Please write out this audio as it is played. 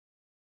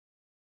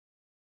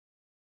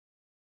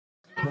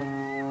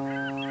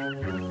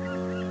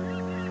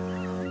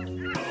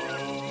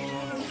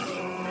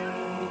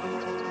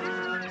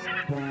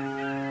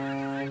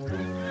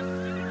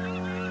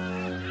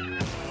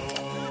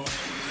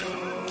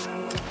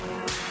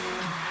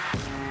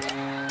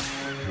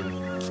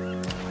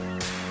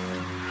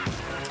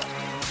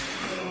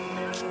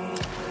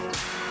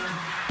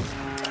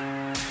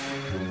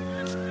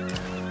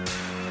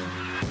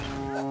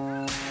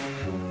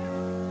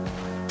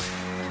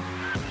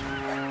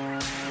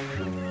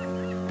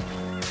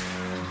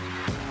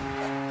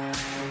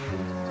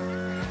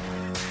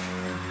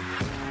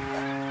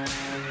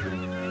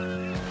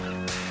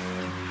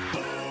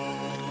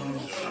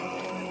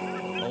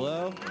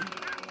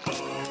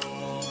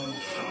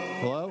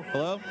Hello?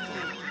 Hello?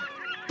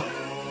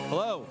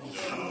 Hello?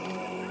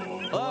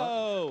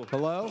 Hello?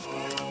 Hello?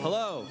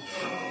 Hello?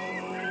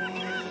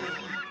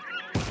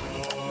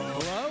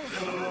 Hello?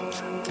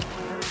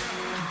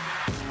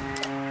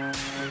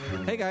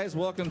 Hey guys,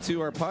 welcome to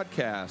our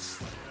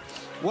podcast.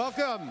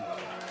 Welcome.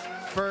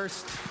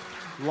 First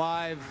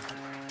live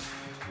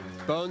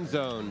Bone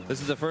Zone.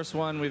 This is the first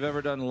one we've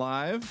ever done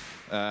live.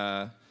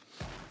 To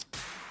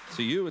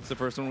you, it's the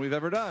first one we've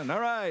ever done. All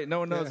right, no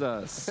one knows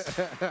us.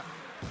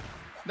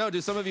 No,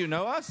 do some of you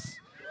know us?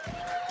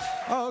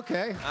 Oh,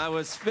 okay. I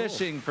was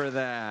fishing for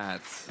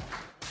that.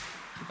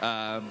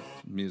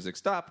 Music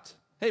stopped.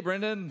 Hey,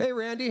 Brendan. Hey,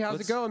 Randy. How's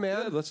it going,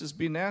 man? Good. Let's just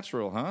be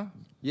natural, huh?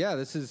 Yeah,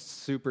 this is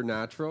super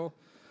natural.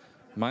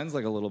 Mine's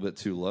like a little bit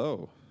too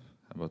low.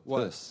 How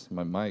about this?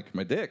 My mic,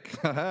 my dick.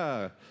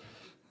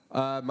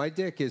 My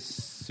dick is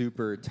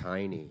super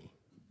tiny.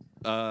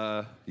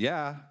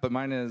 Yeah, but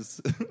mine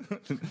is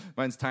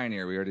mine's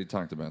tinier. We already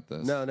talked about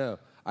this. No.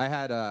 I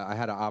had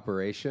an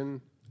operation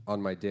on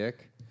my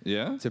dick.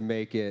 Yeah? To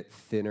make it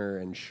thinner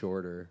and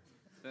shorter.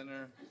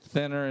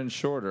 Thinner and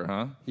shorter,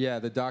 huh? Yeah,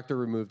 the doctor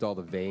removed all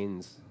the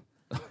veins.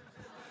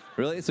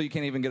 Really? So you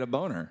can't even get a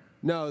boner?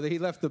 No, he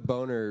left the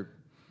boner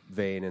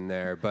vein in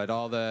there, but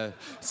all the...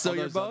 So all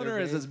your those other boner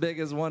is veins- as big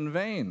as one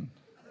vein,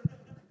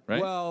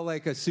 right? Well,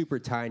 like a super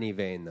tiny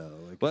vein, though.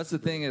 Well, that's the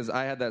thing is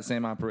I had that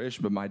same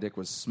operation, but my dick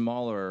was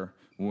smaller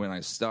when I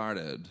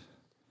started,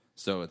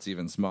 so it's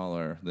even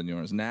smaller than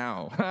yours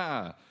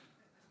now.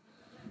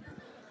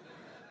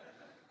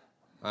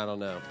 I don't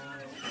know.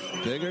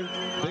 Bigger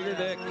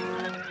dick.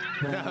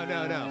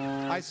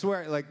 No. I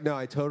swear,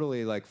 I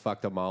totally,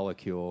 fucked a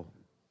molecule.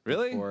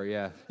 Really? Before,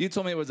 yeah. You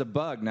told me it was a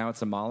bug. Now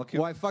it's a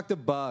molecule. Well, I fucked a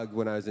bug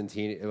when I was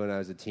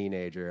a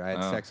teenager. I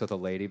had sex with a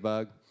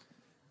ladybug,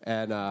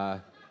 and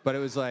but it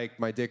was like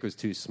my dick was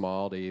too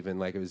small to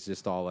even it was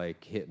just all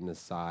hitting the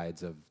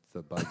sides of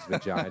the bug's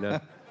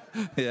vagina.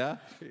 Yeah.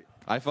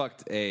 I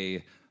fucked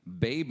a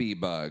baby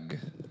bug.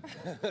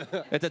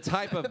 It's a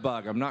type of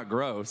bug. I'm not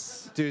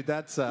gross. Dude,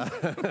 that's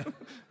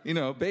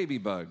baby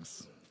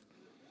bugs.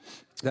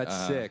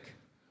 That's sick.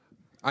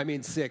 I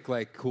mean, sick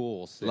like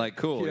cool. Sick. Like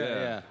cool.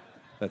 Yeah.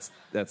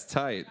 That's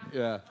tight.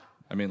 Yeah.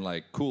 I mean,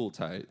 like cool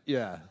tight.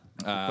 Yeah.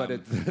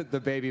 But the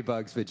baby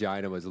bug's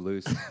vagina was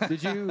loose.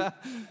 Did you?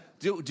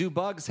 Do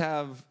bugs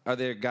have? Are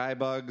there guy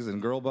bugs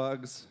and girl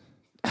bugs?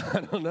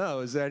 I don't know.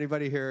 Is there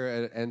anybody here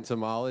an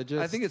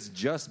entomologist? I think it's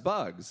just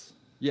bugs.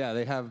 Yeah,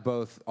 they have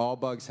both. All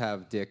bugs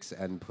have dicks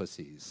and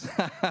pussies.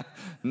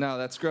 No,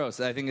 that's gross.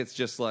 I think it's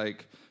just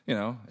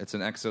it's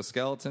an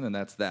exoskeleton, and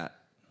that's that.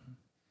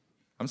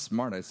 I'm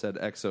smart. I said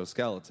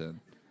exoskeleton.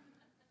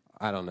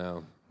 I don't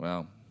know.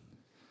 Well,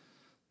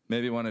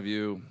 maybe one of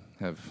you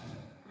have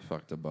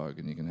fucked a bug,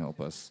 and you can help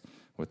us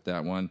with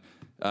that one.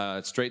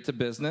 Straight to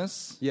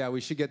business. Yeah, we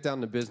should get down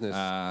to business.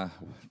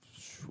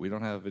 We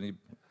don't have any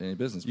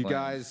business You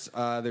plans.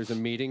 guys, there's a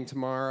meeting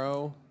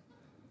tomorrow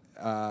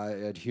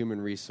at Human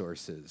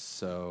Resources,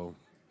 so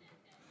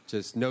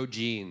just no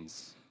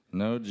jeans.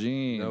 No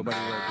jeans. Nobody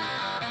wear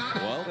jeans.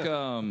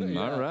 Welcome.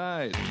 Yeah. All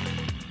right.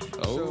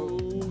 So,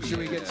 should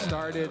we get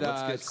started?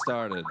 Let's get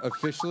started.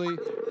 Officially?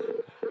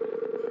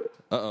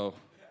 Uh-oh.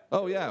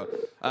 Oh, yeah.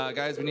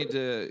 Guys, we need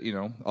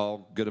to,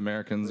 all good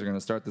Americans are going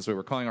to start this way.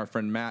 We're calling our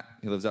friend Matt.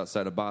 He lives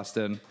outside of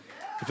Boston.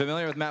 You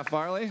familiar with Matt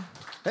Farley?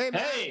 Hey,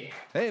 Matt.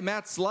 Hey,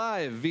 Matt's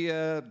live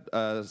via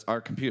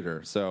our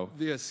computer. So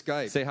Via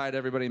Skype. say hi to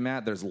everybody,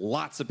 Matt. There's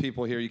lots of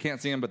people here. You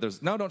can't see him, but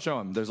don't show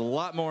him. There's a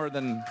lot more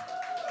than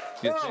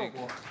you think.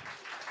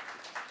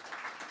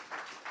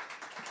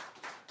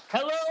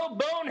 Hello,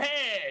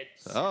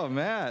 boneheads. Oh,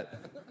 Matt.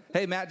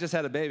 Hey, Matt just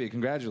had a baby.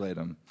 Congratulate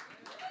him.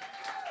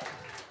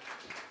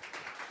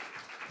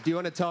 Do you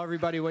want to tell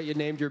everybody what you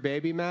named your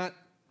baby, Matt?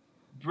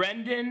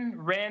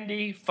 Brendan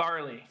Randy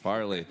Farley.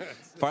 Farley.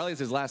 Farley's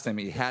his last name.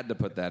 He had to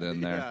put that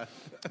in there.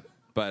 Yeah.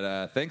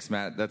 But thanks,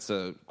 Matt. That's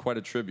quite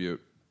a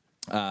tribute.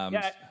 Yeah,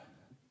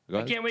 Go I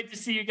ahead. can't wait to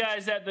see you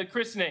guys at the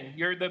christening.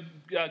 You're the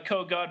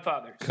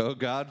co-godfathers.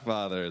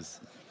 Co-godfathers.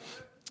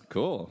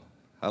 Cool.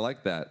 I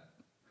like that.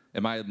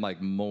 Am I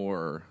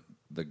more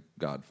the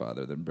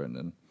godfather than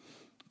Brendan?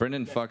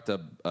 Brendan fucked a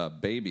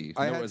baby.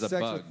 No, it was a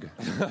bug.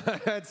 I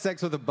had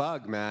sex with a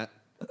bug, Matt.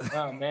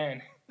 Oh,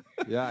 man.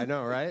 Yeah, I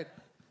know, right?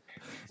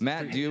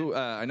 Matt, do you?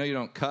 I know you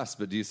don't cuss,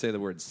 but do you say the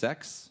word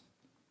sex?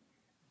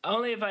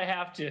 Only if I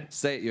have to.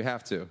 Say it. You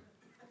have to.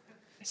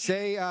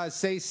 Say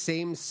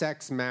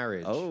same-sex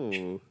marriage.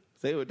 Oh,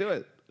 say it. Do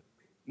it.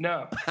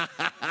 No.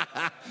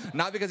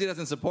 Not because he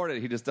doesn't support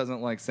it. He just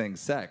doesn't like saying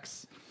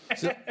sex.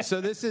 So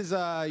this is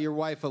your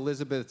wife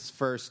Elizabeth's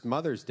first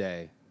Mother's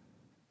Day.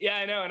 Yeah,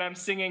 I know, and I'm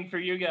singing for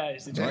you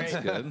guys. It's That's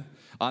great. good.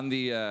 On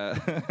the,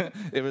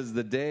 it was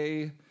the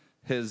day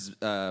his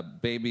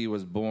baby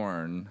was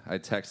born. I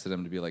texted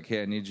him to be like,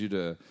 "Hey, I need you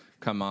to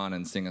come on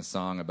and sing a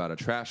song about a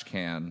trash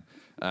can."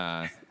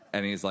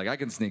 And he's like, "I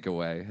can sneak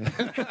away."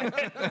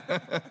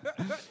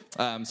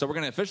 So we're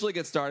going to officially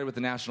get started with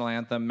the national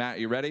anthem. Matt,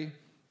 you ready?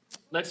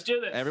 Let's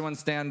do this. Everyone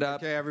stand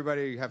up. Okay,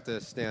 everybody have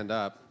to stand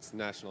up. It's the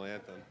national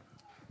anthem.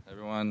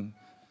 Everyone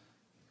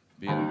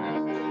be in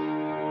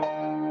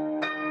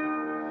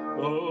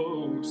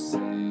Oh, say,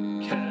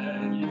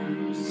 can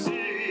you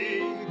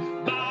see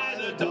by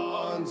the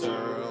dawn's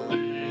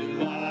early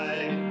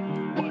light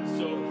what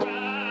so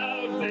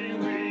proudly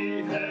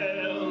we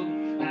held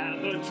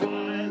at the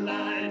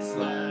twilight's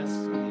last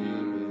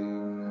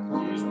gleaming,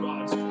 whose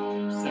broad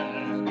strokes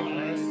and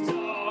bright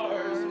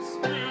stars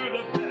through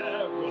the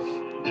perilous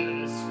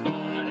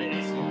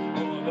fight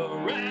o'er the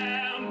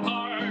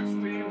ramparts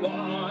we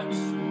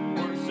watched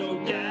were so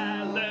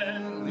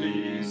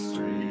gallantly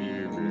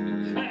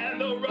streaming,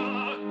 and the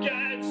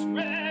rockets'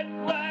 red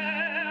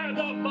glare,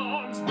 the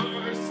bombs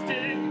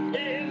bursting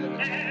in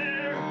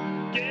air,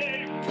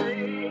 gave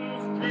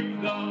proof through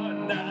the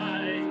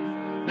night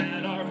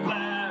that our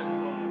flag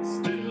was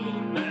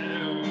still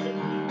there.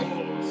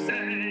 Oh,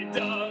 say,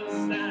 does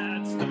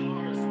that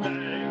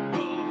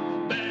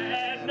star-spangled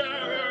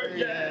banner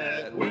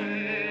yet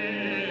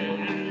wave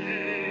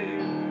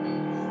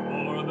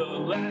o'er the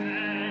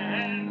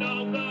land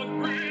of the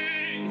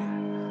free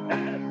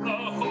and the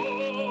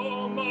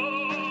home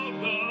of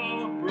the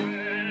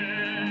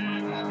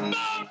brave?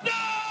 Mountain!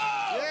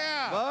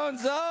 Yeah.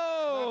 Bonzo!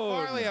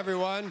 Farley,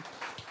 everyone.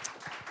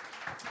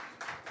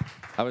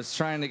 I was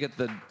trying to get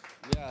the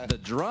Yeah.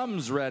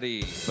 drums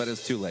ready, but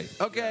it's too late.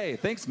 Okay,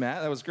 thanks,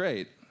 Matt. That was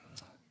great.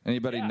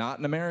 Anybody Yeah. not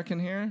an American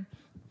here?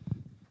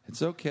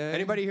 It's okay.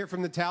 Anybody here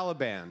from the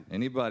Taliban?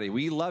 Anybody.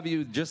 We love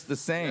you just the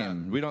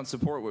same. Yeah. We don't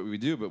support what we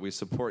do, but we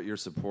support your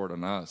support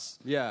on us.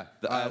 Yeah.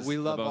 As We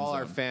the love Bone all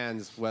our Zone.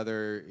 fans,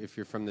 whether if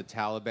you're from the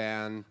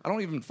Taliban. I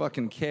don't even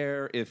fucking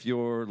care if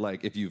you're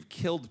like, if you've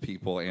killed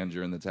people and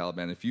you're in the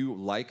Taliban. If you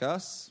like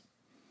us,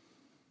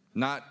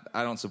 I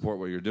don't support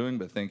what you're doing,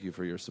 but thank you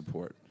for your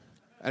support.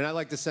 And I'd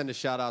like to send a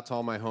shout out to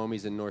all my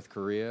homies in North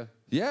Korea.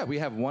 Yeah, we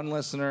have one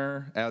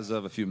listener as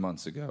of a few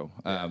months ago.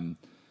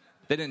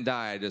 They didn't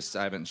die.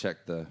 I haven't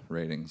checked the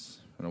ratings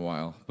in a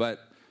while. But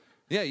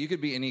yeah, you could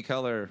be any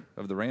color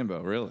of the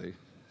rainbow, really.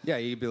 Yeah,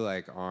 you'd be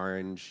like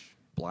orange,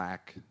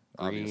 Black, Green.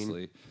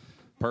 obviously.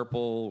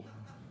 Purple,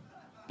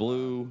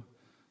 blue,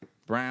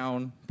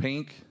 brown,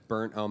 pink,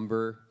 burnt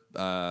umber,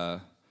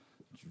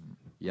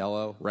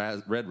 yellow,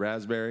 red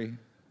raspberry,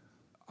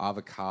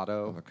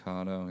 avocado.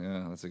 avocado.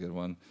 Yeah, that's a good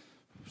one.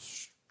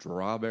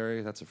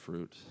 Strawberry, that's a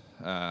fruit.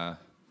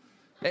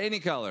 Any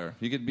color.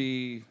 You could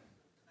be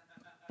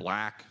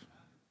black,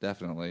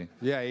 definitely.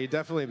 Yeah, you'd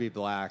definitely be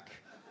black.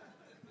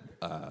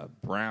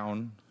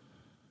 Brown,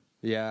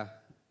 Yeah.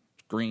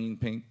 green,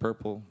 pink,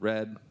 purple,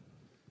 red,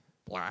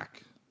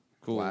 black.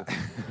 Cool. Black.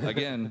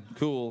 Again,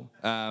 cool.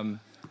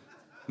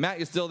 Matt,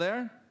 you still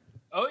there?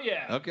 Oh,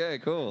 yeah. Okay,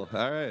 cool.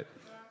 All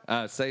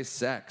right. Say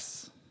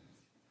sex.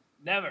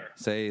 Never.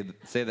 Say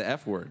the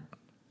F word.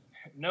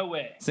 No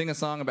way. Sing a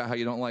song about how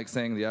you don't like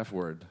saying the F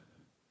word.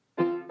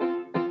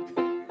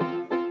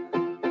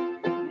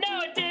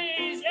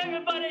 Nowadays,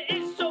 everybody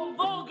is so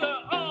vulgar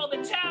all the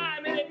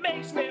time, and it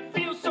makes me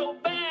feel so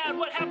bad.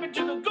 What happened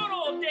to the good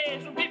old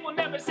days when people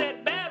never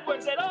said bad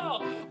words at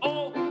all?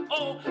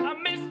 Oh, I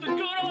miss the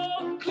good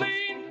old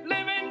clean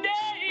living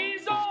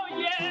days. Oh,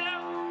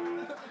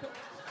 yeah.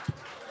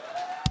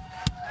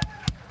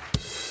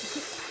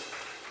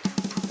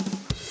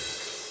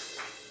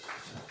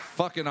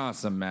 Fucking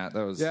awesome, Matt.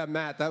 That was Yeah,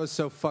 Matt, that was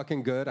so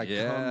fucking good. I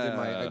Yeah.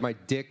 cummed in my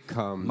dick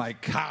cummed. my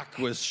cock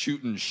was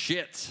shooting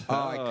shit.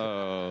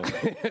 Oh,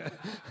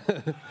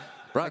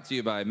 Brought to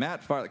you by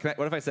Matt Farley.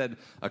 What if I said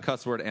a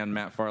cuss word and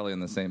Matt Farley in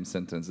the same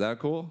sentence? Is that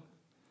cool?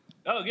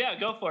 Oh, yeah,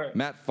 go for it.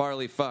 Matt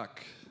Farley,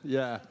 fuck.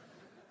 Yeah.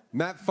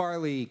 Matt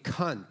Farley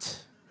cunt.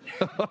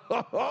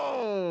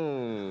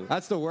 Oh,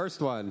 That's the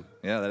worst one.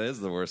 yeah, that is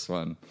the worst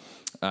one.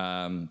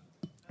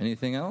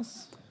 Anything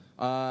else?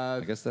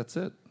 I guess that's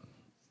it.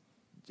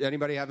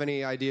 Anybody have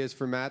any ideas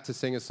for Matt to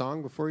sing a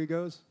song before he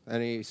goes?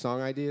 Any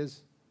song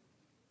ideas?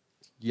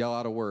 Yell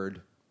out a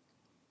word.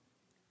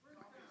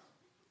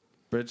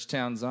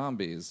 Bridgetown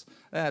Zombies.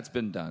 That's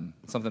been done.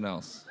 Something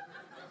else.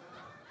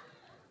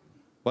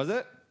 Was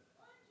it?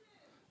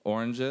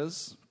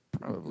 Oranges?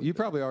 Probably. You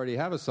probably already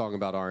have a song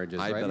about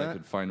oranges, I right, bet Matt? I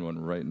could find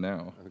one right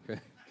now.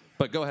 Okay.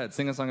 But go ahead,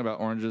 sing a song about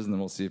oranges, and then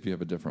we'll see if you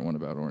have a different one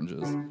about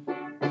oranges.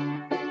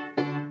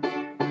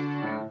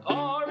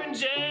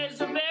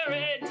 Oranges are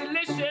very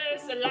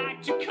delicious. I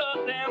like to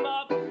cut them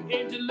up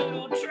into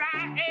little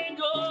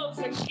triangles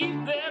and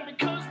eat them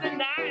because they're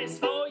nice.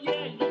 Oh,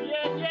 yeah.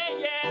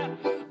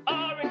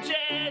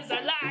 Oranges,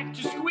 I like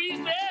to squeeze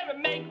them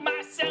and make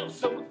myself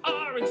some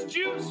orange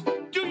juice.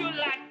 Do you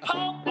like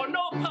pulp or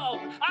no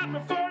pulp? I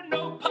prefer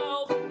no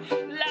pulp.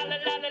 La la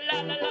la la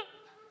la la la.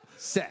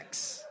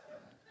 Sex.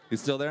 You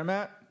still there,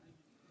 Matt?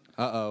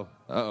 Uh-oh.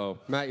 Uh-oh.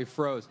 Matt, you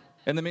froze.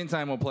 In the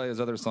meantime, we'll play his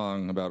other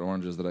song about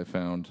oranges that I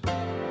found.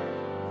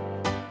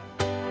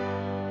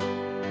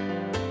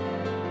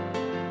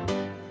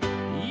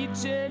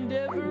 Each and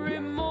every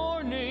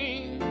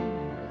morning,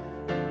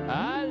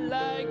 I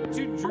like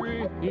to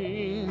drink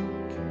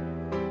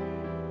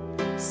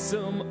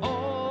some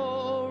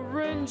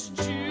orange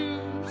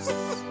juice.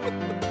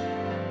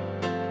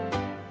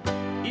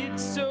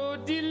 It's so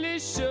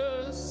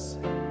delicious,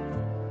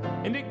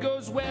 and it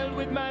goes well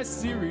with my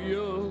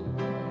cereal.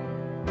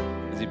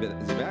 he back?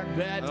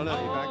 I don't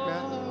know. You back,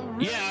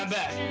 Matt? Yeah, I'm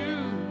back.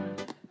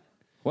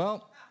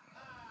 Well,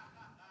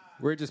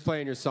 we're just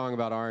playing your song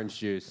about orange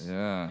juice.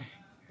 Yeah.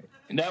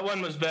 That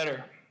one was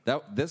better.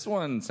 This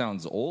one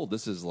sounds old.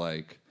 This is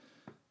like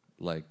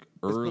early.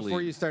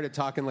 Before you started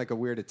talking like a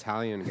weird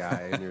Italian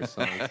guy in your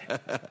songs.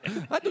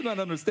 I do not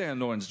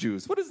understand orange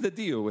juice. What is the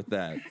deal with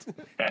that?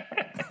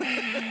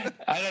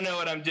 I don't know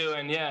what I'm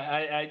doing.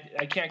 Yeah,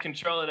 I can't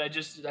control it. I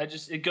just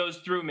it goes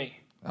through me.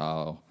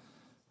 Oh,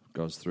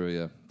 goes through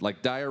you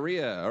like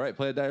diarrhea. All right,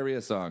 play a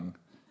diarrhea song.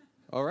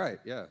 All right,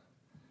 yeah.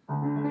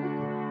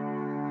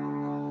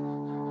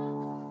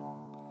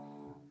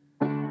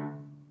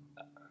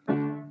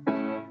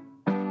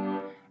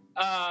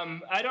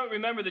 I don't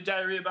remember the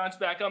diarrhea bounce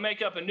back. I'll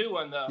make up a new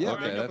one though. Yeah,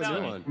 Okay, that's a new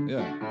good one.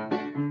 Yeah.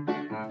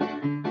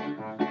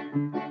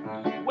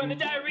 When the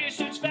diarrhea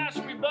shoots fast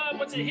from your butt,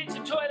 once it hits the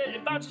toilet,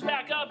 it bounces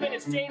back up and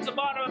it stains the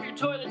bottom of your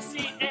toilet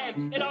seat,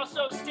 and it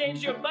also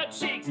stains your butt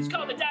cheeks. It's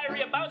called the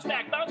diarrhea bounce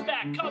back, bounce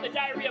back. Call the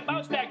diarrhea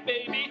bounce back,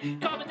 baby.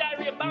 Call the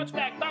diarrhea bounce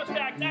back,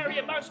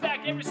 diarrhea bounce back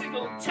every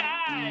single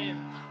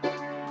time.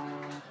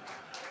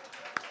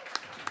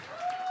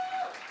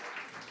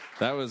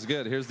 That was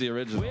good. Here's the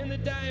original. When the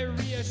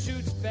diarrhea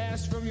shoots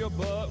fast from your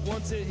butt,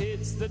 once it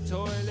hits the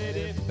toilet,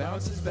 it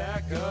bounces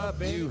back up.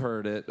 You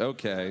heard it.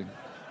 Okay.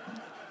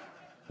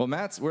 Well,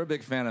 we're a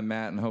big fan of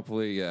Matt, and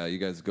hopefully you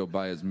guys go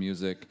buy his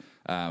music.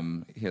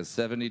 He has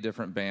 70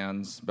 different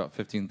bands, about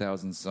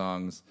 15,000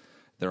 songs.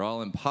 They're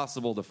all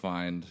impossible to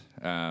find,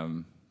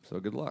 so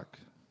good luck.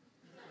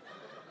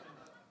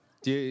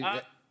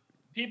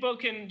 People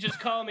can just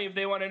call me if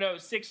they want to know.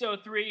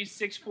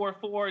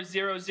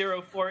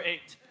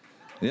 603-644-0048.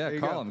 Yeah,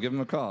 call him. Give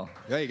him a call.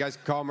 Yeah, you guys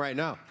can call him right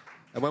now.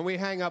 And when we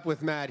hang up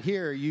with Matt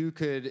here, you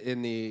could,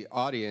 in the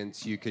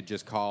audience, you could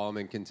just call him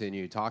and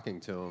continue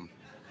talking to him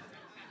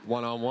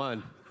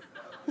one-on-one.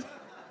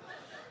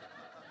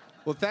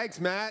 Well, thanks,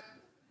 Matt.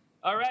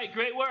 All right,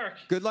 great work.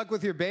 Good luck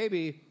with your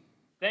baby.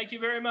 Thank you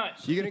very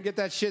much. You gonna get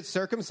that shit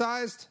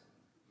circumcised?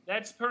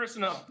 That's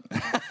personal.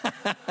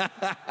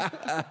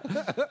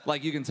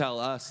 Like you can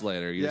tell us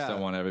later. You just Yeah. don't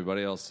want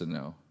everybody else to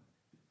know.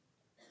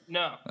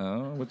 No.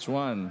 Oh, which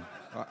one?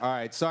 All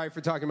right, sorry for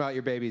talking about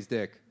your baby's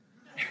dick.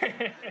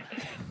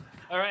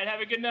 All right, have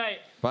a good night.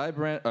 Bye,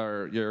 Brent.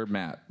 Or you're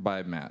Matt.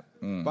 Bye, Matt.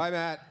 Bye,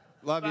 Matt.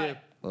 Love Bye. you.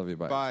 Love you.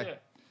 Bye. Bye.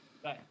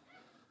 Yeah.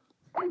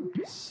 Bye.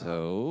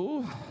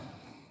 So,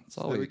 that's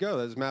all There we go.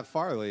 That's Matt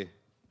Farley.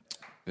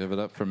 Give it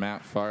up for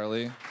Matt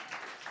Farley.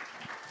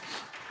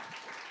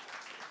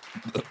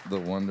 The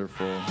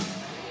wonderful.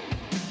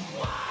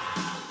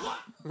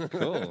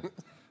 Cool.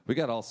 We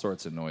got all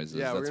sorts of noises.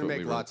 Yeah, That's we're what gonna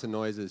make lots of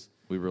noises.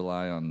 We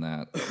rely on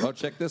that. Oh,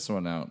 check this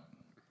one out.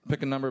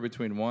 Pick a number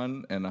between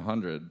 1 and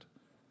 100.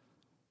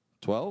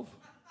 12?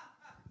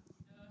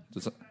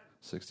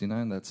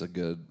 69? That's a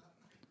good.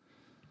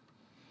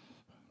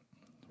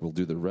 We'll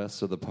do the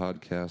rest of the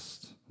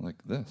podcast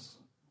like this.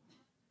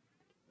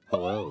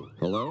 Hello.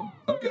 Hello?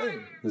 Okay.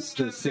 This is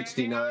the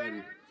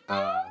 69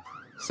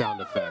 sound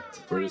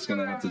effect. We're just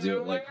going to have to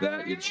do it like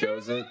that. You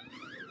chose it.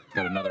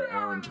 Got another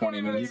hour and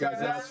 20 minutes. You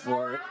guys asked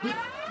for it.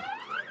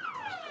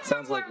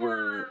 Sounds like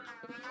we're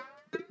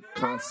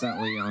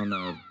constantly on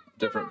a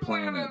different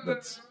planet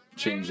that's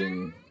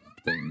changing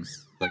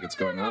things. Like it's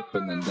going up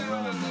and then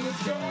down and then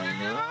it's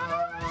going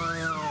up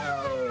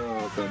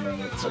and then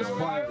it's going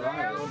quiet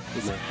ride. Do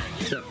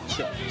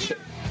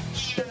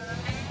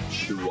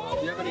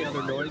you have any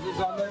other noises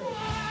on there?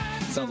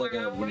 Sounds like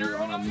when you're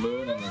on a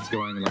moon and it's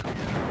going like...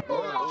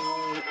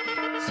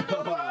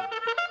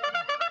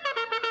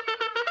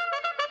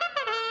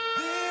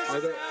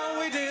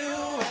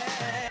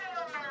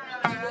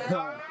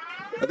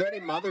 Are there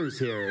any mothers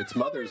here? It's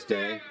Mother's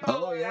Day.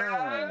 Oh,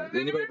 yeah.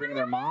 Anybody bring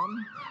their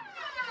mom?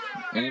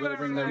 Anybody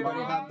bring their Anybody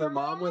mom? have their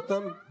mom with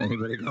them?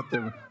 Anybody got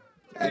their...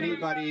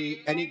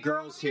 Any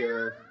girls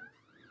here?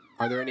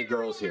 Are there any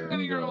girls here?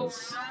 Any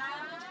girls?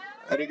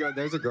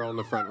 There's a girl in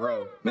the front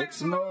row. Make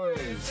some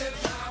noise.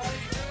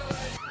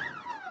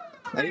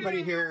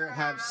 Anybody here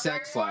have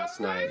sex last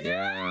night?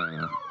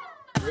 Yeah.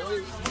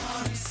 Really?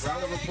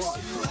 Round of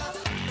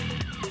applause.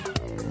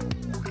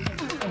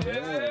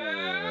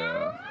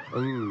 Yeah.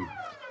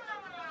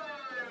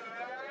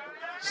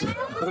 So,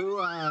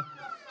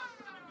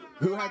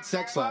 who had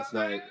sex last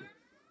night?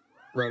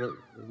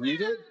 You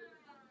did?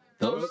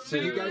 Those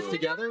two. You guys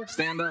together?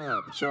 Stand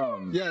up. Show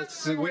them.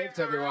 Yes, wave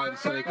to everyone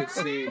so they could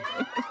see.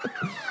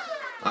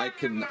 I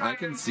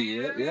can see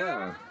it.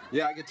 Yeah.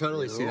 Yeah, I could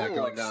totally see that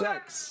going like down.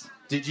 sex.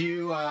 Did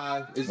you,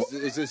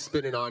 is this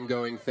been an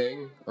ongoing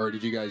thing, or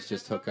did you guys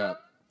just hook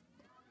up?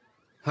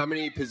 How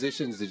many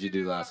positions did you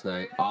do last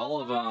night?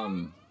 All of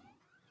them.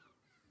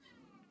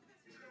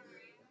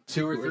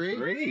 2 or 3?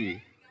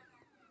 3.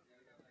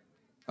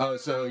 Oh,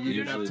 so you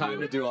didn't have time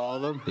to do all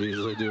of them? I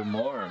usually do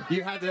more.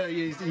 You had to.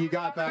 You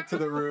got back to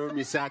the room.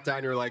 You sat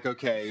down. You were like,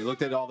 okay. You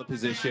looked at all the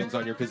positions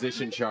on your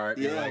position chart.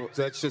 You're like,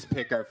 so let's just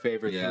pick our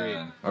favorite three.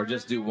 Or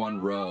just do one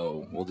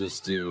row. We'll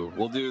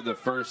do the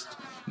first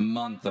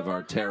month of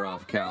our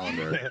tear-off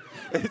calendar.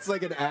 It's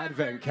like an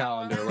advent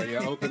calendar where you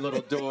open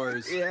little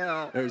doors.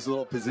 Yeah. There's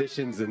little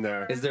positions in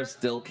there. Is there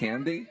still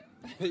candy?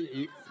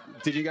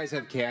 Did you guys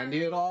have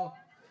candy at all?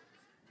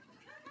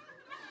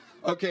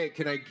 Okay,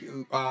 can I?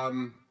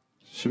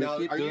 Now,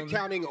 are you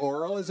counting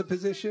oral as a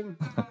position?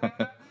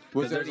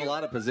 There's a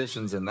lot of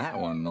positions in that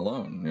one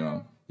alone, you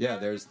know. Yeah,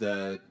 there's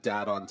the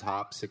dad on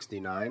top,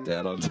 69.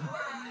 Dad on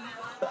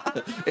top.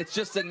 It's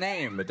just a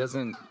name. It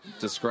doesn't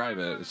describe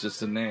it. It's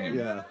just a name.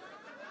 Yeah.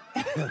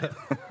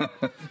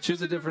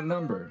 Choose a different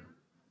number.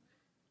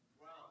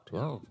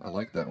 12. I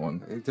like that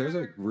one. There's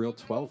a real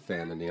 12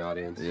 fan in the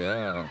audience.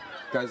 Yeah.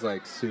 Guy's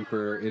like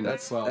super into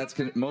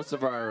 12. Most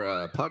of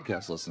our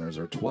podcast listeners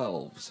are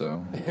 12,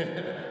 so.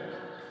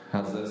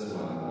 How's this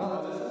one?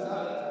 Oh,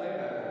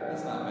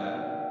 that's not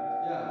bad.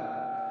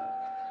 Yeah.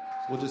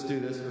 We'll just do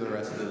this for the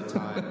rest of the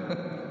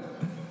time.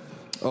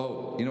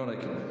 Oh, you know what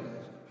I can...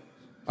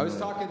 I was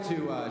talking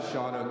to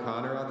Sean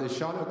O'Connor. Is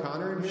Sean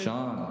O'Connor in here?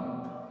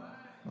 Sean.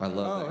 I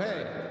love that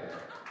hey. guy.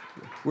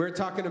 We were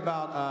talking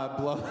about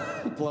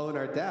blowing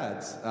our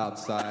dads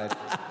outside.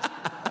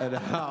 And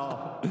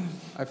how...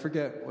 I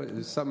forget. It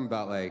was something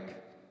about, like,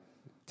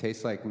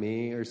 tastes like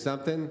me or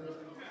something.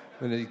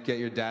 When you get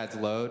your dad's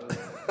load.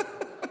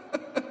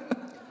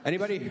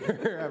 Anybody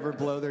here ever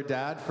blow their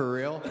dad for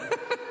real?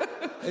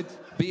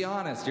 Be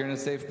honest, you're in a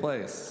safe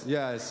place.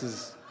 Yeah, this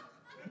is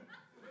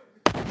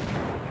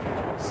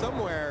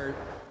somewhere.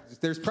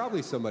 There's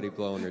probably somebody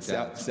blowing their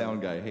dad.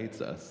 Sound guy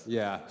hates us.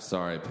 Yeah.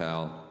 Sorry,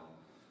 pal.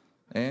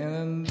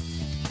 And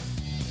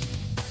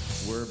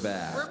we're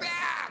back. We're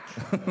back!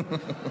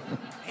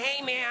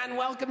 Hey, man,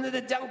 welcome to the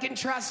Duncan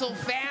Trussell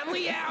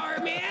Family Hour,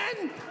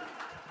 man!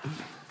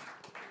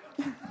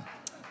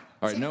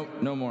 All right,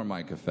 no more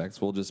mic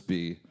effects. We'll just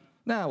be...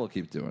 we'll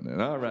keep doing it.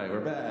 All right,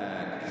 we're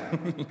back.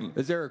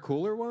 Is there a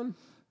cooler one?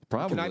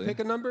 Probably. Can I pick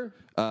a number?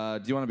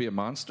 Do you want to be a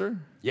monster?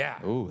 Yeah.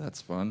 Oh,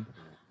 that's fun.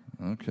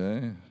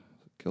 Okay.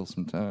 Kill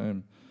some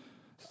time.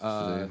 Say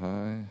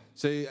hi.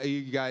 So are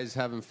you guys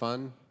having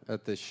fun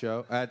at the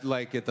show? At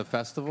the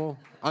festival?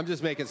 I'm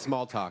just making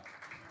small talk.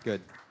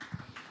 Good.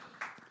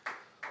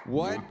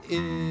 What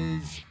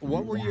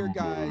were your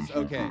guys...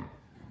 Okay.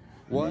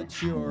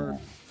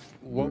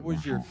 What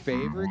was your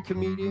favorite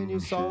comedian you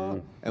saw,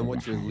 and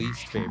what's your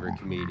least favorite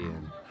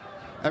comedian?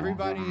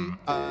 Everybody,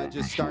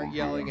 just start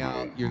yelling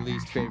out your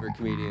least favorite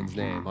comedian's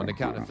name on the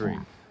count of 3.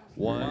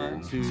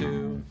 1,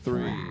 2,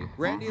 3.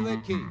 Randy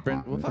Lidke.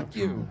 Brent, well, fuck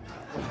you.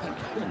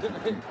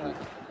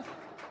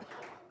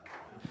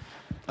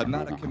 I'm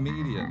not a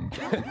comedian.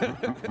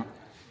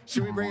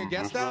 Should we bring a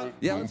guest out?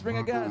 Yeah, let's bring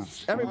a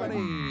guest. Everybody.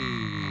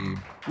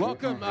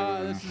 Welcome.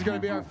 This is going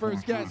to be our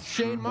first guest,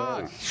 Shane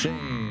Mauss.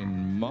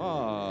 Shane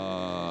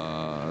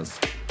Mauss.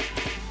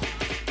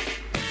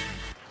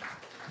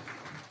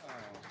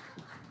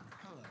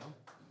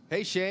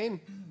 Hey, Shane.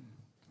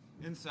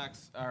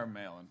 Insects are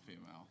male and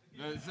female.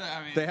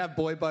 They have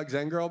boy bugs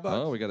and girl bugs?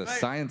 Oh, we got a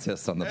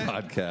scientist on the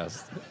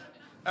podcast.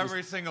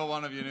 Every single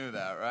one of you knew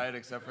that, right?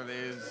 Except for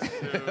these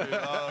two.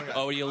 Okay.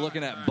 Oh, are you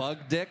looking at bug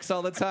dicks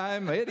all the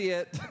time?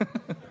 Idiot.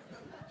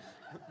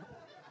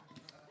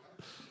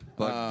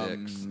 Bug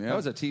dicks. Yeah. That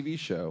was a TV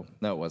show.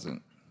 No, it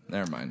wasn't.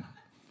 Never mind.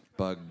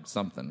 Bug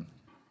something.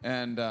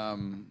 And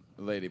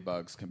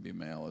ladybugs can be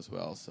male as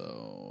well,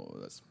 so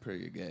that's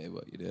pretty gay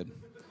what you did.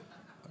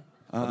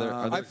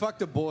 I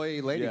fucked a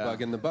boy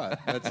ladybug in the butt.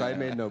 I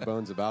made no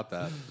bones about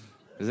that.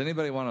 Does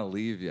anybody want to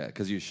leave yet?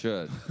 Because you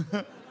should.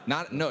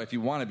 No, if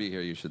you want to be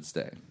here, you should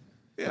stay.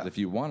 Yeah. But if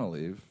you want to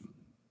leave,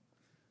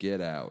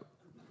 get out.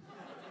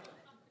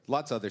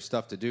 Lots of other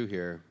stuff to do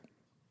here.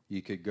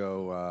 You could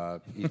go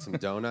eat some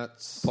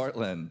donuts.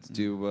 Portland,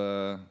 do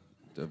a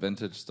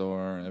vintage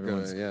store.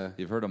 Everyone's, yeah.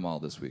 You've heard them all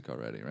this week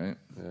already, right?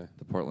 Yeah.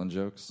 The Portland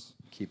jokes.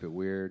 Keep it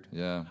weird.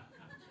 Yeah.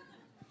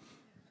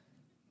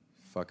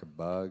 Fuck a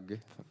bug.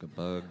 Fuck a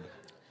bug.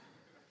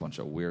 Bunch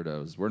of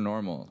weirdos. We're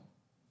normal.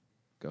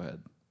 Go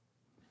ahead.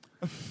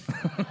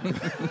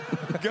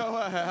 Go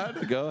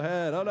ahead. Go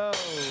ahead. Oh, no.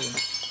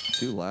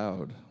 Too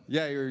loud.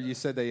 Yeah, you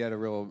said that you had a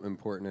real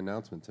important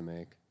announcement to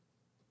make.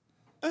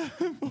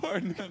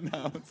 Important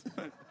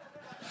announcement.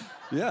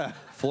 Yeah.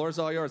 Floor's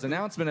all yours.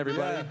 Announcement,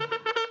 everybody. Yeah.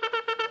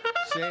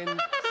 Shane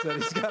said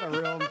he's got a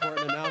real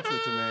important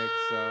announcement to make,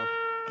 so...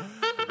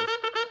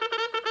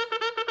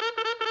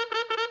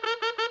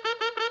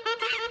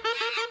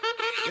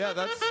 Yeah,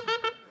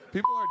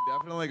 people are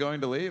definitely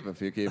going to leave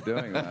if you keep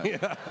doing that.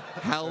 Yeah.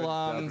 How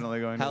long? definitely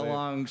going to How leave.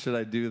 long should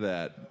I do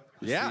that?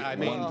 Yeah, I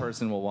mean... One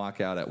person will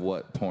walk out at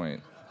what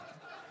point?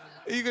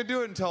 You could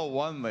do it until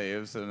one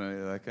leaves, and then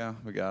you're like, oh,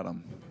 we got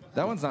him.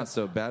 That one's not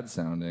so bad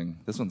sounding.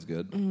 This one's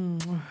good. Oh,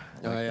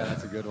 yeah,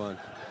 that's a good one.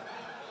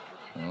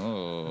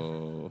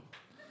 Oh.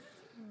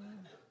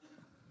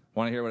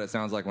 Want to hear what it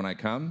sounds like when I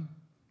come?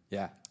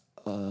 Yeah.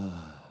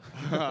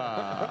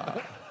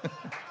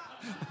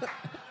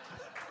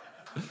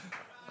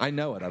 I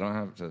know it. I don't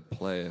have to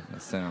play a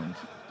sound.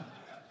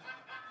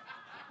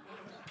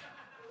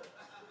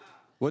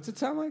 What's it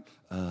sound like?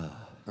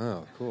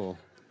 Oh, cool.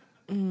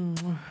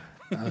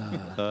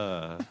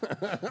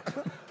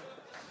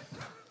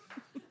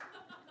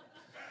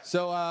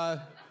 So,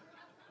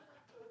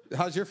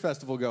 how's your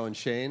festival going,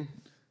 Shane?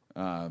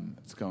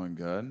 It's going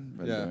good.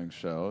 Been Yeah. doing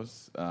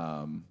shows.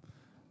 I'm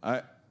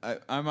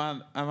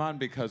on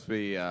because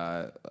we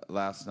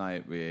last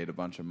night we ate a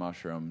bunch of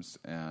mushrooms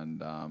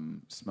and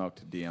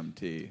smoked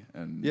DMT.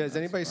 And Yeah, has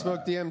anybody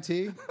smoked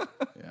DMT?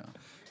 Yeah,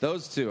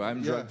 Those two, I'm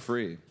Yeah. drug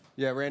free.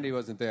 Yeah, Randy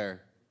wasn't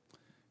there.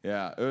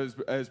 yeah. It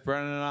was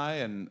Brennan and I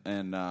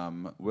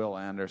and Will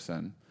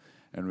Anderson,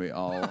 and we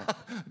all.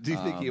 Do you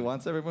think he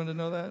wants everyone to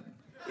know that?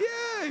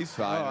 Yeah, he's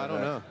fine. Oh, I with don't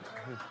it. know.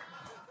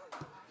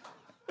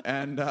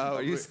 And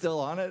Are you still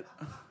on it?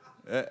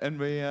 and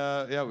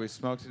we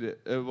smoked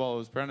it. Well, it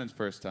was Brennan's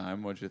first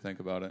time. What'd you think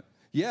about it?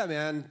 Yeah,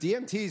 man,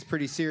 DMT is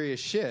pretty serious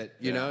shit.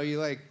 You know, you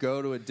like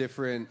go to a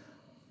different.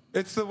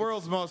 It's the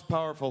world's most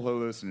powerful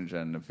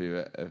hallucinogen.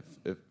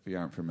 If you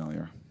aren't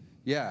familiar.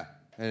 Yeah,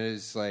 and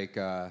it's like,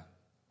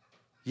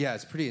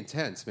 it's pretty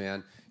intense,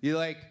 man. You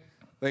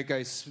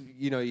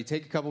you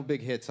take a couple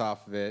big hits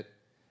off of it,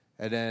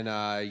 and then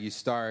you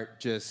start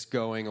just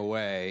going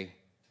away,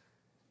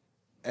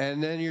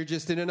 and then you're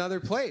just in another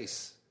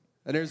place.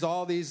 And there's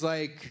all these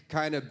like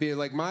kind of big,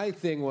 like my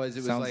thing was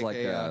it Sounds was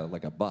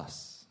like a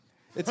bus.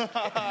 it's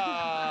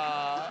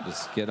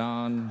Just get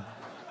on.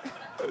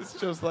 It's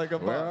just like a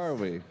Where bus. are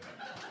we?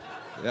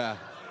 yeah.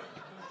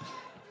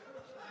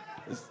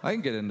 I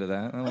can get into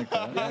that. I like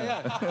that.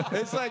 Yeah.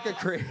 It's like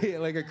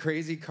a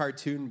crazy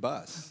cartoon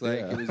bus. Like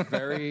it was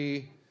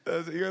very.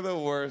 You're the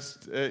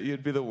worst.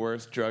 You'd be the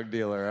worst drug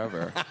dealer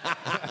ever.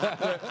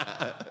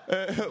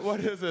 What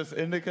is this?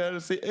 Indica?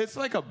 It's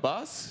like a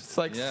bus. It's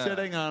like Yeah.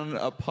 sitting on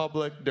a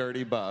public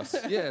dirty bus.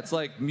 Yeah, it's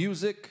like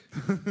music.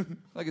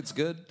 Like it's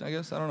good, I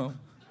guess. I don't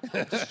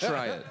know. Just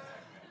try it.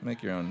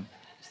 Make your own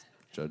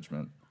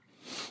judgment.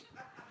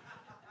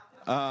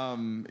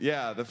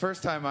 Yeah, the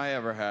first time I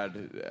ever had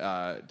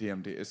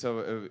DMT.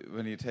 So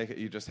when you take it,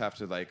 you just have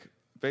to like.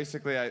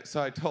 Basically, I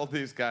told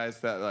these guys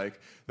that like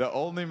the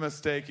only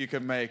mistake you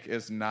can make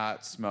is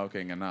not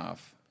smoking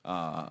enough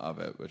of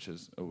it, which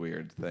is a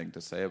weird thing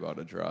to say about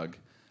a drug.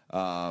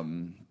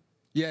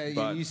 Yeah,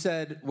 But- you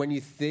said when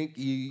you think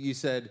you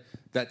said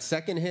that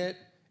second hit,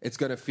 it's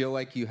going to feel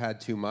like you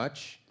had too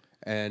much,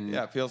 and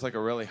Yeah, it feels like a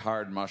really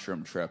hard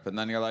mushroom trip, and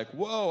then you're like,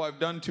 "Whoa, I've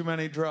done too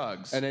many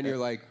drugs." and then you're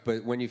like,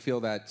 but when you feel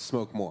that,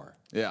 smoke more.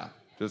 Yeah,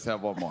 just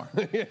have one more.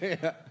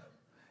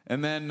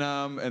 And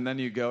then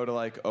you go to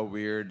like a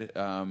weird,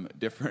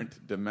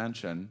 different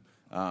dimension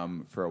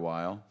for a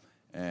while,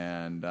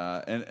 and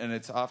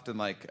it's often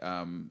like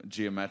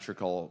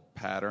geometrical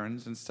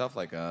patterns and stuff,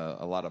 like a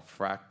lot of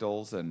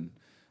fractals and.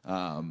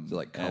 Is it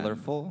like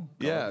colorful?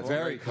 Yeah, Colorful?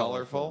 very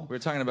colorful. We were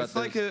talking about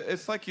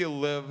it's like you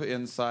live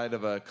inside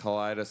of a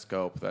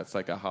kaleidoscope that's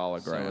like a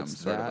hologram it's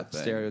sort of a that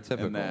thing.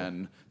 stereotypical. And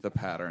then the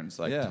patterns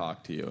like Yeah.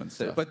 talk to you and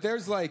stuff. But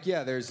there's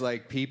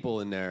like people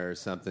in there or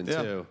something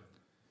Yeah. too,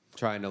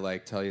 trying to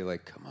like tell you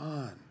like, come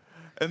on,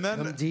 and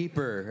then come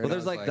deeper. Well, And I there's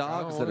was like I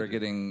dogs don't that are want-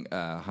 getting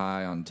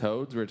high on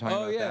toads. We were talking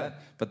Oh, about yeah.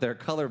 that. But they're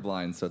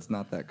colorblind, so it's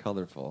not that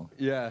colorful.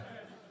 Yeah,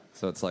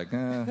 So it's like,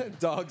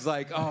 dogs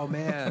like, oh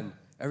man,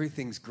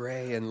 everything's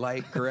gray and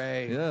light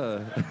gray.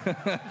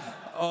 yeah,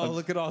 Oh,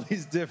 look at all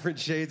these different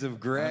shades of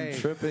gray. I'm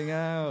tripping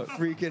out.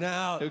 Freaking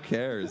out. Who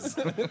cares?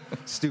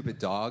 Stupid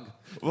dog.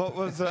 what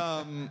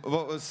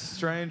was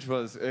strange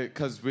was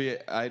because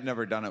I'd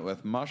never done it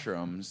with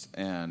mushrooms,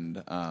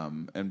 and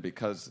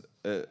because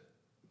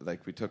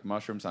we took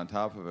mushrooms on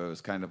top of it, it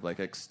was kind of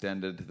like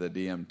extended the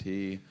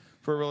DMT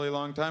for a really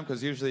long time.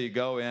 Because usually you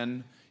go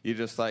in, you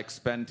just like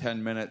spend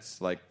 10 minutes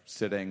like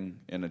sitting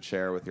in a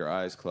chair with your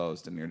eyes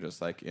closed, and you're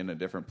just like in a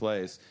different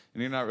place,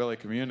 and you're not really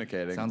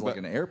communicating. Sounds like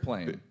an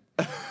airplane.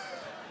 You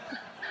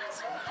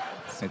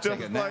just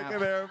take a nap, like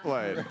an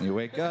airplane. you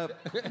wake up.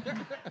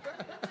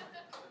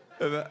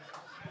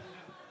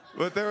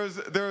 But there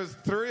was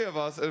three of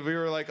us, and we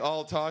were like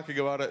all talking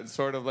about it and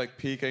sort of like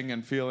peeking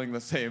and feeling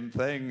the same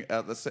thing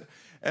at the same.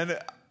 And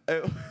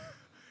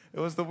it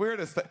was the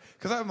weirdest thing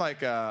because I'm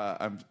like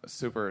I'm a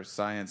super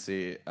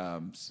sciencey,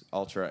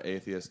 ultra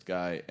atheist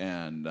guy,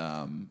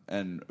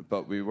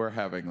 but we were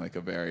having like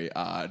a very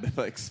odd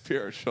like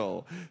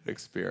spiritual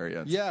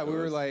experience. Yeah, we It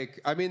were was-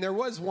 like, I mean, there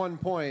was one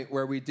point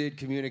where we did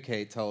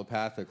communicate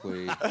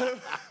telepathically.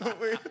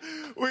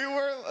 we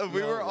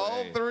were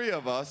all way. three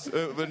of us,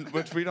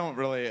 which we don't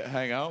really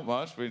hang out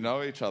much. We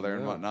know each other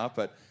and whatnot,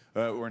 but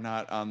we're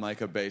not on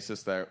like a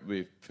basis that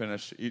we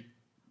finish each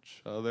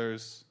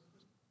other's.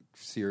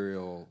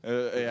 Cereal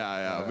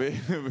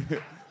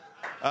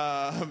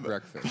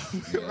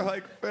breakfast. We were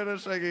like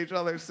finishing each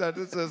other's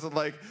sentences and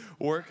like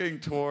working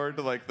toward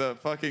like the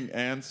fucking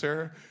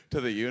answer to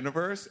the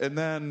universe, and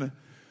then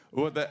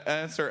what the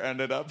answer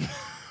ended up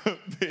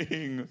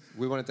being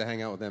We wanted to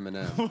hang out with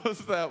Eminem.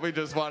 was that we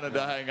just wanted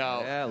to hang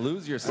out Yeah,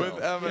 lose yourself.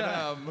 with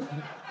Eminem.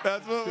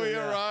 That's what we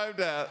arrived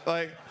at.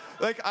 Like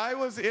I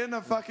was in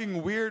a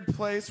fucking weird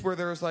place where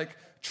there was like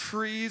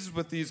trees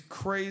with these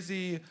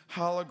crazy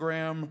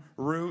hologram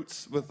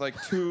roots with like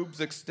tubes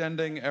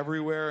extending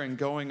everywhere and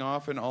going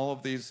off in all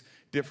of these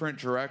different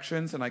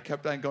directions. And I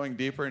kept on going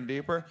deeper and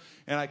deeper,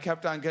 and I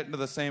kept on getting to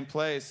the same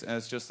place. And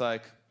it's just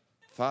like,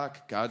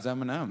 fuck, God's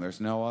M&M. There's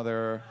no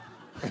other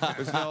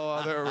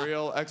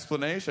real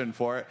explanation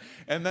for it.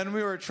 And then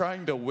we were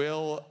trying to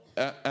will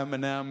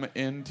Eminem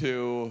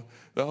into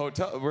the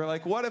hotel. We're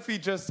like, what if he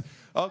just,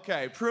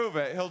 okay, prove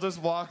it. He'll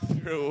just walk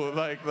through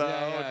like the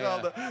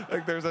hotel.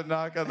 Like there's a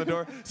knock on the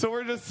door. So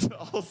we're just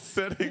all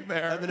sitting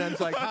there. Eminem's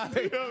like,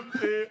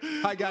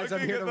 hi guys,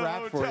 I'm here to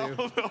rap for you.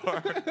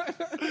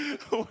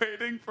 Door,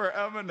 waiting for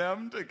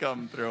Eminem to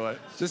come through it.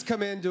 Just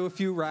come in, do a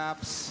few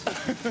raps.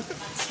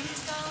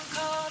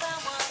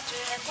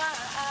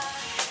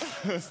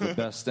 It's the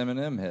best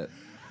Eminem hit.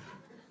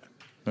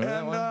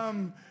 Remember that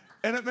one?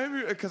 And it made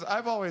me, because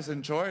I've always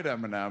enjoyed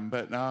Eminem,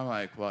 but now I'm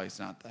like, well, he's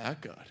not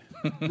that good.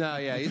 No,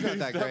 yeah, he's not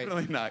that great.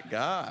 Definitely not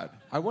God.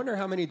 I wonder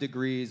how many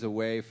degrees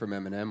away from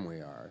Eminem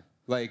we are.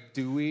 Like,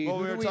 do we? Well,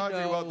 who we do were talking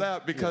know? about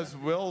that because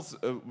Will's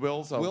a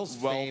Will's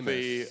wealthy,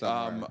 famous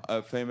somewhere.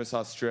 a famous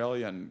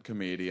Australian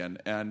comedian.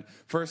 And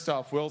first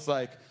off, Will's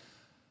like,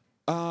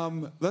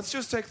 let's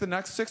just take the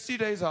next 60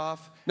 days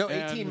off. No,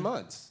 18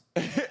 months.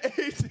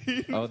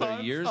 18 Oh, their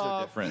months years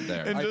off are different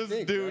there. And I just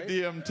think, do right?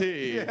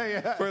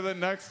 DMT for the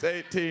next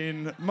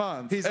 18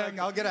 months. He's like,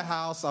 I'll get a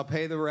house, I'll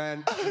pay the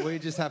rent. We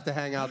just have to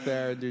hang out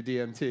there and do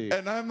DMT.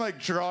 And I'm like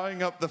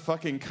drawing up the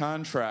fucking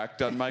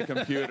contract on my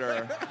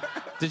computer.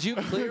 Did you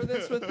clear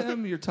this with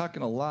him? You're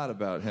talking a lot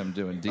about him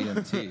doing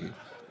DMT.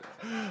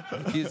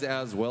 He's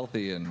as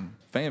wealthy and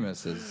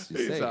famous as you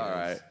say. He's all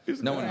right.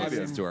 No one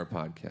listens to our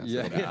podcast.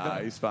 Yeah. Nah,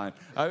 he's fine.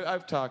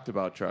 I've talked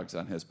about drugs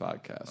on his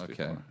podcast Okay.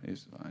 before.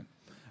 He's fine.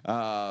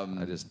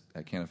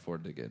 I can't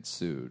afford to get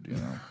sued, you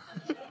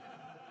know.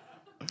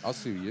 I'll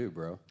sue you,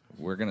 bro.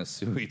 We're going to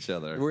sue each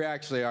other. We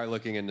actually are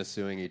looking into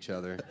suing each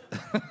other.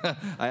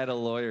 I had a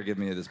lawyer give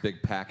me this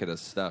big packet of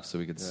stuff so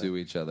we could sue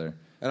each other.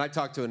 And I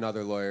talked to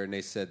another lawyer, and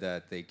they said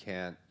that they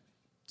can't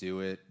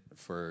do it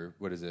for,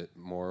 what is it,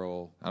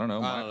 moral? I don't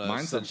know.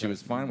 Mine said she something.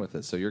 was fine with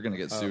it, so you're going to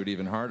get sued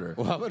even harder.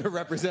 Well, I'm going to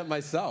represent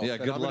myself. Yeah, and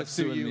good I'm gonna luck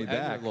sue suing you me and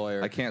back. your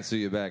lawyer. I can't sue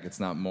you back. It's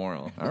not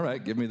moral. All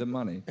right, give me the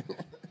money.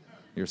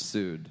 You're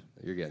sued.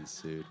 You're getting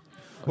sued.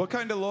 What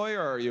kind of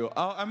lawyer are you?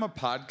 Oh, I'm a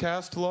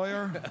podcast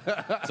lawyer.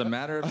 It's a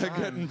matter of I get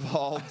time.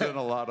 involved in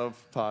a lot of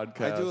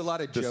podcasts. I do a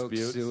lot of joke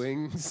disputes.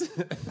 suings.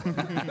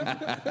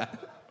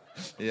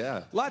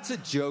 Yeah, Lots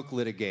of joke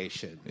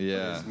litigation.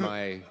 Yeah. Is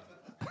my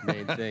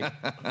main thing.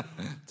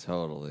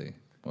 totally.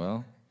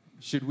 Well,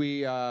 Should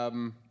we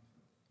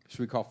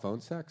call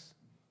phone sex?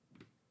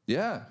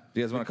 yeah. Do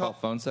you guys want to call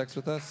phone sex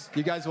with us?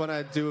 You guys want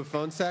to do a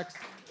phone sex?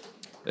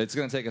 It's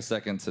going to take a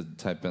second to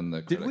type in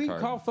the Did credit we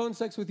card. call phone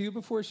sex with you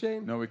before,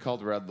 Shane? No, we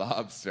called Red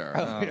Lobster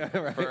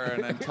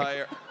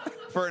right.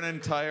 for an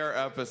entire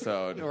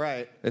episode.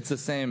 Right. It's the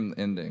same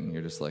ending.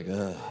 You're just like,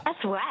 ugh. Guess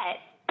what?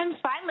 I'm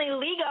finally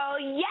legal.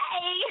 Yay!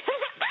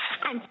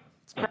 I'm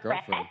It's my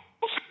girlfriend.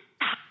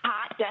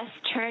 hot, just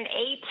turned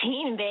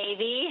 18,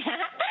 baby.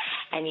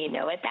 And you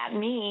know what that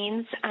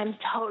means. I'm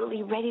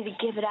totally ready to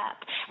give it up,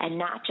 and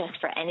not just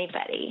for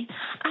anybody.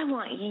 I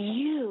want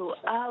you.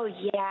 Oh,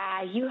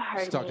 yeah, you heard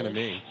She's talking to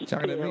me. She's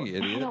talking to You. me,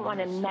 idiot. I don't want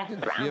to mess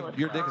around with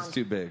Your dick wrong. is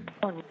too big.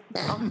 Oh, no.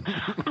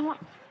 I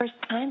want first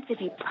time to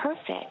be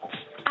perfect.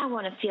 I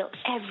want to feel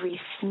every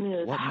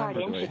smooth, What hard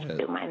number do I inch hit? of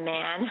you, my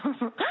man.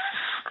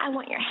 I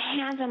want your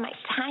hands on my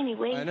tiny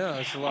waist. I know,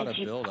 it's a lot as of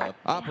you build-up. press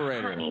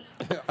Operator. honey,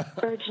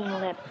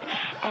 virgin lips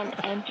and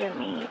enter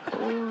me.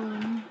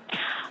 Ooh.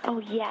 Oh,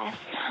 yes.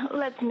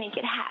 Let's make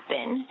it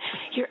happen.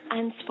 Your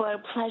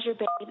unspoiled pleasure,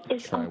 babe,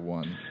 is Try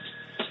one.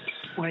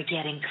 We're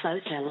getting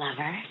closer,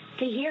 lover.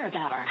 To hear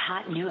about our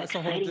hot new That's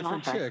a whole exciting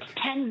different offer, chick.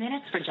 10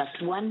 minutes for just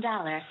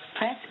 $1.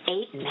 Press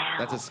 8 now.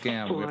 That's a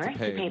scam. We Or have to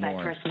pay by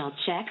more. personal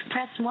check,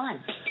 press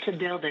 1. To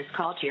bill this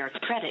call to your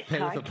credit Pay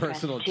with card, a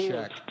personal press 2.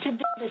 check. To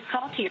bill this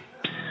call to your...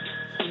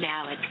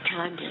 Now it's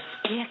time to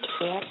stick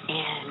it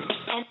in.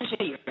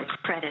 Enter your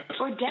credit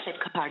or debit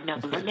card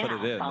number Put now, it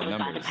in, the followed by the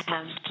numbers.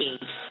 pound key.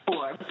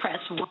 Or press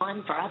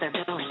 1 for other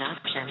billing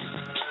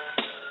options.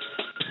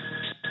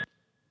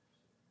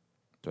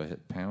 Do I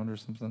hit pound or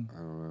something? I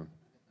don't know.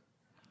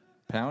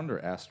 Pound or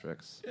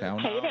asterisk?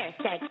 Pound? Hey there,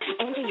 sex.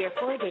 Enter your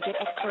 4-digit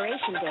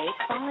expiration date,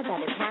 followed by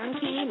the pound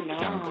key now.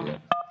 Pound key.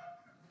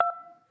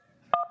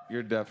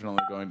 You're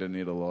definitely going to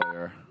need a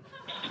lawyer.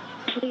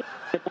 Please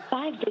with the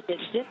 5-digit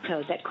zip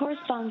code that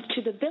corresponds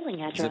to the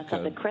billing address Zip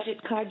of the code.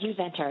 credit card you've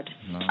entered.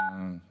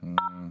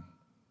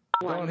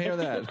 Don't hear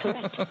that.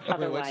 Correct. what'd she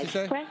Otherwise,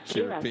 say? press She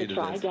 0 to repeated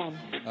try it. again.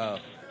 Oh.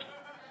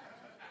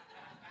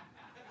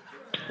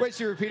 Wait,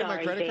 she repeated my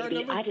Sorry, credit card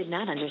baby, number? I did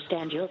not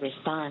understand your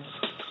response.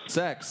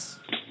 Sex.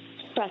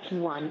 Press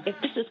 1 if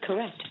this is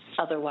correct.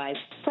 Otherwise,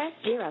 press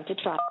 0 to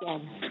try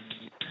again.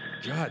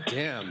 God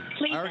damn.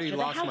 Please I already enter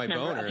the lost house my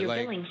number boner. of your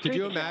Like, billing could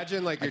you through the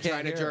imagine, like, you're can't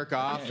trying to hear jerk it.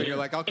 off, and you're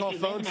like, I'll call If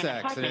you live phone in an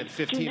sex, and then apartment,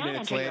 15 do not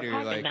minutes enter your later,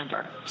 you're like, apartment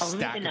number. Only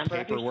stack the of number of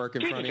your paperwork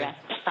in street front of you.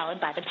 address, followed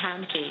by the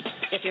pound key.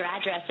 If your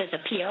address is a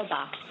P.O.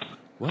 box,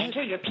 What?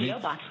 Enter your P.O.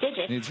 box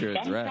digits, needs your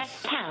then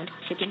address. press pound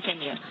to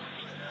continue.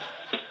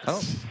 Oh,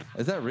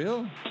 is that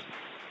real?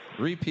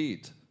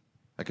 Repeat.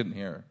 I couldn't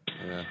hear.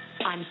 Yeah.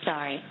 I'm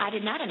sorry, I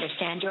did not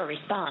understand your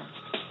response.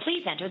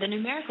 Please enter the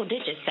numerical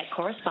digits that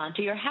correspond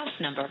to your house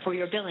number for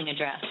your billing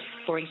address.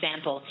 For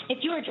example,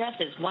 if your address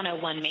is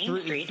 101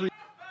 Main Street...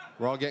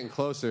 We're all getting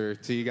closer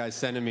to you guys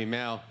sending me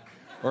mail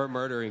or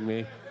murdering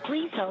me.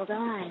 Please hold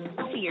on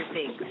to your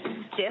big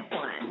stiff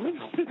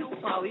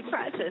one while we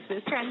process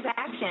this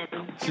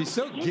transaction. She's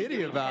so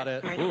giddy about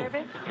it. Ooh.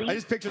 I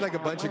just pictured like a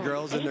bunch of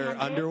girls in their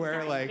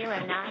underwear, like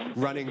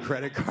running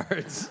credit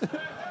cards.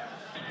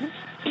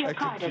 Your At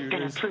card has been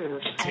computers,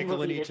 approved and will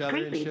tickling be each other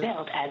and discreetly shit.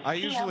 billed as I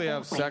usually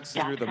have sex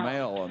through the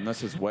mail, and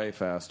this is way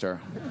faster.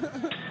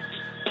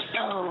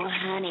 Oh,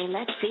 honey,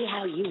 let's see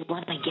how you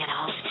want to get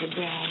off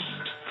today.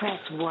 Press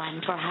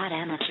 1 for hot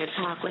amateur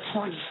talk with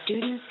horny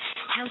students,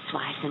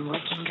 housewives, and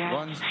working girls.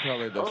 One's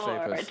probably the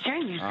or safest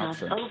turn yourself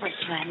option. over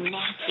to a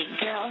nasty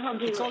girl who'll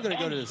do It's all gonna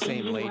go to the anything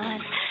same you lady.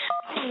 want.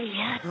 Oh,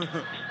 yeah.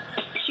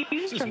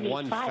 Choose just from these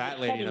one 5 fat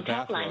lady in a exciting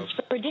top bathrobe. lines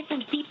for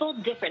different people,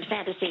 different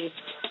fantasies.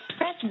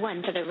 Press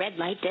 1 for the red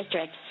light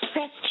district.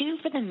 Press 2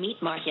 for the meat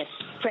market.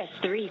 Press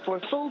 3 for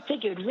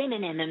full-figured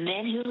women and the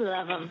men who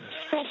love them.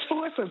 Press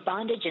 4 for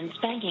bondage and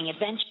spanking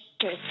adventures.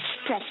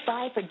 Press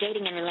 5 for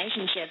dating and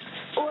relationships.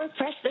 Or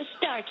press the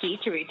star key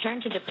to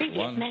return to the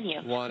previous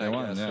menu. One, I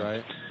guess, yeah.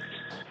 right?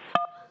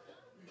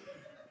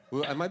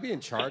 Well, am I being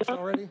charged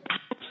already?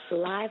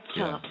 Live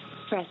talk.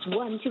 Press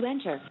 1 to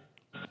enter.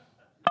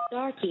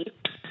 Star key.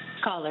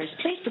 Callers,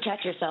 please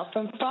protect yourself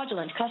from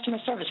fraudulent customer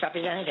service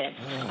representatives.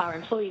 Our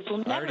employees will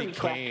never already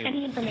request came.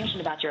 any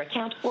information about your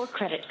account or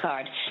credit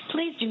card.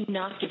 Please do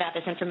not give out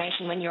this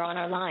information when you're on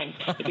our line.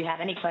 If you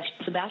have any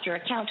questions about your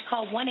account,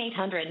 call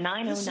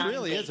 1-800-909-DATE. This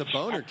really is a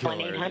boner That's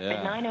killer.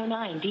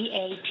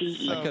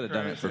 1-800-909-DATE. I could have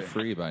done it for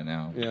free by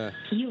now. Yeah.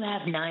 You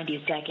have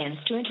 90 seconds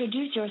to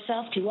introduce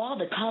yourself to all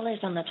the callers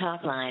on the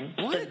talk line.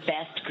 The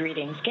best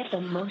greetings get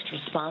the most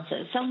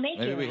responses, so make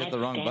Maybe your we hit ad the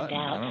wrong stand button.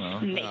 out. I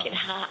don't know. Make it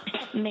hot.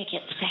 Make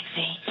it sexy.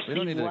 We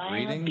don't Be need a wild,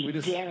 greeting. Be We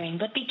just- daring,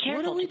 but be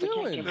careful are we to protect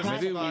doing? your This is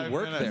privacy. Maybe we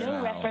work there No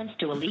now. reference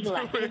to illegal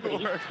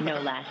activity, no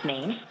last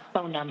names,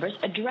 phone numbers,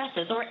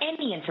 addresses, or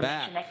any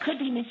information that could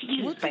be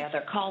misused by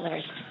other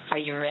callers. Are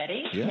you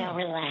ready? Yeah. Now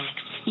relax.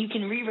 You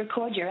can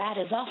re-record your ad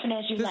as often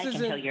as you This like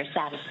isn't- until you're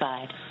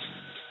satisfied.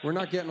 We're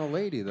not getting a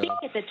lady, though. Speak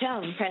at the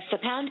tone. Press the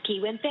pound key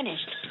when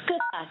finished. Good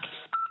luck.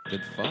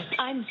 Good fuck.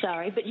 I'm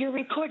sorry, but your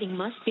recording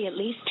must be at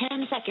least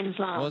 10 seconds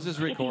long. Well, let's just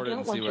record it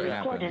and see what If you don't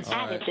want to record happens. an ad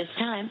All right. at this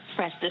time,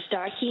 press the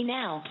star key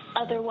now.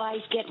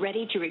 Otherwise, get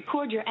ready to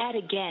record your ad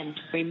again.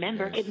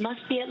 Remember, it must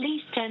be at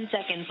least 10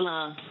 seconds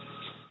long.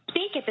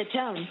 Speak at the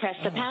tone. Press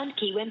the pound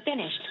key when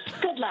finished.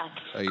 Good luck.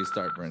 Oh, you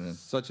start, Brendan.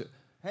 Such a.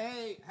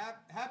 Hey,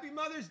 happy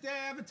Mother's Day.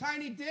 I have a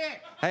tiny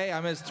dick. Hey,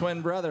 I'm his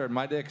twin brother, and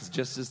my dick is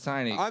just as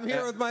tiny. I'm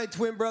here with my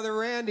twin brother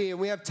Randy, and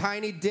we have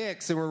tiny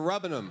dicks, and we're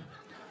rubbing them.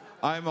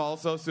 I'm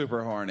also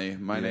super horny.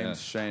 My Yeah.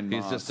 name's Shane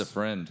He's Mauss. just a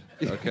friend.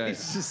 Okay.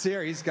 He's just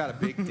here. He's got a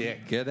big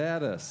dick. Get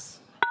at us.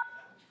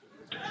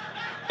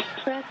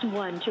 Press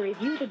 1 to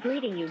review the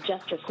greeting you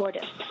just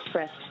recorded.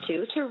 Press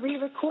 2 to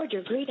re-record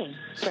your greeting.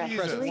 Press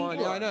Press 3 1.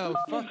 to Yeah, I know.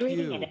 upload your Fuck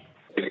greeting you. and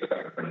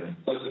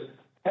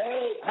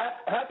Hey,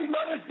 happy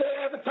Mother's Day.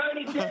 I have a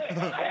tiny dick.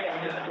 Hey,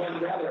 I'm his twin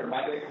brother.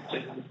 My dick is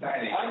just as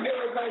tiny. I'm here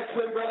with my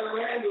twin brother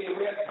Randy, and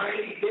we have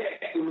tiny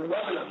dicks, and we're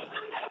loving them.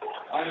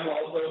 I'm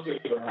also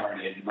super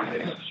horny, and my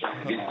dick is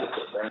shiny. He's just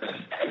a friend.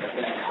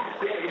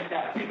 Get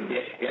that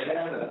dick. Get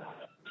out of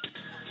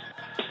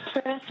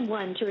there. Press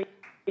 1 to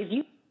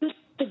review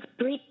the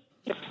greeting.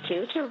 Press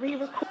 2 to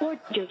re-record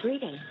your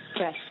greeting.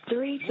 Press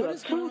 3 to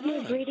approve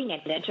your greeting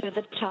and enter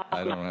the top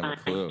I don't have a line.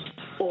 clue.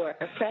 Or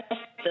press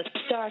the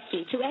star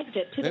key to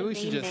exit to Maybe the we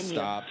main should just menu.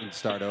 stop and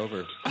start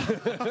over.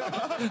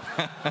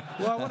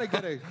 Well, I want to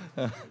get a.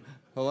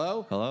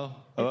 Hello? Hello?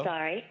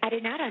 Sorry, I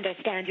did not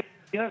understand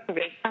your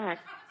response.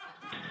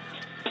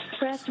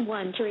 Press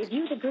 1 to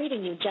review the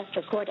greeting you just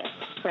recorded.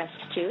 Press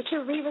 2 to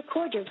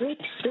re-record your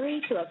greeting.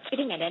 3 to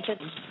updating and enter.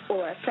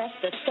 Or press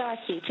the star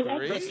key to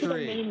exit to the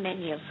Three. main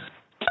menu.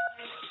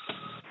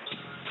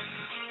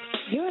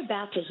 You're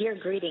about to hear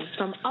greetings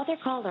from other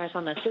callers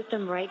on the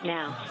system right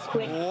now.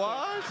 Quick.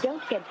 What?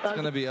 Don't get bugged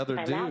gonna be other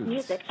by loud dudes.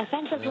 music,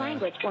 offensive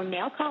language, or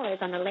male callers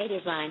on the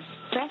ladies' line.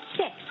 Press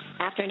 6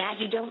 after an ad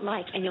you don't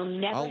like, and you'll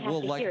never have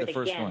we'll to like hear the it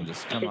first again. one.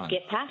 Just come to on.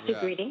 get past the Yeah.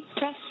 greeting,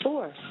 press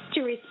 4.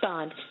 To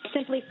respond,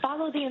 simply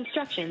follow the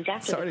instructions after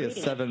It's the already a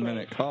greeting.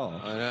 7-minute call.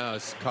 I know.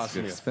 It's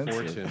costing me a expensive.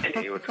 fortune.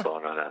 Hey, what's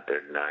going on out there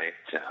tonight?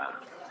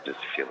 Just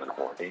feeling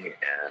horny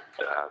and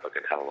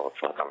looking to have a little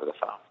fun over the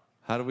phone.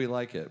 How do we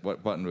like it?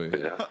 What button do we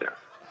Who's hit? out there?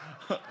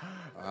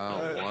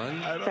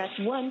 One? Press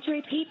 1 to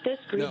repeat this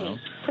greeting. No.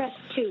 Press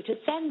 2 to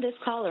send this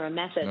caller a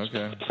message.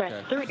 Okay.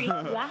 Press 3 to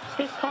ask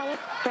this caller.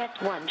 Press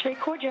 1 to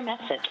record your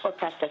message, or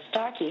press the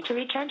star key to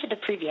return to the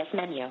previous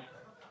menu.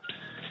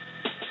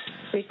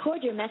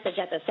 Record your message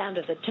at the sound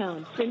of the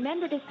tone.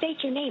 Remember to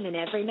state your name in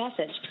every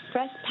message.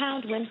 Press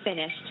pound when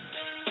finished.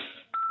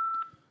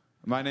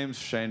 My name's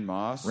Shane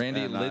Mauss.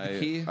 Randy and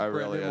Lidke? I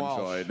really Brendan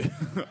Walsh. enjoyed.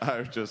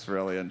 I just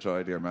really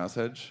enjoyed your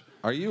message.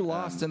 Are you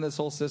lost in this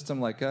whole system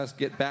like us?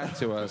 Get back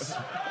to us.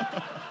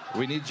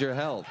 We need your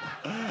help.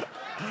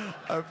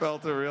 I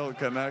felt a real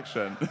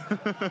connection.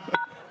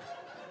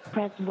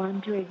 Press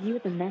 1 to review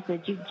the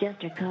message you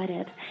just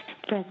recorded.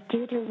 Press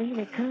 2 to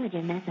re-record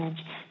your message.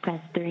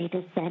 Press 3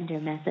 to send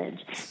your message.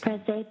 Press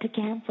 8 to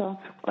cancel,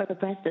 or to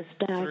press the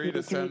star 3 key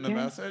to send the return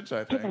message,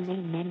 I to the think.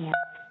 main menu.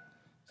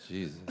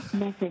 Jesus.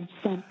 Message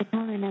sent to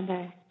caller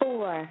number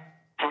 4.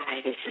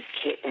 Hi, this is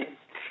Caitlin.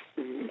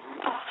 A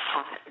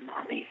hot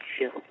mommy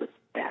filled with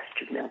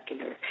bastard milk in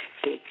her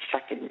big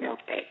fucking milk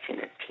bags and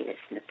her penis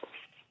nipples.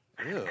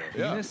 Ew.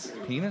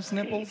 Penis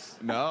nipples?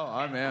 No,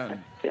 I'm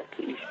in.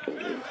 Filthy,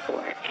 silly,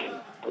 poor, and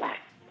black.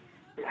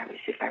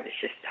 If I was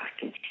just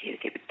talking to you,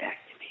 give it back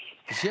to me.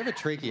 Does she have a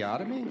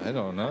tracheotomy? I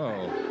don't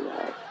know.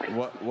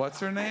 What's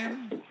her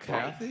name?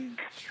 Kathy?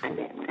 And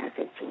then when I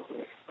was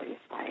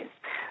 45,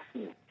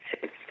 6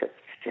 foot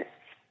 6,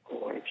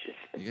 gorgeous.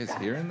 You guys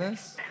hearing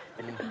this?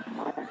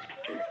 Monster.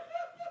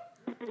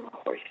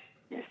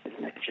 Horseness as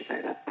much as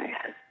I love my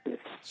husband.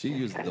 She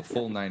used the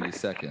full 90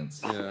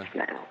 seconds. Yeah.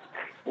 Now,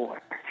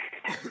 war.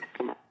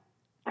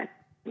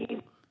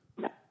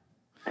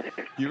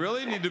 You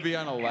really need to be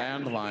on a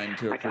landline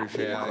to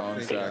appreciate Yeah, I phone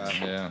think, sex.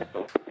 Yeah.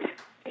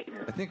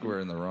 I think we're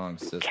in the wrong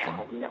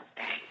system.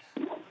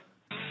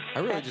 I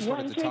really Press just 1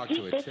 wanted to talk to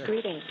repeat a this chick.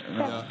 greeting.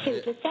 Press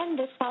 2 to send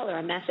this caller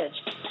a message.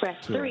 Press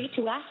 3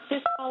 to ask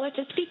this caller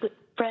to speak with.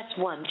 Press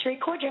 1 to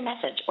record your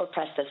message, or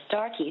press the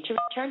star key to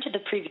return to the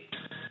previous.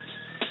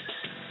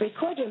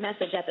 Record your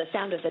message at the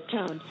sound of the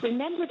tone.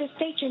 Remember to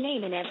state your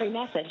name in every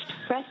message.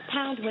 Press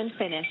pound when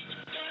finished.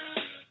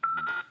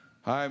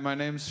 Hi, my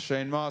name's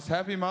Shane Mauss.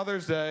 Happy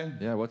Mother's Day.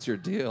 Yeah, what's your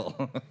deal?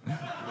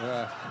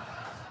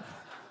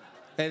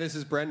 Hey, this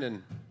is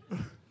Brendan.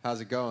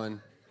 How's it going?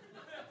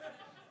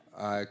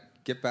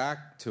 Get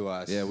back to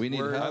us. Yeah, we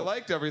need I help.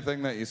 liked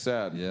everything that you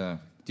said. Yeah.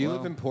 Do you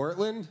live in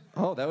Portland?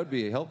 Oh, that would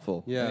be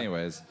helpful. Yeah.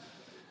 Anyways,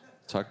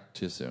 talk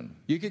to you soon.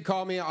 You could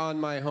call me on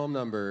my home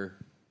number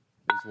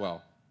as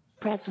well.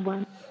 Press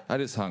 1. I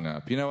just hung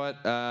up. You know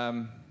what?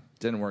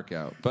 Didn't work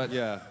out. But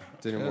Yeah,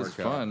 didn't it work was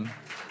out. fun.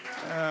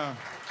 Yeah.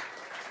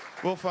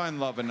 We'll find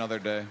love another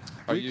day.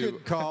 We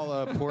could call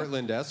a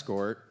Portland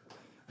escort.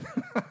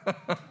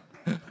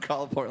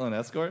 Call a Portland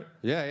escort?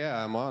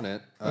 Yeah, I'm on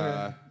it.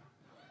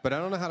 But I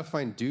don't know how to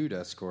find dude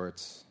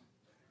escorts.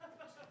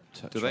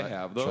 Do they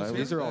have those? try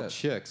These are all that.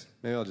 chicks.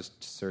 Maybe I'll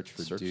just search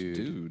for Search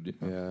dude. dude.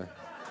 Yeah.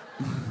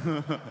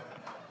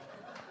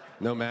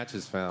 No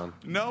matches found.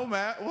 No,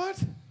 Matt.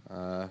 What?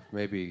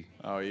 Maybe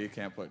Oh, you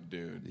can't put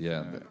dude.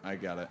 Yeah. I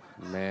got it.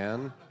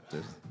 man.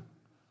 There's-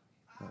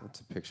 Oh, that's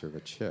a picture of a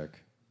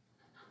chick.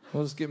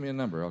 Well, just give me a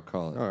number. I'll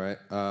call it. All right.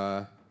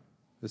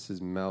 This is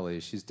Melly.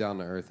 She's down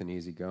to earth and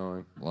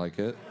easygoing. Like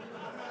it?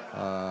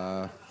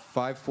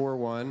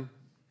 541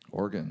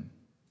 Oregon.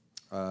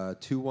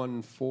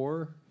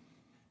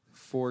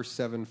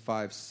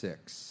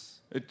 214-4756.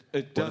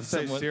 It does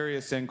say someone-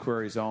 serious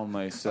inquiries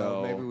only,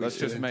 so maybe we let's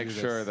just shouldn't make do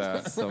sure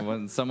this.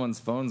 that Someone's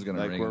phone's gonna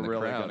Like, ring we're in the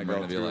really crowd. gonna and go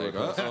we're be through like,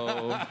 with this.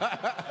 uh-oh.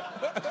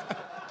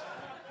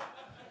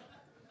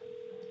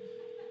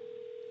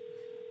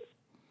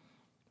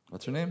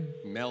 What's her name?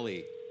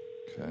 Melly.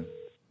 Okay.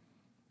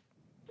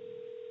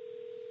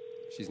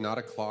 She's not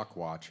a clock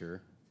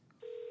watcher.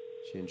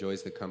 She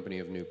enjoys the company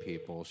of new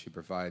people. She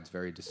provides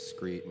very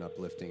discreet and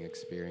uplifting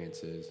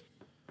experiences.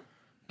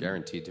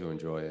 Guaranteed to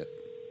enjoy it.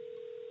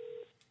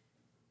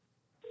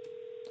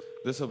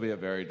 this will be a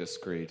very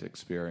discreet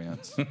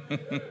experience.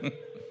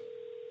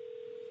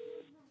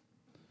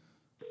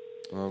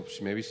 Well,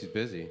 maybe she's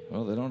busy.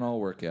 Well, they don't all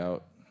work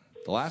out.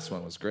 The last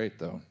one was great,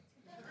 though.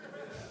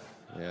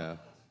 Yeah.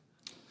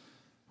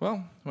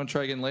 Well, want to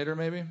try again later,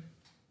 maybe?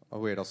 Oh,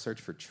 wait, I'll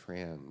search for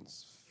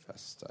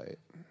transvestite.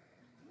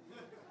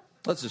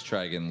 Let's just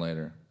try again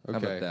later. How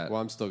Okay. about that? Well,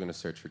 I'm still going to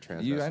search for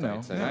transvestites. I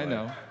know. anyway. I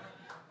know.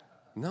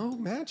 No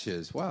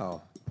matches.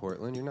 Wow.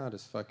 Portland, you're not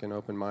as fucking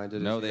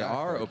open-minded No, as they you act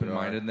are like you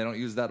open-minded, are. and they don't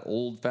use that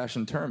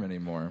old-fashioned term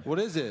anymore. What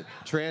is it?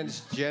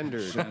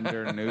 Transgender.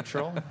 Gender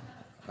neutral.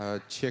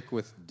 Chick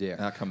with dick.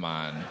 Ah, come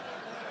on.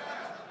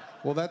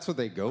 Well, that's what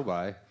they go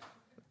by.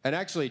 And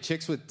actually,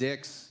 chicks with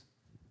dicks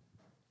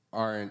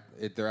aren't.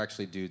 They're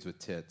actually dudes with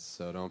tits.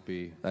 So don't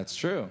be That's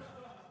true.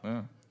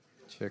 Yeah.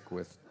 chick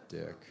with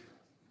dick.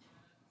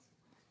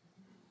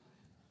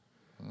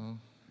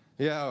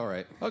 Yeah. All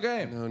right.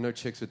 Okay. No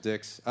chicks with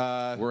dicks.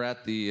 We're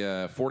at the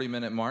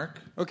 40-minute mark.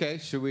 Okay.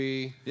 Should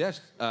we?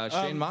 Yes,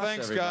 Shane Mauss,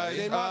 Thanks, everybody. guys.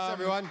 Shane Mauss,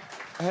 everyone.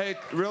 Hey,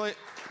 really,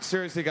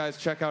 seriously, guys,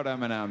 check out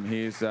Eminem.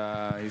 He's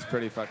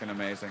pretty fucking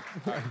amazing.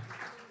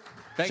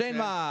 Thanks, Shane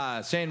man.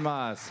 Mauss. Shane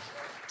Mauss.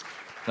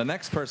 The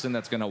next person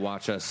that's going to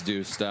watch us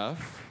do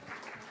stuff.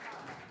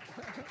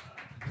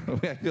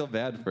 I feel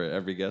bad for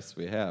every guest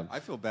we have. I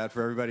feel bad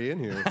for everybody in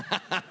here.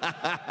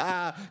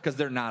 Because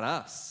they're not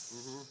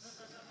us.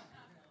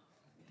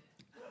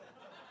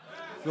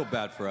 I feel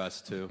bad for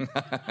us too.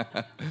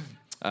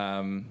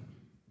 Well,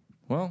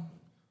 What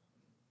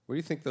do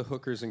you think the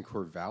hookers in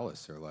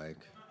Corvallis are like?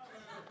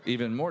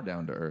 even more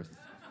down to earth.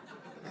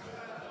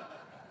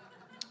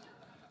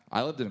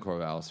 I lived in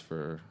Corvallis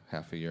for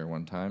half a year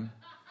one time.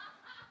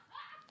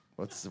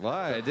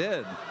 Why? I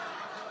did.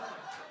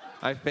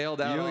 I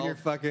failed out. You and your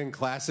fucking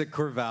classic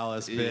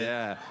Corvallis bit.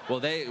 Yeah. Well,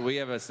 we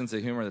have a sense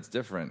of humor that's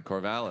different.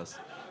 Corvallis.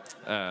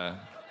 No,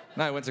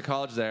 I went to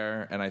college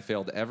there, and I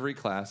failed every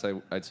class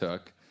I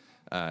took,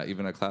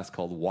 even a class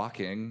called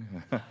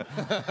walking.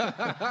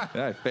 Yeah,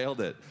 I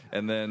failed it.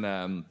 And then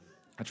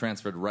I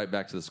transferred right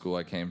back to the school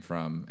I came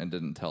from and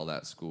didn't tell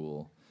that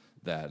school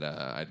that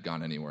I'd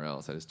gone anywhere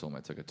else. I just told them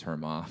I took a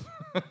term off.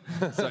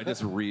 So I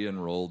just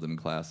re-enrolled in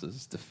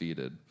classes,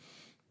 defeated.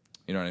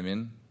 You know what I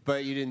mean?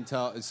 But you didn't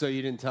tell. So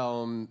you didn't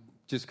tell them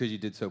just because you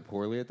did so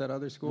poorly at that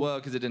other school? Well,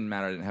 because it didn't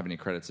matter. I didn't have any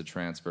credits to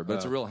transfer. But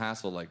it's a real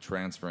hassle, like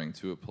transferring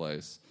to a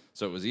place.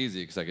 So it was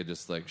easy because I could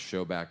just like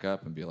show back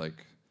up and be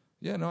like,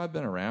 "Yeah, no, I've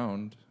been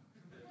around."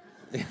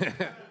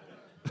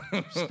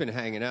 Just been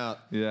hanging out.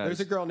 Yeah.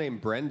 There's a girl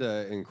named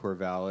Brenda in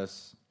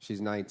Corvallis.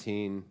 She's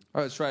 19. All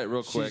right, let's try it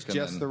real quick. She's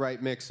just the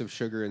right mix of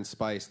sugar and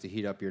spice to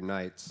heat up your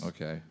nights.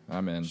 Okay,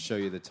 I'm in. Show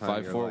you the time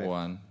of your life.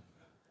 541.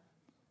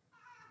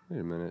 Wait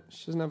a minute.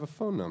 She doesn't have a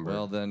phone number.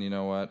 Well, then you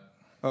know what?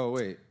 Oh,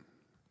 wait.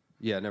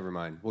 Yeah, never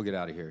mind. We'll get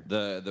out of here.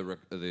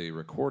 The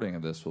recording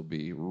of this will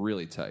be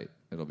really tight.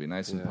 It'll be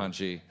nice and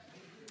punchy.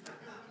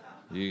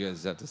 You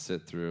guys have to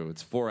sit through.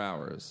 It's 4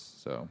 hours,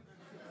 so.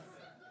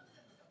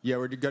 Yeah,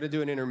 we're going to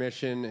do an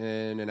intermission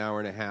in an hour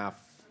and a half.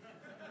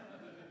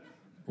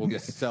 We'll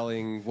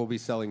be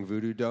selling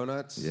Voodoo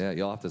donuts. Yeah,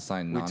 you'll have to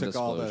sign We non-disclosures.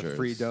 took all the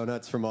free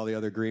donuts from all the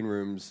other green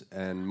rooms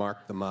and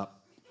marked them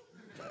up.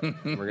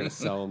 We're going to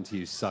sell them to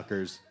you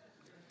suckers.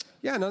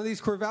 Yeah, none of these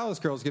Corvallis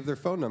girls give their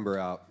phone number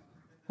out.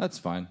 That's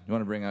fine. You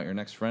want to bring out your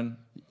next friend?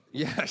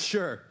 Yeah,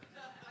 sure.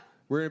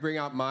 We're going to bring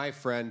out my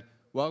friend.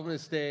 Welcome to the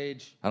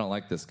stage. I don't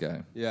like this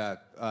guy. Yeah,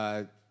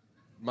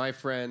 my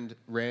friend,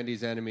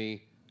 Randy's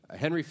enemy,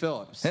 Henry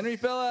Phillips. Henry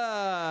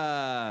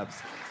Phillips!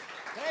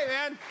 Hey,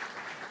 man.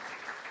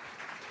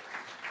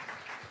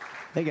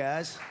 Hey,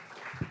 guys.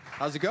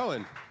 How's it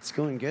going? It's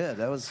going good.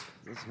 That was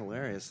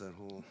hilarious, that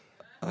whole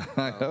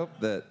I hope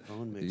that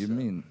phone you mix-up.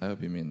 mean. I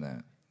hope you mean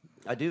that.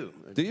 I do.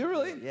 Do you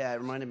really? Yeah,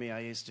 it reminded me, I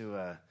used to,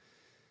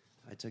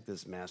 I took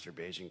this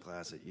masturbation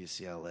class at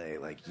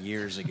UCLA like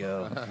years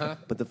ago,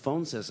 but the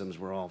phone systems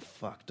were all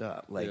fucked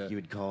up. Like you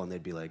would call and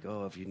they'd be like,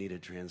 oh, if you need a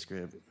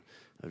transcript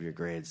of your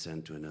grades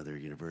sent to another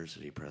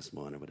university, press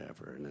 1 or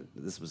whatever. And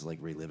this was like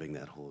reliving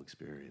that whole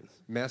experience.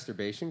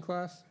 Masturbation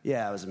class?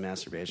 Yeah, it was a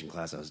masturbation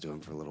class I was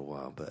doing for a little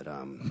while, but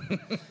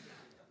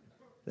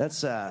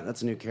that's a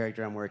new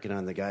character I'm working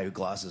on, the guy who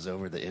glosses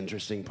over the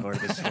interesting part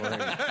of the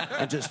story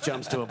and just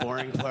jumps to a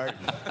boring part.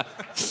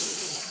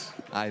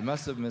 I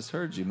must have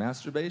misheard you.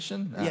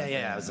 Masturbation?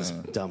 Yeah, it was this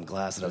dumb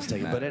class that I was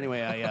taking. But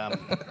anyway,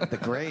 the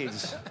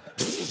grades.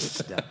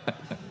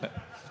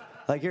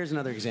 Like, here's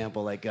another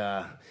example. Like,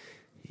 I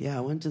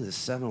went to the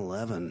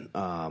 7-Eleven,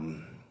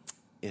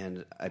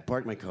 and I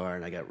parked my car,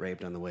 and I got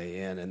raped on the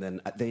way in. And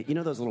then, you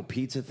know those little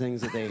pizza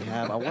things that they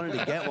have? I wanted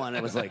to get one.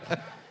 It was like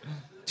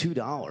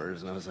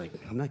 $2, and I was like,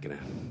 I'm not going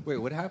to. Wait,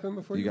 what happened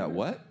before You got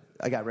what?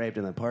 I got raped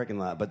in the parking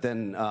lot. But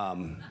then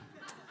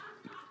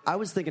I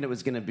was thinking it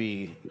was going to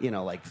be,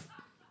 like,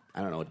 I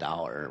don't know,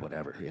 $1 or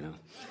whatever,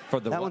 For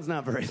the that one's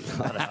not very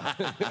thought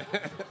out.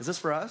 Is this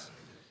for us?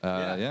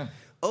 Yeah.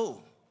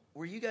 Oh,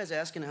 were you guys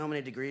asking how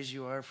many degrees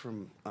you are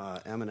from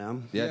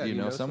Eminem? Yeah, do you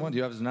know someone? Do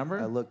you have his number?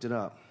 I looked it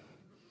up.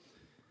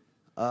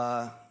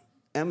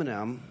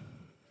 Eminem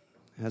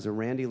has a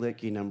Randy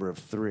Lickey number of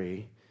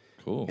 3.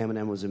 Cool.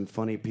 Eminem was in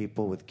Funny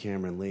People with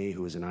Cameron Lee,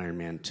 who was in Iron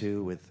Man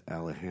 2 with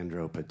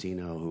Alejandro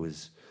Patino, who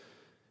was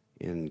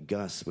in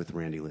Gus with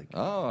Randy Lickey.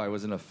 Oh, I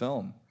was in a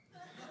film.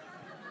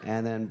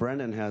 And then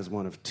Brendan has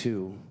one of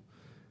 2.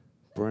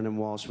 Brendan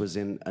Walsh was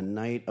in A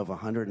Night of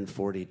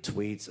 140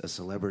 Tweets, a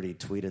celebrity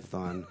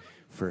tweet-a-thon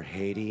for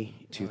Haiti,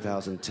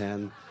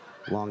 2010.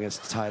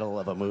 Longest title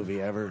of a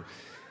movie ever.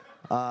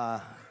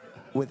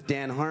 With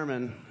Dan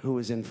Harmon, who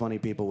was in Funny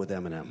People with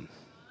Eminem.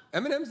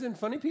 Eminem's in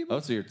Funny People?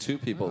 Oh, so you're 2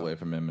 people away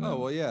from Eminem. Oh,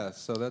 well, yeah,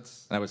 so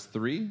that's... And I was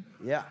 3?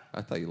 Yeah.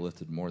 I thought you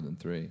lifted more than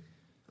 3.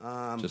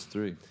 Just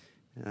 3.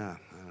 Yeah,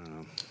 I don't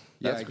know.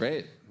 That's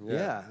great.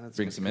 Yeah, that's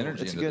Bring some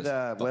energy It's a into good this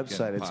fucking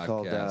website. It's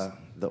called podcast.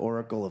 The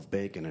Oracle of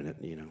Bacon, and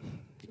you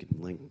can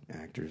link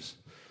actors.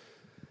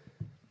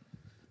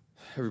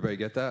 Everybody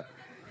get that?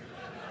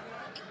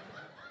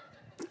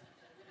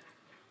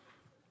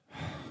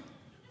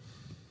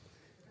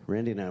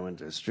 Randy and I went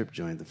to a strip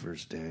joint the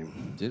first day.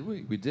 Did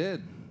we? We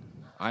did.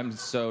 I'm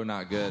so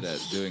not good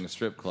at doing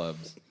strip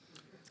clubs.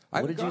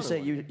 What did you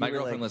say? You My were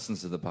girlfriend like,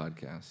 listens to the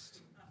podcast.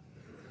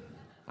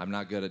 I'm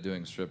not good at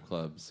doing strip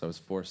clubs. I was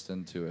forced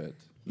into it.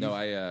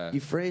 You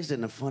phrased it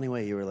in a funny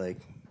way. You were like,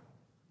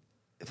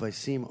 if I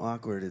seem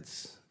awkward,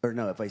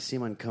 if I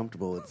seem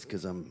uncomfortable, it's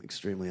because I'm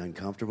extremely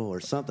uncomfortable or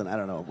something. I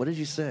don't know. What did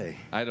you say?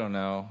 I don't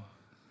know.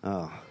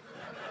 Oh.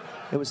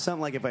 It was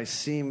something like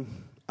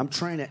I'm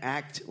trying to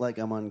act like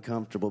I'm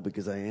uncomfortable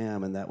because I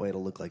am, and that way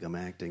it'll look like I'm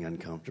acting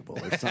uncomfortable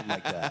or something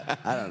like that.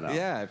 I don't know.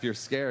 Yeah, if you're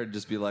scared,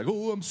 just be like,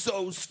 oh, I'm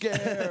so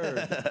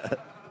scared.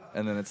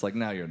 And then it's like,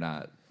 no, you're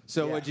not.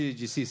 So did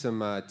you see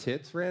some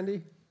tits,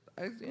 Randy?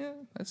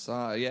 I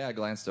saw. Yeah, I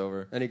glanced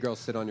over. Any girls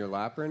sit on your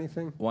lap or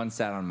anything? One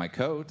sat on my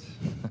coat.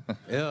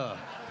 Ugh.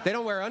 They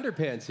don't wear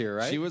underpants here,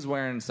 right? She was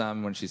wearing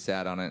some when she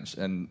sat on it,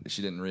 and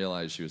she didn't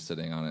realize she was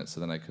sitting on it. So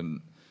then I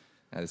couldn't.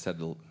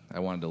 I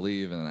wanted to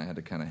leave, and then I had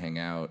to kind of hang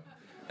out.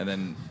 And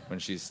then when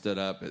she stood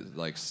up, it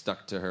like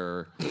stuck to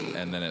her,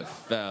 and then it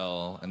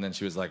fell. And then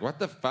she was like, "What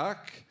the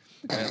fuck?"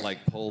 And it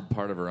like pulled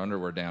part of her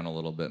underwear down a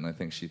little bit, and I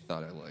think she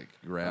thought I like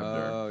grabbed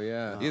her. Oh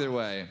yeah. Either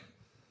way,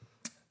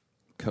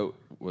 coat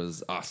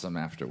was awesome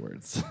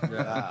afterwards.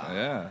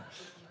 Yeah.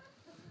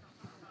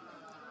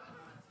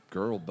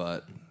 Girl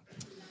butt.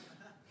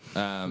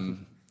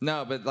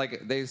 No, but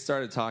like they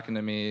started talking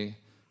to me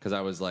because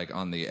I was like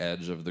on the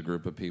edge of the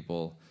group of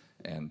people,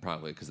 and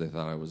probably because they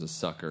thought I was a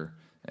sucker.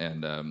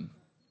 And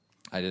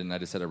I didn't. I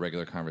just had a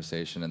regular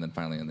conversation, and then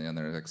finally in the end,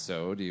 they're like,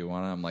 "So, do you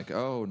want to?" I'm like,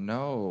 "Oh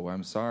no,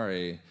 I'm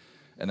sorry."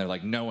 And they're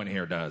like, "No one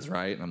here does,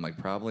 right?" And I'm like,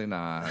 "Probably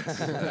not."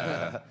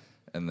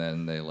 And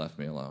then they left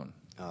me alone.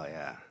 Oh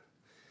yeah.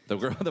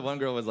 The one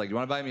girl was like, "Do you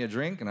want to buy me a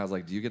drink?" And I was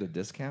like, "Do you get a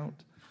discount?"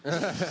 And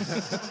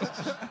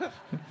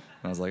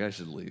I was like, "I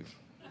should leave."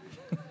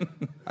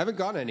 I haven't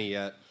gone any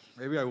yet.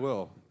 Maybe I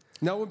will.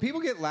 Now, when people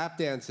get lap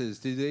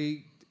dances,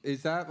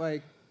 is that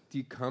like, do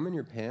you come in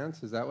your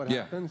pants? Is that what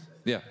happens?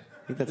 Yeah.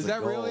 Is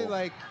that really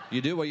like...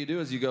 What you do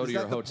is you go to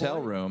your hotel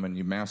point? room and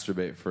you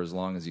masturbate for as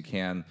long as you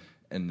can,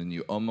 and then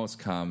you almost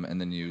come, and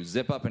then you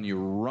zip up and you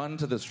run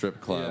to the strip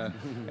club,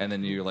 and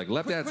then you're like,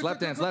 left dance, left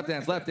dance, left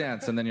dance, left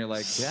dance, and then you're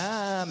like,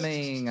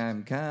 coming,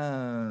 I'm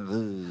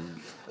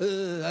come.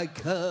 I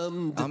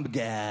come. I'm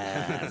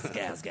gas.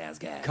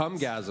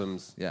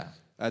 Cumgasms. Yeah.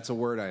 That's a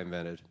word I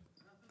invented.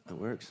 It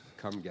works.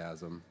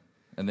 Cumgasm.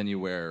 And then you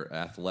wear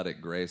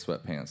athletic gray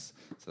sweatpants,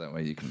 so that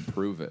way you can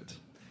prove it.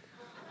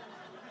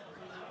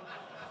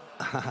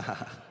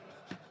 Because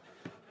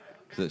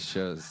it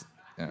shows.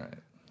 All right.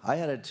 I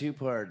had a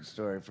 2-part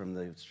story from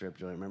the strip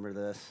joint. Remember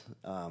this?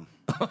 The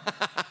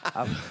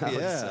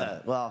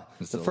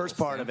first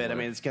part of it, I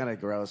mean, it's kind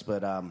of gross,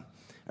 but,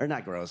 or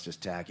not gross,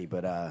 just tacky,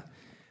 but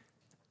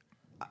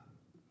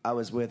I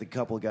was with a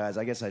couple of guys.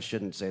 I guess I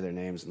shouldn't say their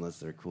names unless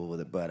they're cool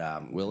with it, but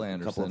Will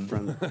Anderson. a couple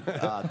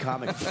of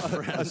comic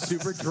friends. A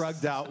super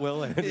drugged out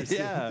Will Anderson.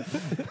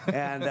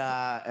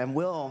 Yeah. And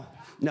Will,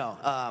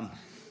 no.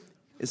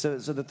 So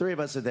the three of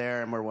us are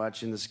there, and we're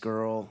watching this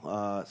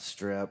girl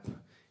strip.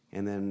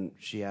 And then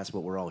she asked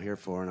what we're all here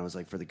for, and I was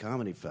like, for the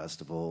comedy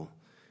festival.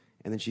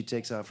 And then she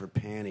takes off her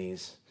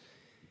panties,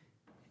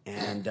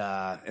 and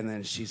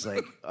then she's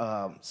like,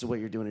 so what,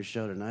 you're doing a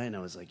show tonight? And I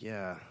was like,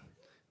 yeah.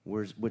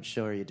 What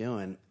show are you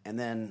doing? And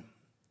then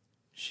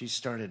she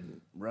started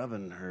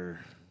rubbing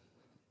her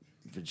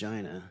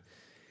vagina.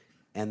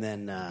 And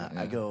then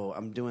I go,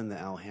 I'm doing the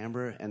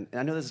Alhambra. And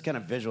I know this is kind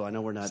of visual. I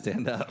know we're not...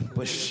 Stand up.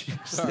 But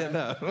Stand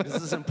up.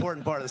 This is an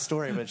important part of the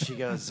story, but she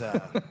goes,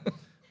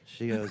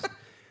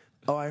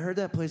 oh, I heard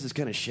that place is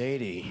kind of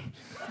shady.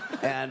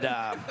 And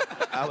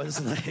I was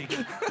like,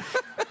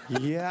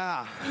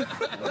 yeah.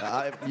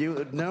 You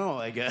would know,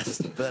 I guess.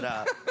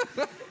 But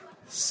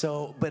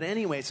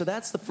anyway, so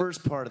that's the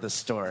first part of the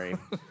story.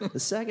 The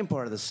second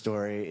part of the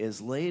story is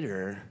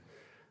later,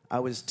 I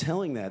was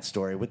telling that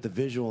story with the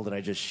visual that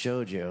I just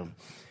showed you,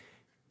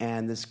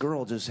 and this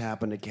girl just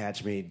happened to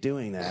catch me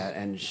doing that,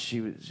 and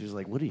she was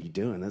like, what are you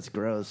doing? That's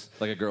gross.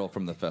 Like a girl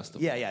from the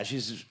festival. Yeah,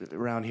 she's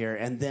around here.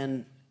 And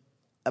then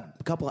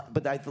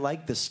but I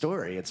like the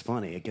story. It's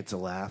funny. It gets a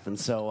laugh. And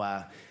so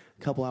a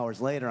couple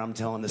hours later, I'm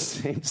telling the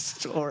same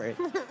story.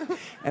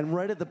 And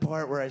right at the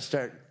part where I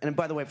start, and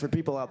by the way, for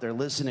people out there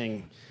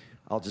listening,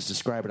 I'll just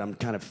describe it. I'm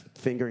kind of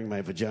fingering my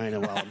vagina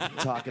while I'm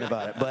talking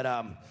about it.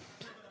 But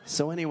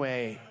so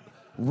anyway,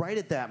 right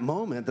at that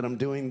moment that I'm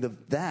doing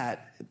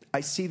that,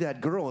 I see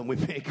that girl and we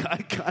make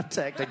eye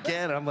contact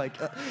again. I'm like,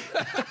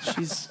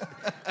 she's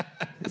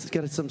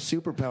got some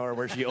superpower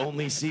where she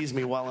only sees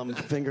me while I'm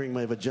fingering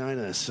my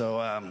vagina. So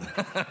I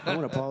want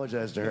to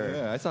apologize to her.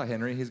 Yeah, I saw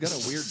Henry. He's got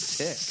a weird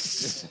tick.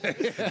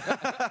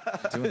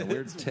 Doing a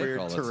weird tick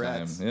all the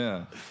Tourette's. time.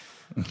 Yeah.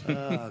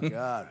 Oh,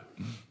 God.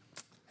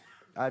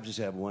 I've just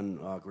had one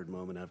awkward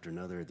moment after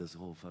another at this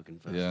whole fucking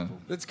festival. Yeah.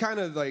 That's kind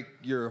of like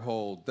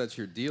that's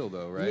your deal,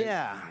 though, right?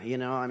 Yeah,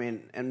 I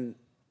mean, and,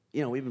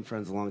 we've been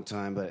friends a long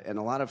time,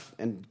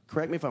 and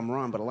correct me if I'm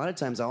wrong, but a lot of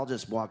times I'll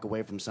just walk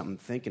away from something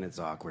thinking it's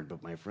awkward,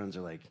 but my friends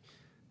are like,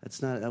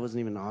 that wasn't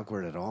even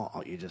awkward at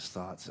all. You just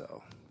thought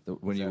so.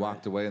 When you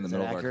walked away in the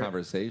middle of accurate? our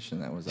conversation,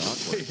 that was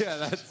awkward. Yeah,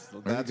 that's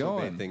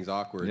what made things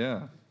awkward.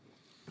 Yeah.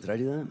 Did I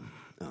do that?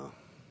 Oh.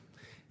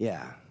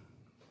 Yeah.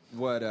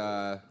 What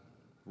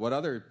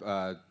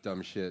other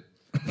dumb shit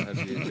have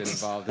you been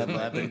involved in? Have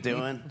I been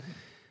doing?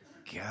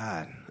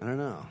 God, I don't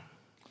know.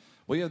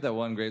 Well, you have that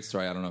one great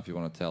story. I don't know if you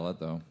want to tell it,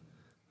 though.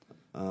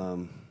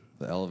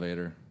 The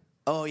elevator.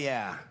 Oh,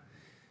 yeah.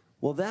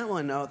 Well, that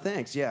one,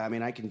 thanks. Yeah, I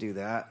mean, I can do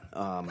that.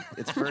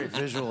 It's very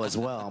visual as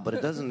well, but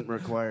it doesn't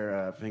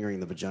require fingering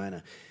the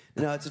vagina.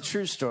 No, it's a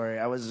true story.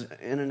 I was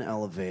in an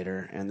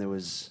elevator, and there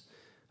was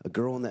a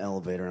girl in the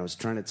elevator, and I was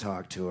trying to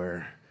talk to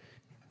her,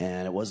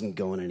 and it wasn't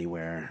going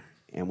anywhere.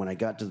 And when I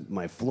got to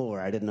my floor,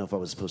 I didn't know if I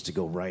was supposed to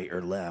go right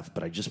or left,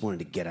 but I just wanted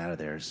to get out of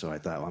there. So I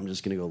thought, well, I'm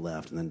just going to go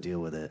left and then deal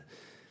with it.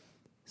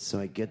 So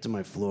I get to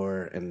my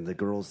floor, and the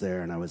girl's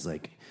there, and I was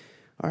like,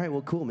 all right,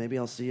 well, cool. Maybe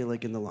I'll see you,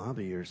 like, in the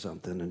lobby or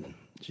something. And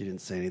she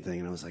didn't say anything,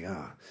 and I was like,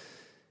 ah.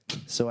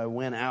 So I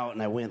went out,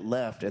 and I went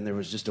left, and there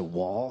was just a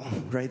wall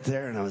right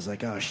there, and I was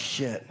like, oh,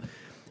 shit.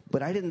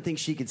 But I didn't think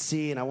she could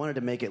see, and I wanted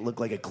to make it look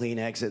like a clean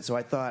exit, so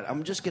I thought,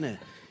 I'm just going to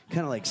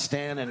kind of like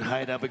stand and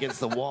hide up against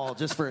the wall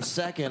just for a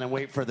second and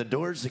wait for the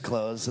doors to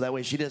close, so that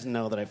way she doesn't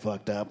know that I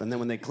fucked up, and then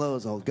when they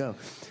close, I'll go.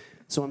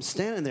 So I'm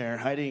standing there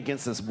hiding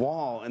against this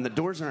wall, and the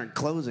doors aren't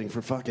closing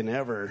for fucking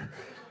ever.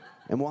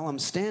 And while I'm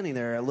standing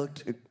there, I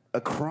looked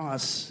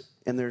across,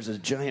 and there's a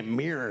giant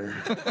mirror,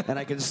 and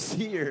I can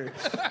see her,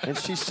 and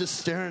she's just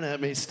staring at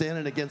me,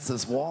 standing against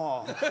this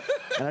wall.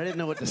 And I didn't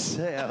know what to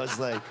say. I was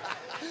like,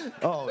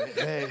 oh,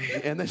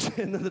 hey. And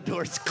then the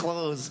doors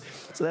close.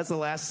 So that's the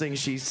last thing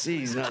she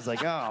sees. And I was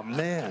like, oh,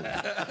 man.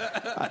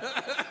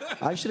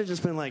 I should have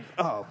just been like,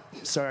 oh,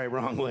 sorry,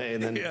 wrong way.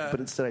 And then, but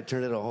instead I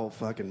turned it a whole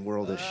fucking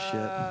world of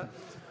shit.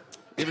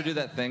 You ever do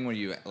that thing where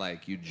you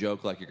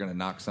joke like you're going to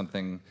knock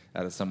something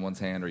out of someone's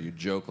hand, or you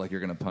joke like you're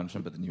going to punch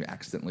them, but then you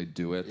accidentally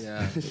do it?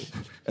 Yeah.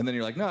 And then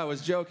you're like, no, I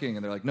was joking.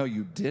 And they're like, no,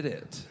 you did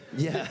it.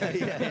 Yeah.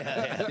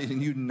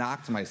 And you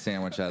knocked my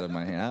sandwich out of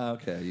my hand. Oh,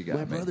 okay, you got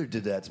My me. brother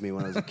did that to me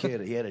when I was a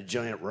kid. He had a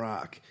giant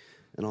rock,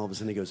 and all of a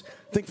sudden he goes,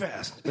 think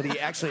fast. But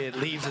it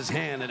leaves his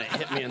hand, and it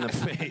hit me in the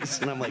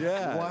face. And I'm like,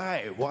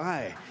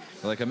 why?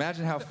 Like,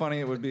 imagine how funny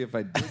it would be if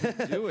I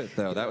didn't do it,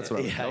 though. That was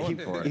what I was going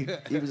for.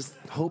 He was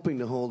hoping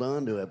to hold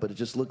on to it, but it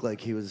just looked like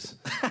he was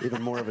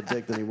even more of a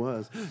dick than he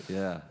was.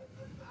 Yeah.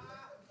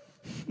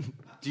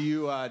 Do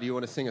you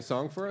want to sing a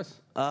song for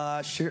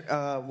us? Sure.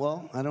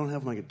 Well, I don't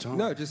have my guitar.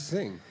 No, just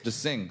sing. Just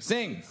sing.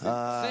 Sing.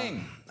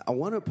 Sing. I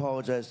want to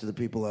apologize to the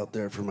people out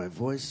there for my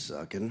voice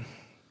sucking.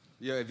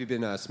 Yeah, have you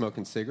been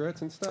smoking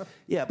cigarettes and stuff?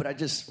 Yeah, but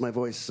my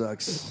voice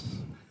sucks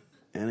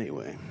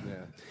anyway. Yeah.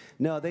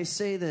 No, they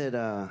say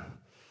that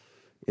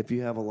if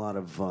you have a lot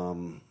of,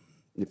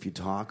 if you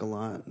talk a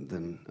lot,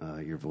 then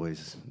your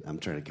voice, I'm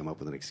trying to come up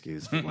with an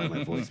excuse for why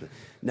my voice,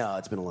 no,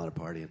 it's been a lot of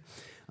partying.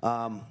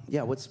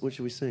 Yeah, what should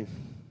we sing?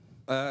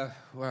 Well,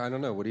 I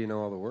don't know. What do you know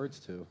all the words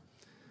to?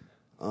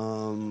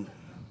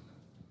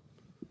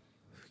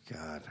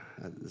 God,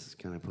 this is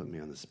kind of putting me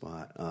on the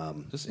spot.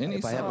 Just any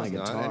if song. I had my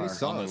Not guitar, any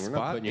song. On the We're spot,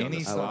 not putting you on any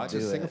the song. spot.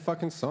 Just do sing it. a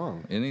fucking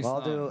song. Any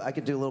well, song. I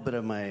could do a little bit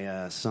of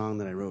my song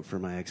that I wrote for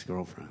my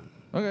ex-girlfriend.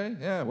 Okay,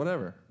 yeah,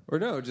 whatever. Or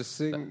no, just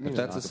sing. If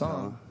that's a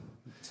song.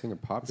 Sing a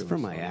popular It's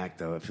from my song. act,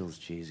 though. It feels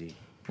cheesy.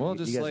 Well, You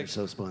just guys like are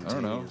so spontaneous.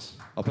 I don't know.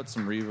 I'll put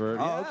some reverb.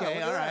 Oh, Yeah, okay,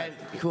 we'll all do right,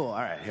 cool.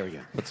 All right, here we go.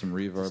 Put some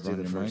reverb Let's do on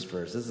the your first mic.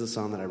 verse. This is a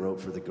song that I wrote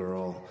for the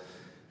girl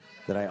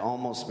that I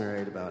almost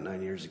married about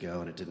 9 years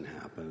ago, and it didn't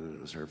happen, and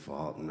it was her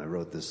fault. And I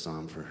wrote this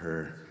song for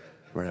her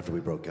right after we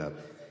broke up.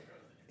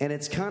 And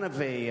it's kind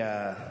of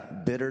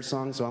a bitter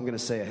song, so I'm going to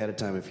say ahead of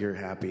time, if you're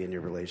happy in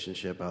your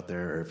relationship out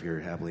there, or if you're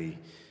happily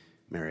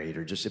married,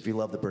 or just if you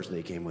love the person that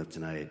you came with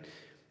tonight,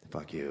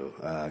 fuck you,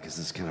 because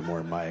this is kind of more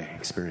of my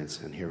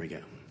experience. And here we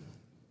go.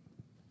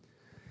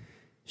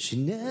 She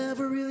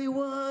never really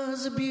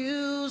was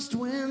abused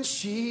when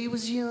she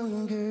was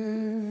younger,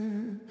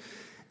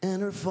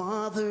 and her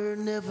father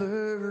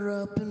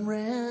never up and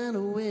ran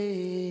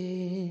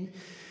away.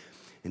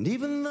 And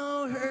even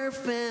though her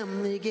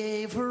family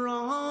gave her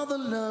all the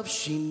love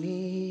she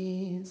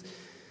needs,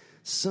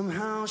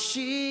 somehow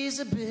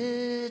she's a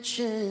bitch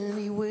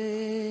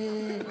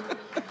anyway.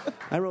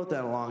 I wrote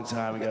that a long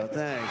time ago.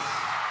 Thanks.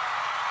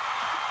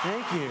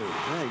 Thank you.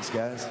 Thanks,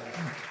 guys.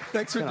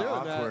 Thanks for It's doing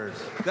kinda awkward.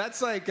 that.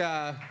 That's like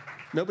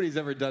nobody's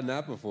ever done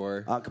that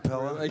before. A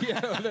cappella? Like,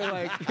 yeah, they're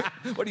like,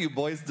 What are you,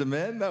 Boys to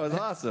Men? That was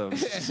awesome.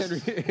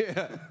 Henry,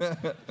 yeah.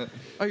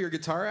 Oh, you're a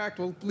guitar act?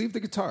 Well, leave the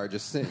guitar.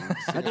 Just sing.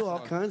 I do all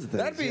kinds of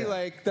things. That'd be yeah.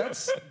 like,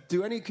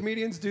 do any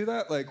comedians do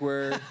that? Like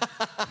where,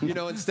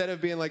 instead of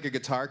being like a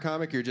guitar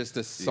comic, you're just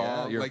a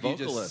song. you're a like you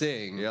just vocalist.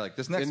 sing. Yeah, like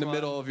this next in the one.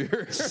 middle of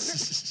your.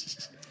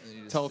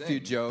 Tell a few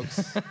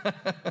jokes.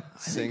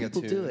 Sing a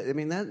People tune. do it. I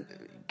mean, that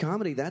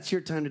comedy, that's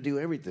your time to do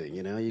everything,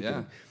 You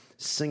can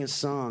sing a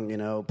song,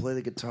 play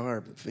the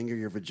guitar, finger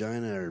your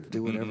vagina, or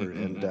do whatever.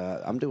 And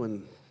I'm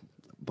doing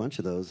a bunch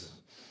of those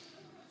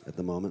at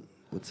the moment.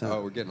 What's that?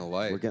 Oh, we're getting a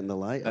light. We're getting the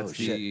light? That's oh,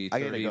 shit. the I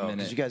gotta 30 go,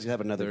 minute. 'cause you guys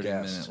have another 30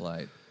 guest. minute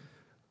light.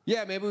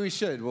 Yeah, maybe we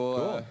should.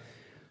 We'll,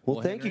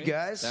 Well, thank you Henry,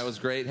 guys. That was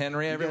great,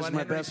 Henry. You Everyone, guys are my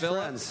Henry best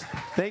Phillips. friends.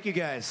 Thank you,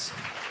 guys.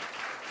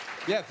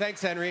 yeah,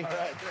 thanks, Henry.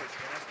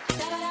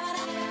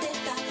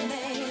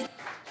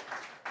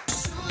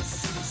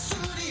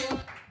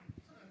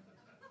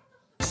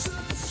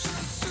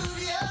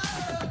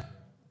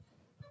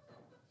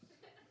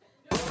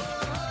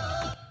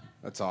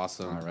 That's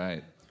awesome. All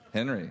right,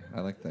 Henry.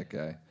 I like that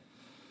guy.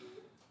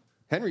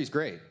 Henry's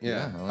great.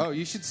 Yeah. Yeah, I like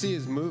you should see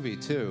his movie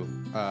too.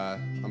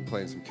 I'm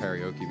playing some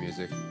karaoke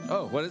music.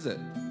 Oh, what is it?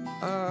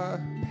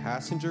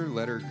 Passenger,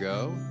 Let Her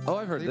Go. Oh,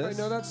 I've heard Anybody this.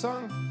 know that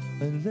song?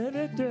 Thank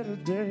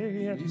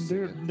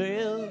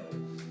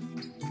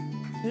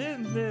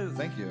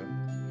you.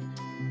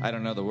 I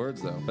don't know the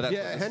words though. But that's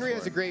what Yeah, this Henry is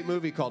has for. a great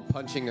movie called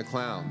Punching a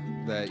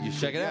Clown that you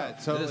should Check it out.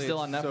 Is it Totally, still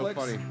on it's Netflix?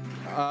 So funny.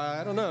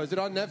 I don't know. Is it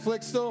on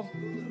Netflix still?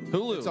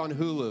 Hulu. It's on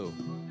Hulu.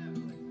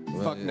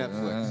 Fuck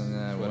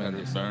Netflix. What When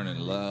Henry it's said. burning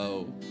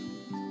low.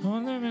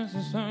 Only miss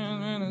the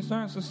sun when it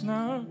starts to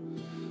snow.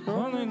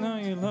 Only know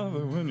you love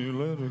her when you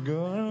let her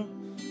go.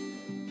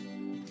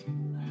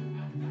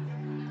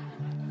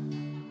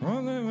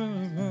 Only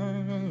when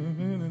you're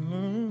feeling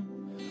low.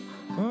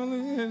 Only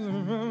in the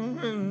room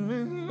when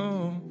it's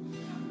low.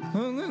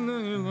 Only know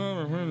you love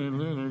her when you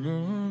let her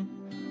go.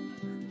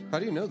 How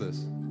do you know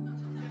this?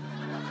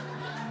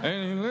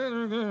 And you let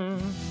her go.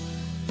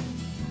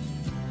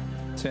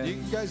 You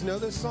guys know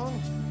this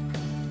song?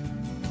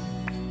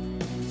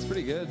 It's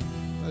pretty good.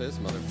 Oh, this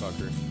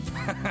motherfucker.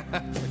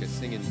 Like a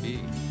singing bee.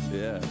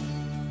 Yeah.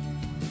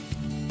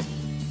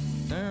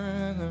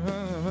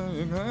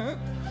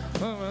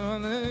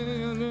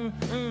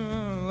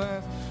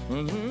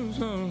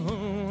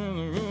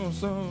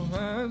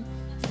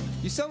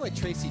 You sound like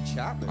Tracy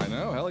Chapman. I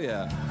know. Hell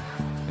yeah.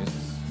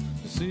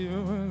 See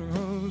you when it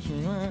goes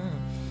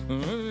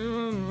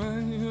around.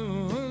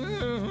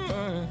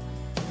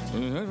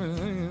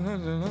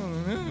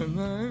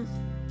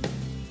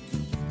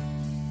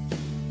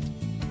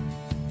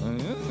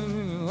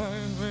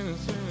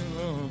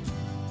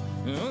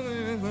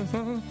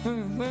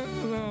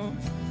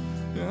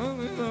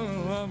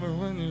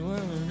 When you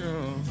let her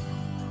go.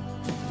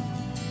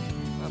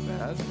 Not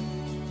bad.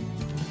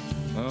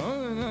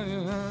 Only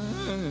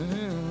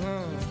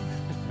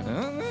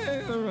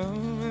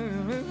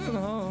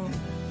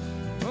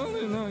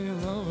know you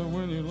love her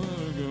when you let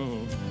her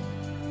go.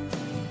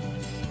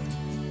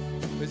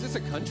 Is this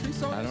a country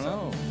song? I don't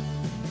know.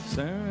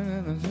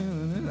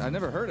 I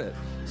never heard it.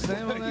 So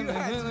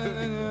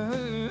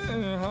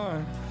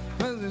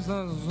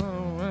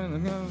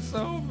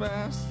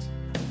fast.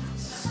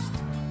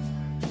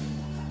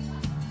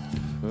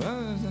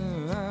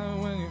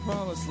 When you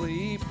fall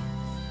asleep.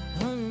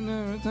 Love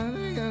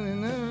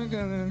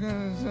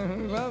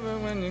it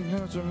when you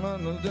catch your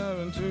mother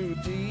diving too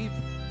deep.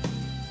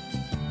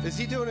 Is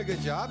he doing a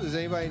good job? Does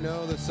anybody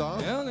know the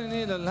song? You only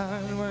need a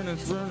line when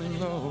it's running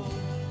low.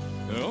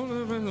 You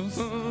only when the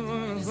sun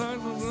when it's like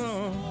the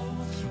snow.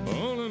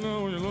 Only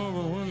know you love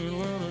her when you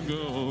let her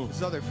go.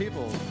 There's other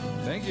people.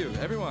 Thank you,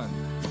 everyone.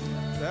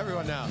 To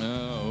everyone now.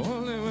 No,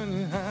 only when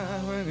you're high,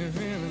 when you're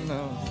feeling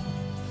low.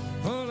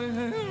 Only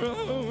when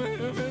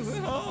you're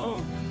missing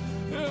home.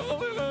 You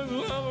only know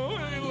you love her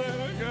when you let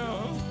her go.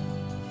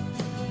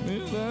 You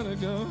let her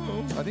go.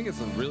 I think it's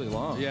really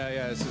long.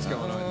 Yeah, this is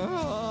going on.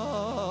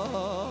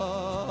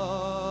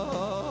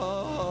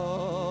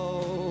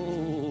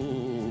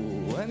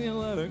 When you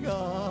let her go.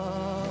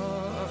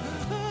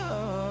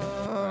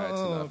 All right,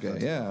 it's enough.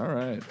 Okay. Yeah. All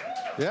right.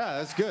 Yeah,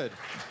 that's good.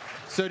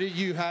 So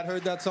you had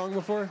heard that song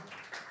before?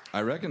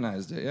 I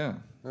recognized it. Yeah.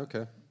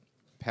 Okay.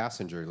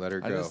 Passenger, Let Her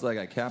Go.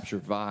 I capture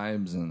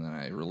vibes and then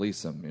I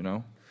release them. You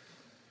know.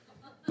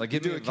 Like You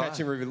give do me a catch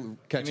and vibe.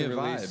 catch Give and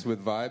me a release vibe.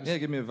 with vibes? Yeah,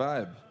 give me a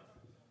vibe.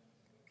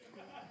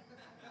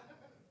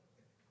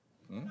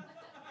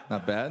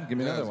 Not bad. Give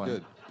me Yeah, another that's one.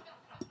 good.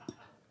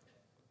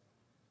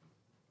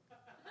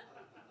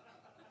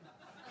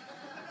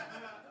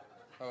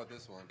 How about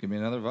this one? Give me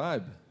another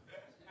vibe.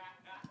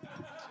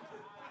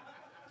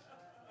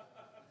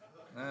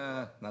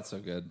 Not so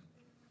good.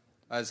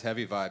 That's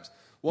heavy vibes.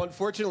 Well,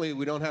 unfortunately,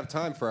 we don't have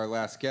time for our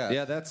last guest.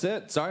 Yeah, that's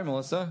it. Sorry,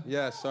 Melissa.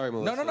 Yeah, sorry,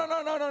 Melissa.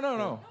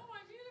 No.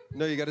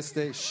 No, you got to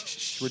stay.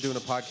 Shh. We're doing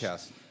a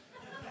podcast.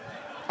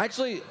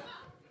 Actually,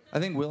 I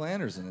think Will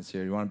Anderson is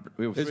here. You want?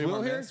 Is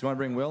Will here? You want to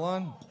bring Will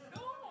on,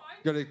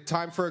 Got a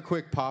time for a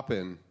quick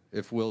pop-in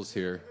if Will's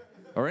here.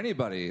 or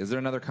anybody? Is there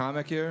another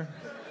comic here?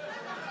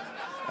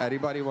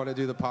 Anybody want to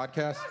do the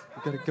podcast?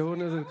 We got to go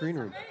into the green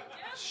room.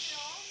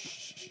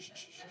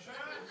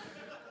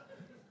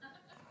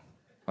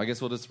 I guess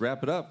we'll just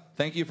wrap it up.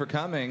 Thank you for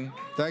coming.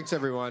 Thanks,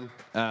 everyone.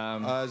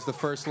 It's the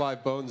first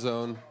live Bone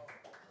Zone.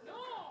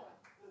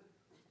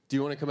 Do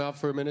you want to come out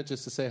for a minute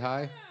just to say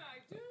hi?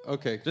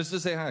 Okay. Just to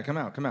say hi. Come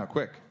out,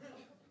 quick.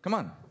 Come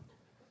on.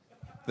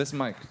 This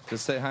mic.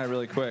 Just say hi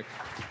really quick.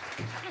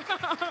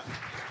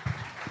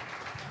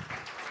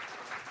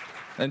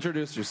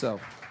 Introduce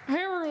yourself.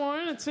 Hey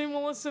everyone, it's me,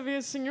 Melissa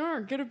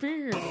Villasenor. Good to be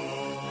here.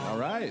 All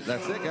right,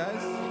 that's it,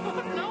 guys.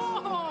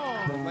 No!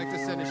 I'd like to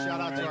send a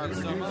shout out to our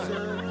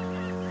producer.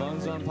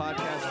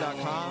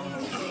 BoneZonePodcast.com.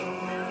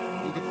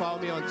 You can follow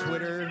me on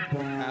Twitter,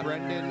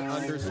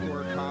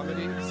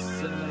 Brendan_comedy.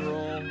 Cinnamon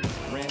roll.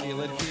 Randy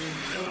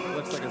Lidke.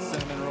 Looks like a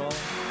cinnamon roll.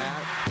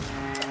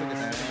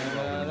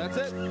 That's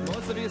it.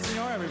 Melissa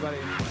Villasenor, everybody.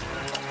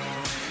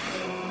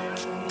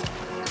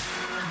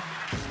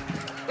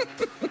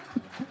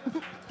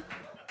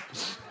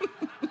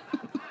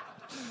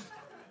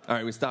 All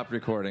right, we stopped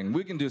recording.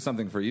 We can do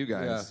something for you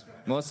guys. Yeah.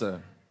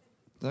 Melissa,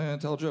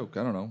 tell a joke.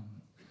 I don't know.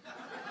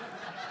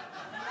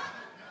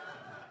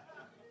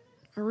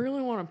 I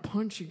really want to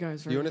punch you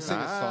guys right You want to now.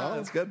 sing a song?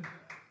 That's good.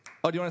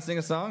 Oh, do you want to sing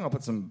a song? I'll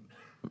put some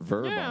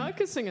verb Yeah, on. I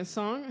could sing a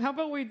song. How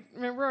about we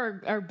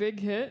remember our big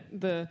hit,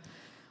 the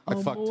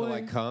I fuck till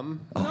I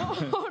come.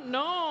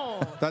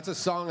 No. That's a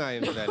song I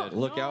invented.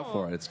 Look out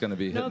for it. It's going to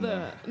be hitting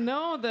there. We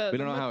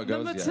don't know how it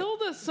goes yet. The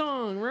Matilda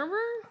song, remember?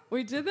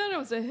 We did that. It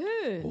was a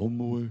hit. On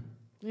my way.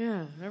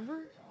 Yeah, remember?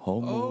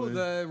 Oh,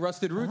 the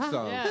Rusted Roots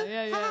song.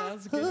 Yeah.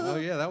 That's good. Oh,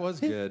 yeah, that was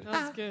good.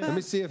 That was good. Let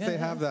me see if they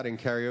have that in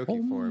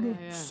karaoke form.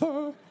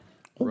 Yeah.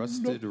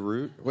 Rusted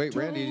Root. Wait,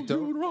 Randy,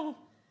 don't.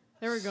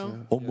 There we go.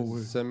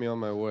 Send me on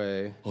my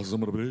way.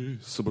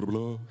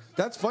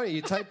 That's funny.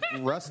 You type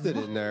rusted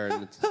in there.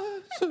 And it's...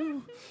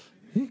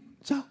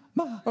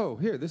 Oh,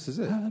 here, this is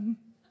it.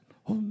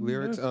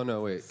 Lyrics. Oh,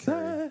 no, wait.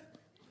 Carry.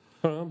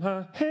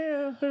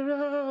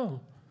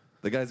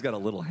 The guy's got a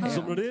little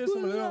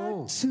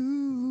hand.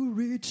 To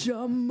reach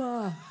your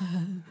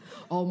mind,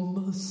 I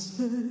must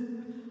say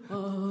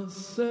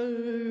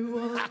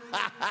what.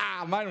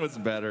 Mine was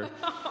better.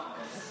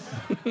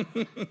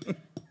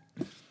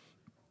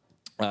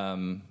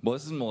 Well,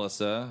 this is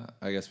Melissa.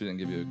 I guess we didn't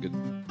give you a good...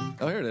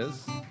 Oh, here it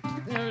is.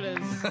 There it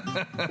is.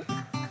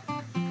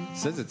 It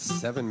says it's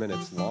 7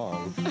 minutes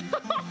long.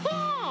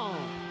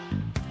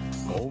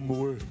 On my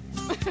way.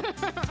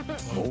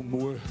 On my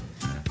way.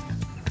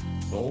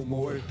 On my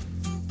way.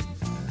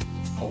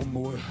 On my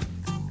way.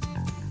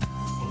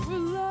 We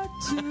like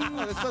to.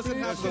 This doesn't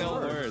have the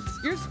words.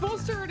 You're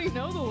supposed to already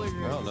know the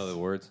lyrics. I don't know the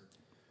words.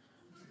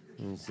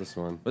 What's this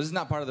one? This is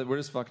not part of the... We're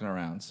just fucking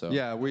around, so...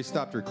 Yeah, we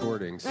stopped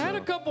recording. I had a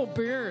So. couple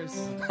beers.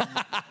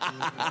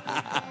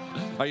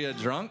 Are you a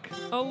drunk?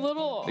 A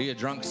little. Are you a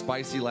drunk,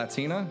 spicy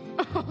Latina?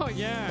 Oh,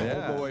 yeah.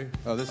 Yeah. Oh, boy.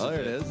 Oh, this is there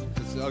it. it is.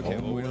 Okay,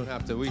 well, we don't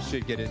have to. We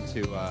should get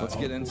into... Let's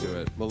get into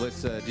it.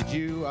 Melissa, did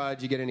you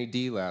get any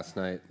D last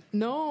night?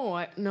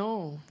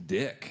 No.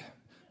 Dick.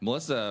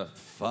 Melissa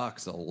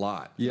fucks a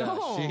lot. Yeah,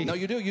 No. No,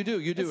 you do,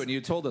 and you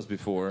told us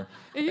before.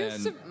 It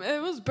used And to.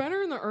 It was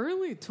better in the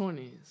early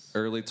 20s.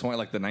 early 20,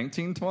 like the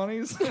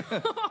 1920s.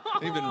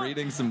 You've been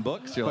reading some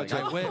books. You're like,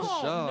 I wish.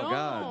 Oh, no.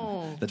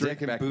 God. The dick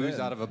Drinking back booze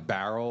then. out of a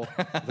barrel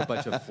with a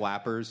bunch of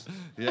flappers.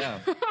 Yeah.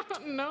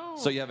 No.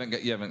 So you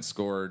haven't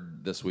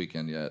scored this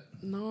weekend yet?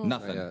 No.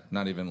 Nothing. Not yet.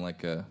 Not even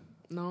like a.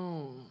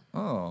 No.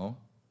 Oh.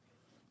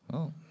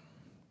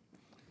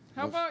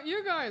 How about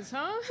you guys,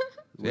 huh?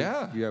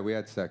 Yeah. Yeah, we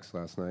had sex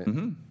last night.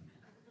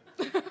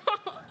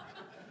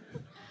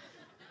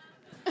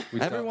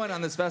 Everyone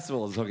on this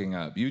festival is hooking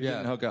up. You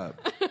didn't hook up.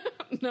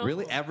 No.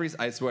 Really?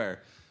 I swear.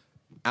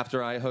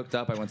 After I hooked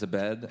up, I went to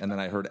bed, and then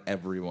I heard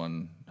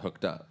everyone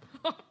hooked up.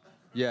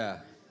 Yeah,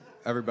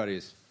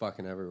 everybody's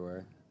fucking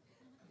everywhere.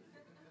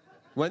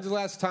 When's the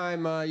last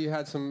time you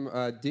had some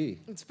D?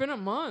 It's been a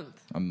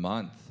month. A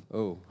month.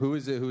 Oh, who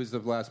is it? Who is the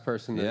last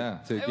person to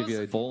It give was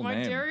you a full my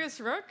name?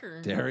 Darius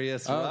Rucker.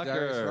 Darius Oh, Rucker.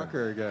 Darius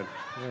Rucker again.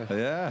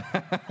 Yeah.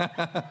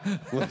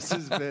 This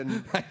has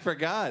been. I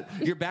forgot.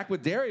 You're back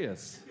with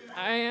Darius.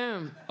 I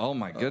am. Oh,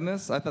 my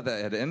goodness. I thought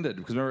that had ended,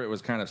 because remember, it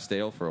was kind of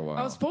stale for a while.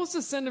 I was supposed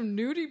to send him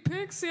nudie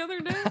pics the other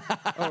day.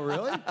 Oh,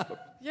 really?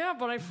 Yeah,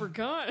 but I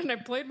forgot, and I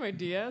played my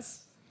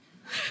DS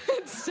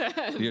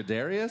instead. Your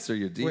Darius or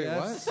your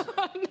DS? Wait,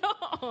 what? No.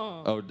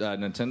 Oh,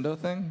 Nintendo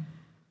thing?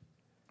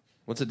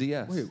 What's a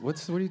DS? Wait,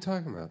 what are you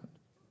talking about?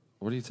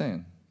 What are you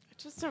saying? I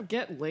just don't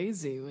get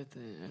lazy with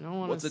it. I don't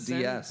want What's to a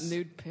send DS?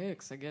 nude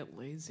pics. I get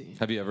lazy.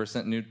 Have you ever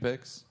sent nude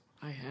pics?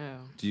 I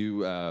have. Do you,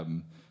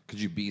 could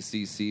you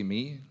BCC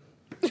me?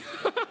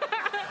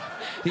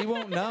 He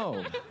won't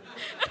know.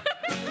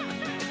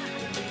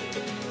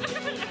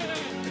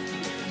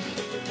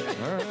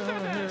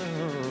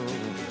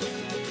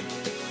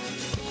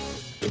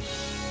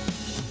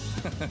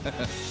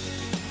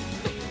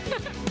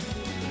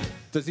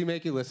 Does he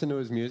make you listen to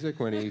his music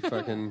when he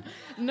fucking...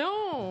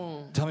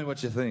 No. Tell me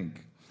what you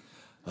think.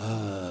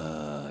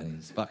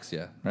 And he fucks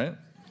you, right?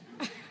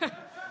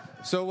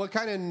 So what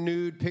kind of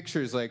nude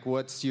pictures, like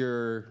what's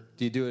your...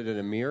 Do you do it in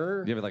a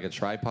mirror? Give it like a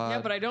tripod.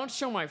 Yeah, but I don't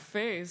show my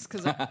face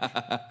because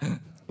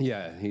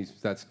Yeah,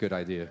 that's a good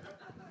idea.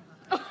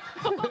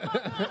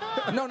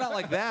 No, not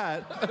like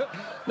that.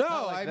 No,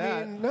 like I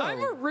that. mean, no.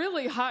 I'm a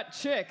really hot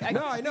chick.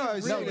 No, I know. I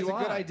was saying it's a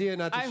good idea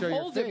not to I show your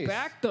hold face. it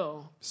back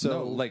though.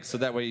 So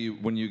that way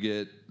when you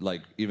get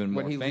like even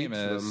more When he leaps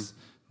famous, them.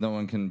 no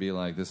one can be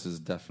like, this is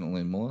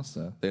definitely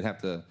Melissa. They'd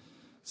have to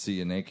see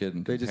you naked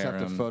and They just have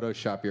compare to 'em.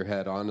 Photoshop your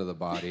head onto the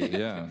body.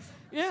 Yeah.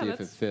 Yeah, See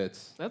if it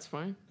fits. That's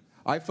fine.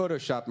 I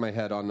photoshopped my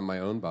head onto my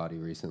own body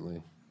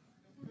recently.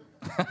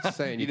 Just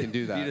saying you can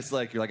do that.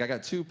 You're like, I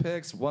got 2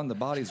 pics. One, the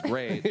body's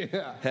great.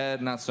 Yeah.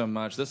 Head, not so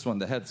much. This one,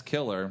 the head's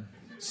killer.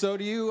 So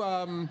do you?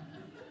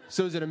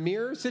 So is it a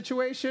mirror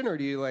situation, or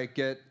do you like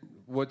get?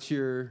 What's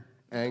your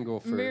angle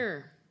for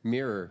Mirror.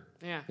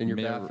 In Yeah. your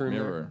bathroom.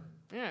 there? Mirror.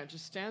 Yeah,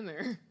 just stand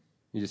there.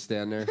 You just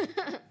stand there.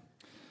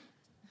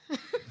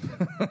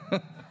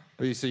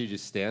 So you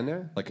just stand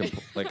there,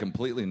 Like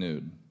completely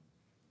nude.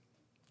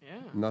 Yeah.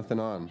 nothing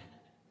on.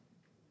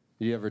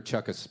 You ever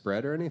chuck a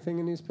spread or anything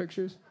in these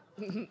pictures?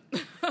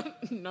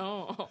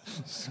 No.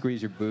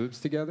 Squeeze your boobs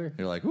together.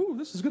 You're like, ooh,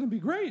 this is gonna be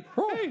great.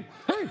 Oh, hey,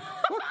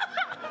 look.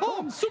 Oh,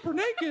 I'm super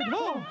naked.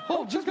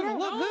 Oh, just gonna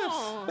love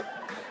this.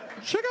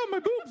 Check out my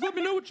boobs. Let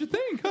me know what you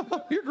think.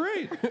 You're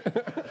great.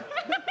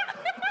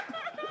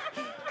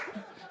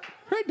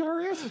 Hey, hey,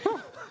 Darius.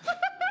 Oh,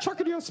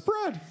 chucking you a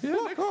spread. Yeah,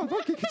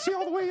 look, you can see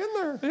all the way in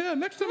there. Yeah,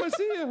 next time I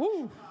see you.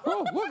 Ooh.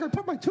 Oh, look, I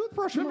put my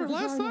toothbrush in my Remember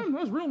last vagina. time?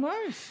 That was real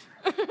nice.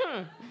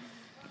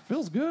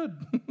 Feels good.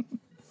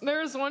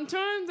 There was one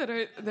time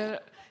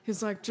that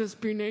he's like,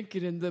 just be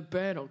naked in the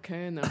bed,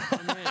 okay? And then I'll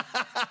come in.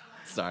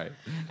 Sorry.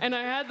 And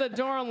I had the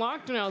door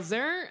unlocked and I was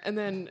there, and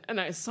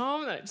I saw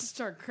him and I just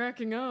started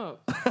cracking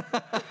up.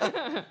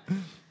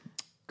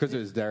 Because it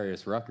was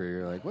Darius Rucker.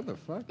 You're like, what the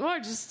fuck? Well, I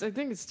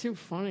think it's too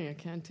funny. I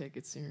can't take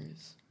it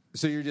serious.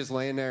 So you're just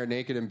laying there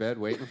naked in bed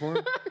waiting for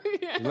him?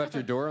 Yeah. You left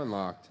your door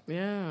unlocked.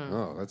 Yeah.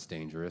 Oh, that's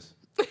dangerous.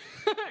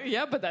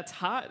 Yeah, but that's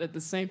hot at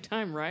the same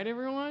time, right,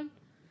 everyone?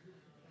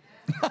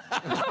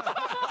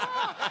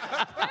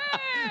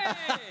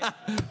 Hey!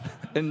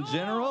 In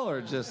general,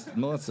 or just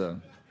Melissa?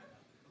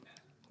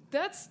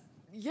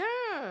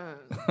 Yeah.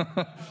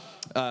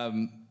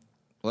 Well,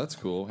 that's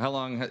cool. How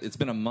long? It's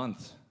been a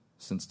month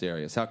since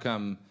Darius. How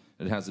come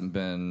it hasn't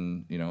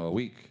been, a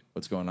week?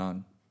 What's going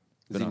on?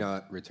 Is he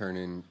not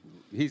returning?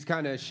 He's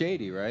kind of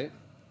shady, right?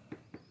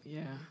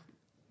 Yeah.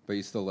 But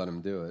you still let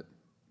him do it.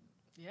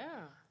 Yeah.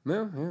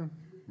 Yeah. You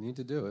need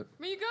to do it.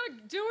 I mean, you gotta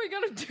do what you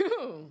gotta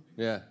do.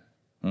 Yeah.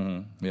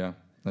 Mm-hmm. Yeah,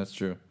 that's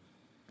true.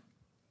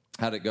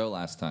 How'd it go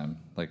last time?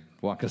 Like,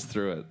 walk us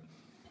through it.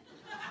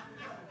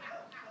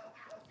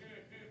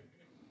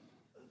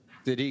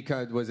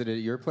 Was it at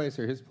your place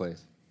or his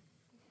place?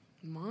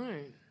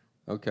 Mine.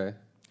 Okay.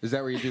 Is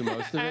that where you do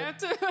most of I it? have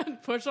to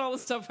push all the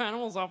stuffed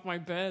animals off my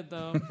bed,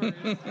 though.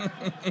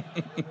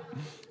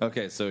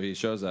 Okay, so he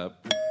shows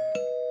up.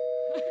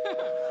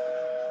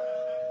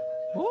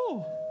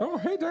 Oh,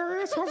 hey,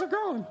 Darius. How's it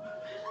going?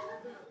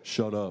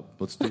 Shut up.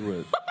 Let's do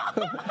it.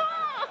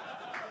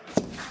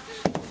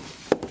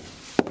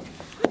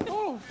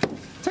 Oh,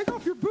 take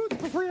off your boots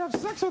before you have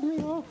sex with me,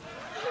 though.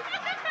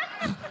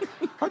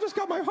 I just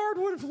got my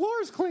hardwood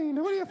floors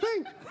cleaned. What do you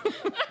think?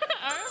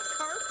 I have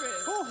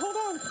carpet. Oh, hold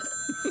on.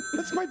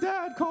 It's my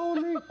dad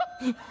calling me.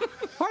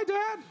 Hi,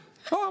 Dad.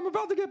 Oh, I'm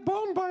about to get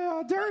boned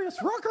by Darius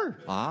Rucker.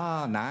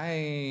 Ah,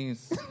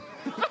 nice.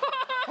 All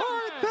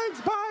right,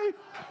 thanks. Bye.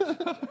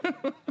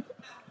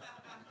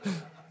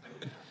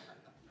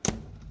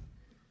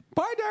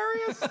 Bye,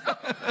 Darius.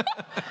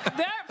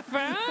 That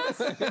fast?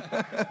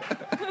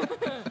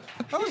 That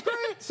was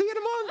great. See you in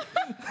a month.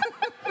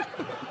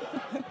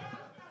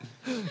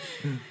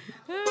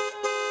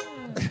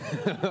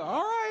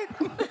 All right.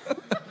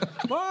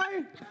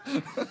 Bye.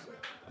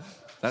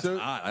 That's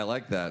hot. I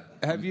like that.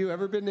 Have you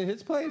ever been to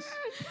his place?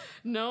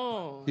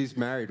 No. He's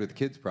married with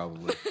kids,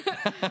 probably.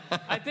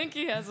 I think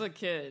he has a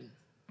kid.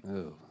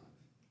 Oh.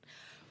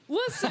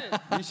 Listen.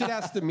 You should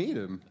ask to meet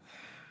him.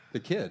 The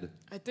kid.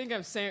 I think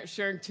I'm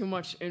sharing too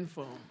much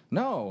info.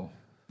 No.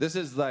 This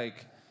is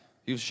like,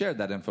 you've shared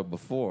that info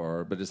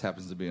before, but it just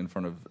happens to be in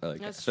front of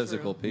That's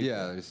physical true. people.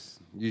 Yeah,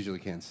 usually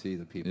can't see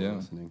the people Yeah.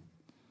 listening.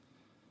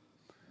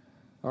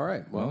 All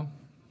right. Well,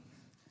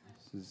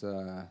 this is.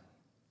 I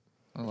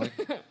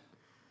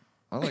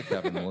like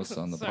having Melissa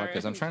on the Sorry.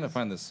 podcast. I'm trying to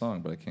find this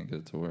song, but I can't get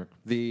it to work.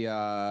 The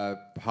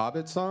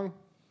Hobbit song?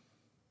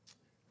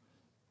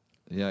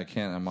 Yeah, I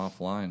can't. I'm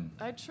offline.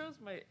 I chose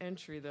my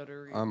entry, though, to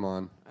read. I'm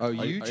on. Oh,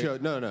 you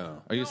chose.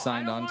 No. Are you No,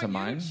 signed I don't on to want you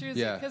mine? choose it,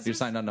 Yeah. 'cause You're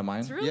signed on to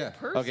mine? It's really Yeah.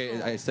 personal.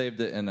 Okay, I saved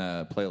it in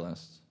a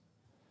playlist.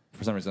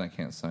 For some reason, I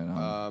can't sign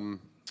on.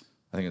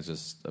 I think it's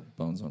just a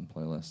Bone Zone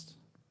playlist.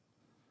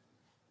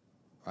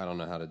 I don't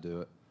know how to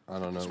do it. I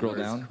don't know. Scroll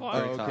where it's- down.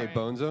 Quiet. Oh, okay.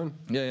 Bone Zone?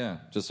 Yeah,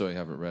 just so I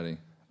have it ready.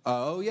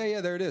 Oh,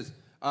 yeah, there it is.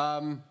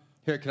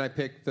 Here, can I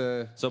pick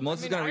the... So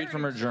Melissa's going to I read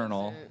from her already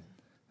journal. chose it.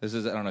 This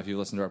is, I don't know if you've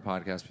listened to our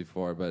podcast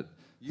before, but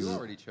You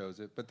already chose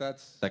it, but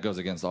that's... that goes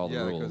against all the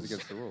Yeah, that rules. goes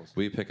against the rules.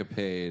 We pick a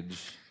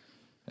page,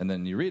 and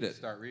then you read it.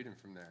 Start reading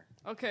from there.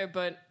 Okay,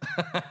 but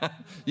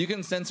You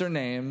can censor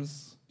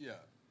names. Yeah.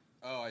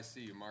 Oh, I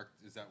see. You marked...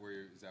 Is that what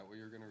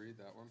you're going to read,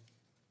 that one?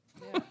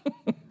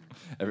 yeah.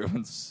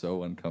 Everyone's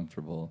so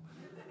uncomfortable.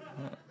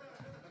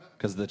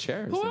 Because the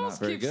chairs, Who they're else not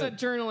very keeps a good.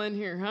 journal in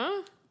here,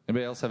 huh?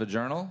 Anybody else have a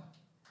journal?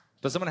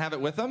 Does someone have it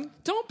with them?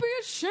 Don't be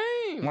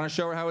ashamed. Want to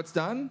show her how it's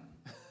done?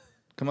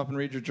 Come up and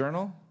read your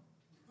journal.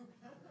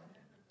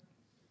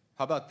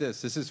 How about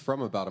this? This is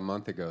from about a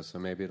month ago, so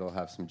maybe it'll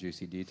have some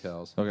juicy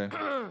details. Okay.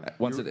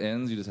 Once it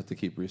ends, you just have to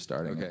keep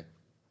restarting. Okay. it.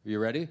 You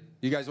ready?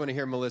 You guys want to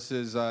hear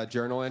Melissa's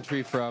journal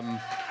entry from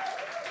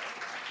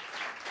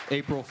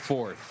April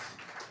 4th?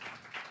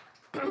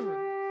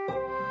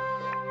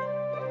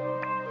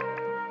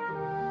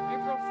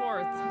 April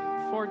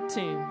 4th,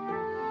 14.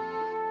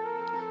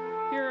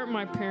 Here at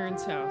my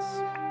parents' house.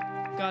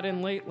 Got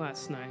in late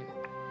last night.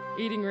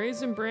 Eating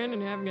Raisin Bran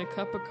and having a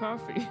cup of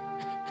coffee.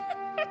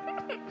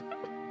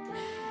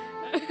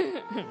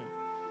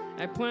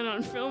 I plan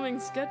on filming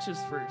sketches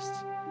first,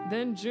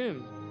 then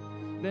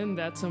gym, then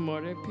That's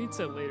Amore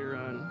Pizza later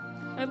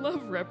on. I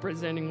love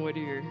representing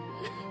Whittier.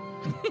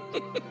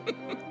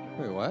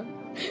 Wait, what?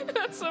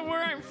 That's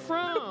where I'm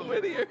from.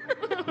 Whittier.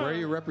 Where are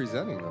you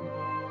representing them?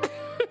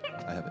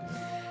 I have it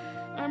here.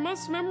 I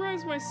must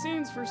memorize my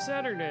scenes for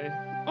Saturday.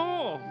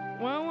 Oh,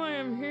 while I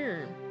am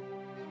here,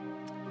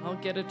 I'll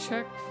get a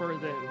check for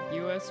them.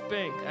 U.S.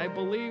 Bank. I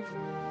believe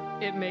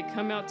it may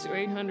come out to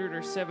 800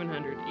 or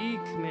 700.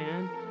 Eek,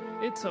 man.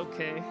 It's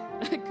okay.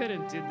 I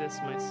couldn't do this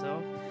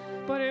myself.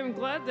 But I'm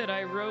glad that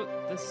I wrote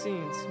the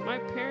scenes. My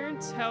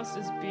parents' house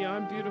is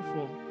beyond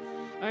beautiful.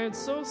 I am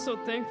so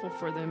thankful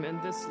for them in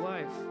this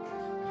life.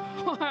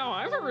 Wow,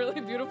 I'm a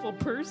really beautiful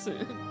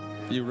person.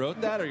 You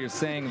wrote that or you're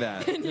saying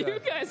that? And you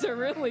guys are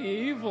really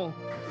evil.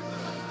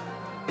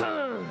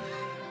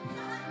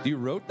 You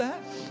wrote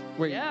that?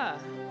 Wait, Yeah.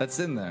 That's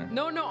in there.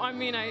 No, I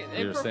mean, I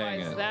You're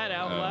saying improvised it. that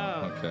out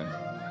loud. Okay.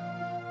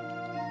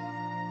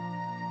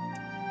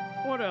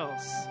 What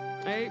else?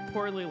 I ate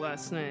poorly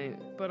last night,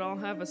 but I'll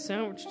have a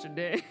sandwich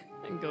today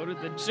and go to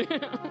the gym.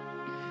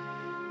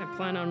 I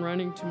plan on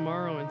running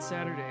tomorrow and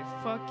Saturday.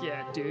 Fuck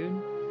yeah,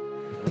 dude.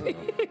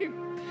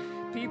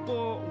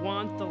 People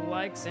want the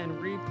likes and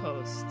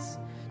reposts.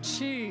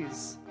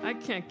 Jeez, I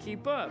can't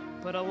keep up,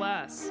 but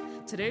alas,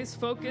 today's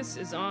focus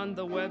is on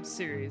the web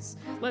series.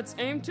 Let's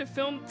aim to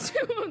film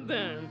 2 of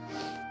them.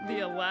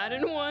 The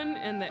Aladdin one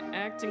and the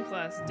acting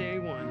class day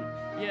one.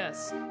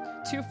 Yes,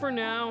 2 for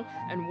now,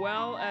 and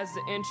well as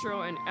the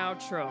intro and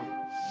outro.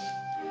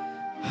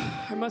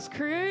 I must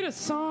create a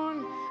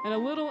song and a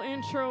little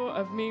intro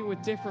of me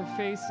with different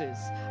faces.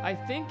 I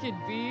think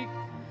it'd be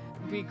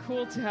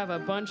cool to have a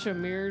bunch of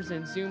mirrors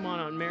and zoom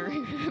on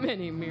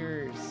many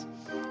mirrors.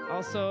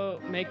 Also,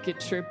 make it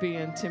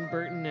trippy and Tim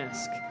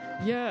Burton-esque.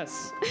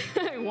 Yes,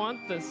 I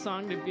want the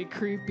song to be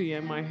creepy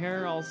and my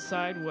hair all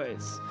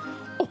sideways.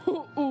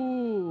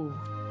 Ooh.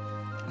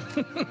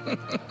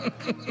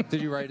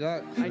 Did you write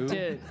that? I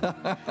did.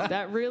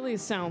 That really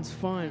sounds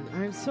fun.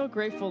 I'm so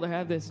grateful to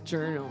have this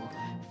journal.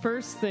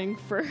 First thing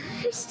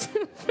first,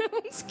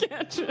 film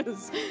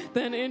sketches,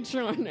 then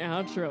intro and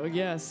outro,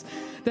 yes.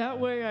 That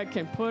way I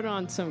can put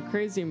on some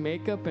crazy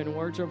makeup and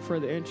wardrobe for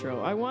the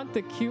intro. I want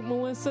the cute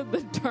Melissa,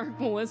 the dark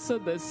Melissa,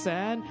 the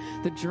sad,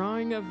 the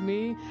drawing of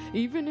me,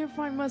 even if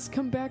I must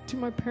come back to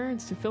my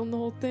parents to film the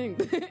whole thing.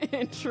 The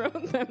intro,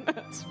 then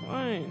that's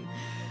fine.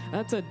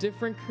 That's a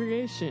different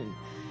creation.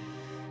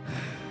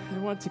 I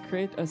want to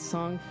create a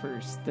song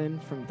first, then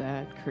from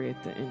that,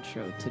 create the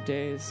intro.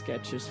 Today's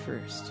sketches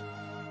first.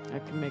 I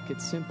can make it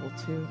simple,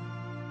 too.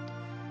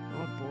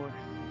 Oh, boy.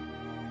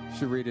 You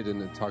should read it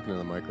in talking to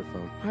the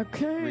microphone.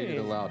 Okay. Read it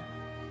aloud.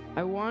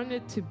 I want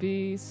it to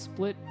be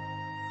split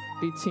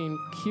between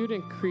cute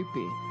and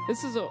creepy.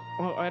 This is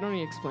I don't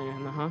need to explain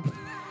it, huh?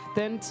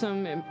 Then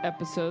some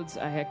episodes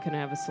can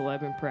have a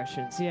celeb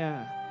impressions.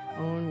 Yeah.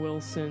 Owen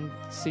Wilson,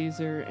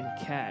 Caesar, and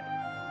Kat.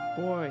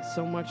 Boy,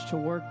 so much to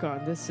work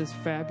on. This is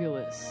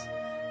fabulous.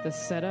 The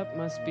setup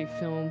must be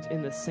filmed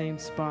in the same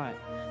spot.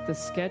 The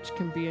sketch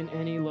can be in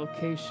any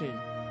location,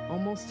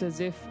 almost as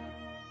if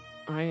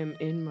I am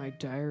in my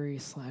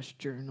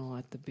diary/journal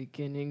at the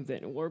beginning,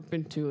 then warp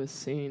into a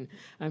scene.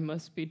 I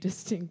must be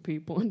distinct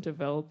people and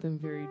develop them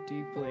very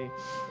deeply.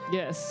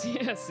 Yes,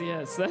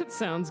 that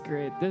sounds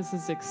great. This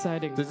is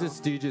exciting.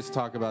 Do you just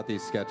talk about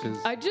these sketches?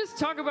 I just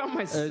talk about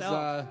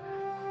myself.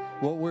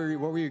 What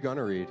were you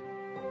gonna read?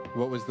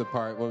 What was the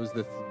part? What was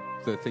the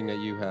thing that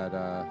you had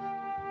planned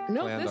on reading?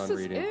 No, this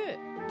is it.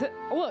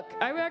 Look,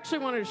 I actually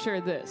wanted to share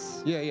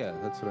this. Yeah,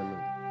 that's what I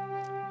meant.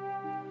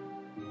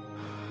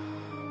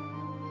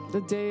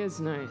 The day is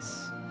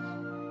nice.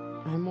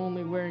 I'm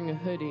only wearing a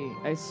hoodie.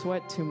 I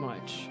sweat too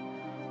much.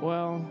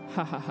 Well,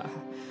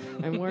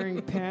 I'm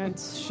wearing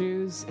pants,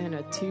 shoes, and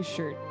a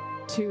t-shirt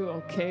too,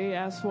 okay,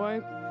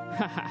 asswipe?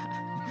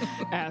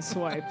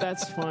 Asswipe,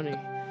 that's funny.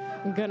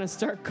 I'm gonna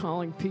start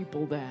calling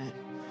people that.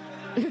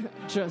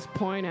 Just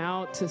point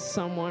out to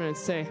someone and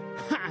say,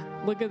 "Ha!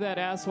 Look at that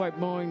asswipe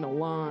mowing the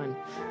lawn."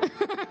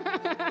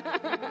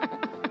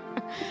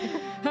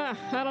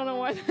 I don't know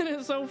why that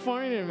is so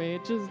funny to me.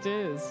 It just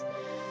is.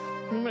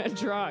 I'm going to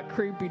draw a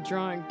creepy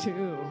drawing,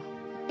 too.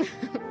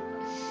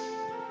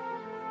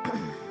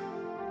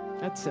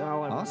 That's all I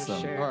want to Awesome.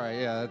 share. All right,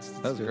 yeah,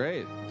 That was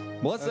great.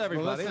 Melissa,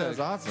 everybody. That was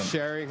awesome.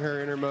 Sharing her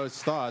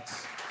innermost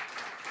thoughts.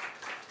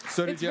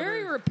 So did It's you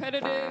very ever...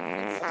 repetitive.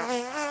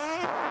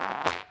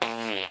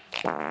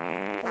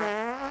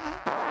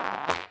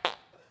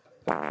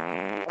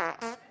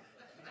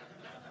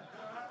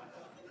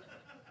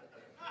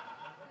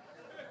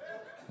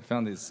 I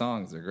found these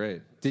songs. They're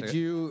great. Did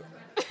you...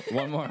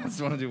 One more. I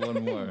just want to do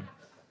one more.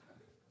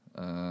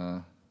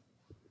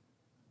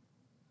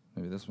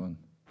 Maybe this one.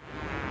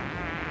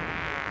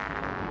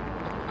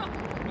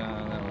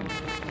 No, that one.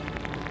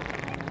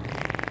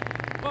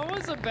 What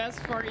was the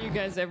best party you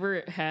guys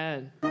ever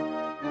had?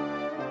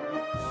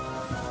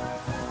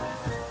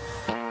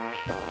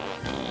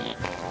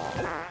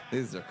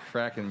 These are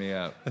cracking me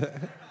up.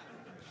 Have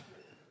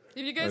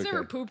you guys Okay.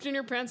 ever pooped in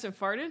your pants and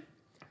farted?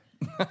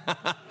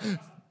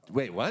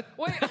 Wait, what?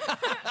 Wait,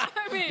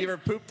 I mean... You ever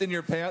pooped in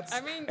your pants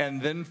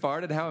and then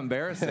farted? How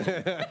embarrassing.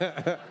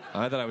 I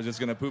thought I was just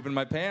going to poop in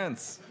my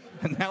pants.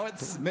 And now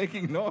it's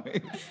making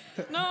noise.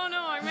 No,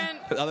 I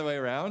meant... The other way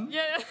around?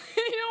 Yeah,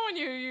 you know when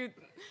you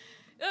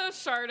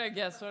shard, I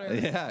guess, whatever.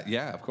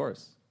 Yeah, of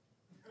course.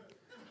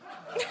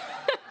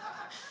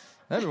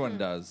 Everyone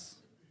does.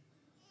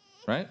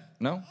 Right?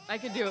 No? I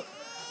could do it.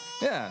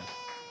 Yeah.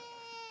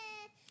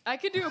 I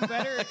could do a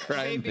better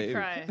Crying baby baby.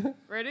 cry.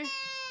 Ready?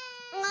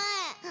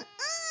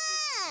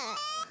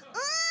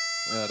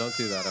 Don't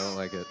do that. I don't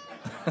like it.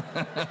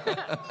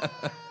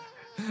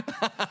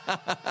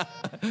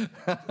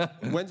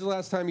 When's the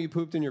last time you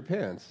pooped in your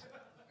pants?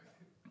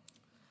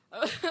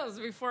 That was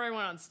before I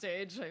went on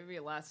stage, maybe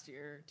last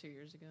year or 2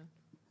 years ago.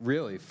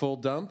 Really? Full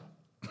dump?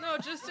 No,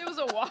 just it was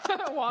a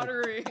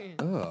watery.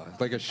 Oh,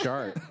 like a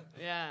shark.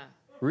 Yeah.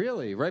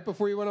 Really? Right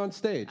before you went on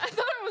stage? I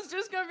thought it was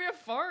just gonna be a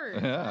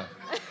fart. Yeah.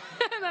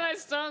 And then I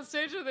stood on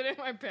stage with it in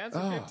my pants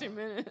for 15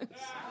 minutes.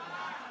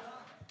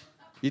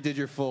 You did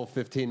your full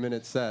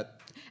 15-minute set.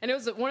 And it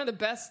was one of the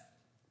best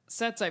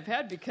sets I've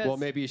had because... Well,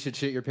 maybe you should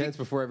shit your pants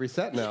before every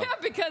set now. Yeah,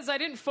 because I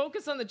didn't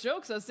focus on the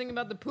jokes. I was thinking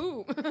about the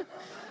poop.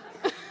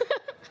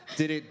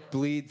 Did it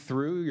bleed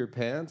through your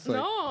pants? Like,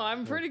 No,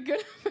 I'm pretty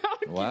good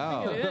about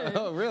Wow. keeping it in.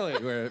 Oh, really?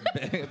 We're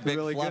big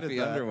Really good fluffy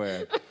at that.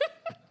 underwear.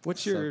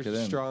 What's your Soak it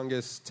in.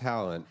 strongest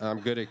talent? I'm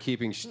good at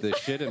keeping the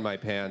shit in my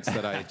pants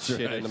that I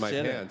shit right, into my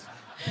shit it. pants.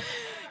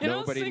 You know, I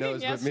was Nobody thinking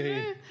knows but me.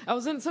 yesterday, I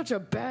was in such a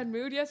bad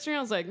mood yesterday.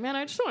 I was like, man,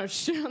 I just want to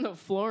shit on the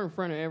floor in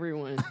front of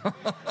everyone.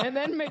 And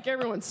then make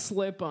everyone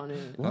slip on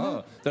it.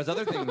 Oh, there's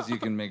other things you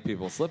can make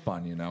people slip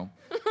on, you know?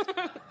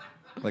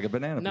 Like a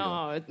banana peel.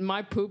 No,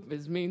 my poop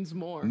means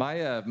more.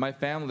 My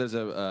family, there's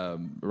a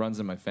runs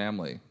in my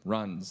family.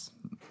 Runs.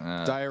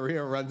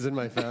 Diarrhea runs in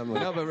my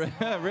family. No, but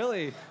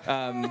really,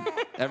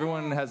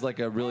 everyone has like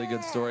a really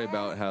good story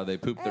about how they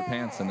pooped their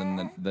pants and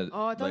then the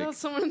Oh, I thought like, that was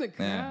someone in the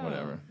crowd. yeah,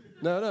 whatever.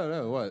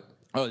 No. What?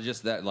 Oh,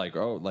 just that,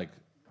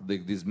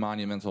 these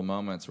monumental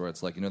moments where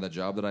it's like, you know, that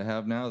job that I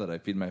have now that I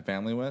feed my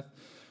family with.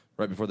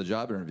 Right before the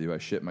job interview, I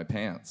shit my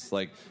pants.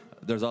 Like,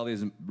 there's all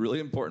these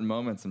really important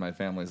moments in my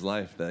family's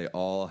life that they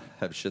all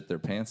have shit their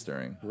pants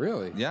during.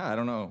 Really? Yeah, I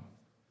don't know.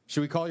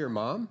 Should we call your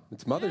mom?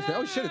 It's Mother's Day.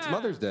 Oh, shit, it's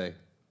Mother's Day.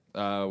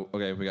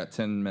 Okay, we got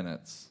 10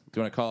 minutes. Do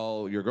you want to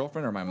call your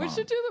girlfriend or my mom? We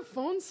should do the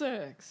phone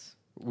sex.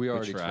 We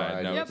already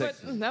tried. No, Yeah, it takes,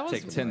 but that was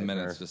take 10 nightmare.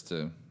 minutes just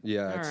to.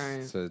 Yeah, All it's, right.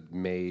 it's a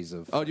maze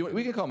of... Oh,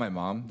 we can call my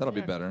mom. That'll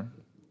be better.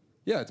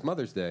 Yeah, it's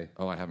Mother's Day.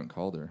 Oh, I haven't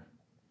called her.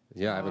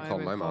 Yeah, I haven't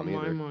called my mom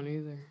either. My mom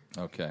either.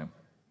 Okay.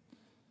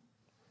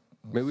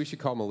 Maybe we should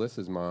call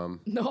Melissa's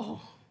mom.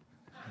 No.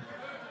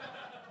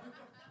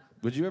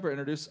 Would you ever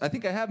introduce? I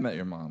think I have met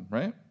your mom,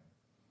 right?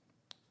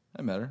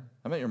 I met her.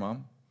 I met your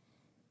mom.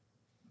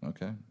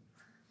 Okay.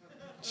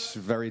 She's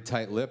very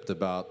tight-lipped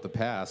about the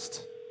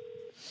past.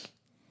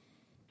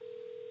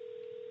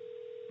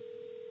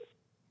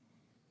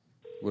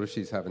 What if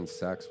she's having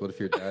sex? What if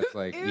your dad's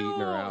like eating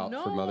her out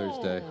for Mother's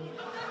Day?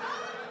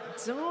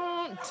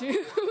 Don't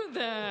do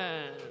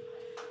that.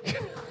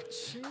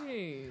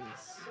 Jeez.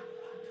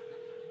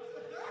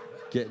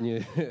 Getting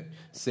you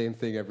same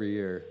thing every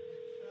year.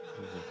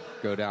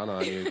 Go down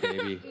on you,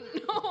 baby.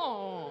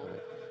 No.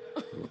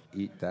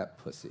 Eat that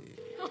pussy.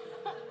 Ew.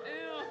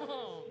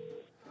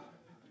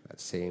 That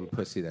same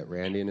pussy that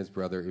Randy and his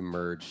brother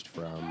emerged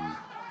from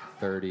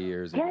 30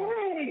 years ago.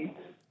 Hey.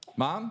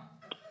 Mom?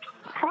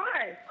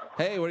 Hi.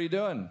 Hey, what are you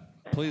doing?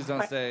 Please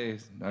don't say.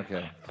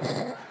 Okay.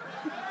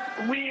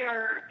 We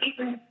are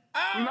eating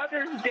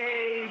Mother's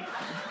Day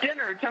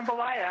dinner,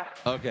 jambalaya.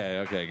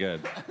 Okay,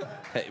 good.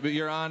 Hey, but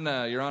you're on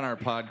our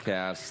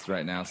podcast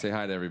right now. Say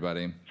hi to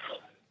everybody.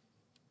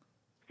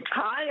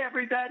 Hi,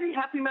 everybody.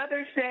 Happy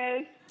Mother's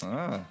Day.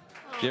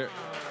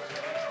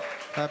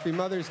 Happy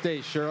Mother's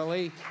Day,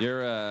 Shirley.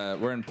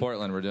 We're in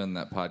Portland. We're doing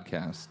that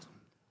podcast.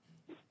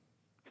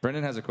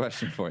 Brendan has a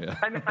question for you.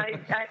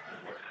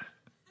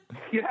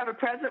 You have a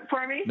present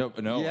for me?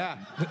 No. Yeah.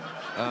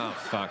 Oh,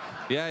 fuck.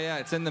 Yeah,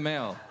 it's in the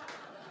mail.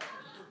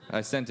 I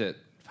sent it.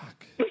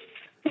 Fuck.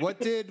 What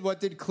did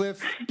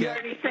Cliff You get?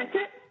 already sent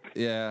it?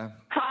 Yeah.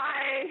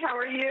 Hi, how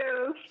are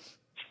you?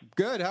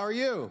 Good. How are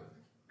you?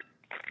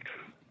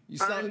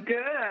 I'm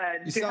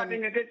good. You're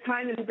having a good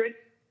time in Bridgetown?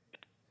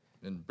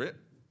 In Brit?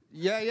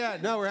 Yeah.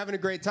 No, we're having a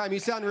great time. You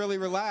sound really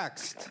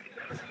relaxed.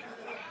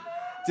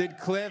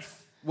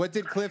 What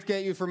did Cliff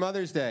get you for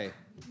Mother's Day?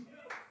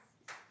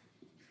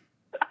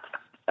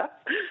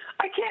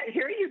 I can't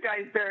hear you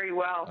guys very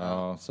well.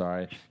 Oh,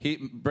 sorry.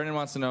 Brendan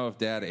wants to know if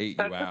Dad ate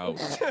you out.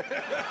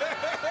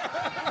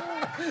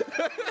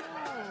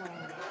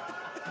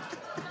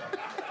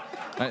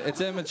 It's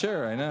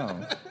immature, I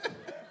know.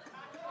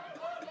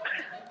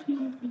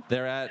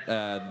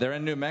 They're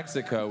in New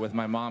Mexico with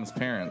my mom's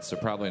parents, so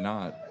probably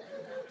not.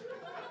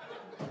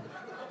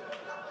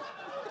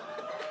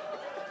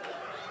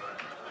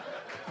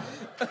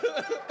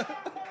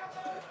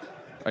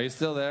 Are you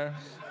still there?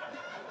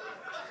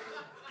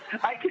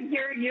 I can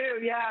hear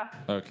you, yeah.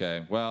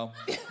 Okay, well,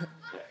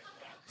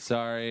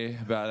 sorry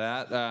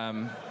about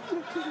that.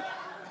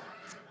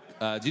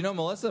 Do you know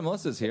Melissa?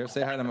 Melissa's here.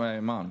 Say hi to my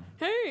mom.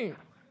 Hey,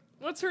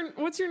 what's your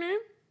name?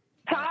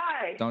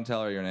 Hi. Don't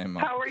tell her your name,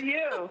 Mom. How are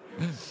you?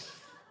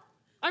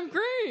 I'm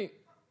great.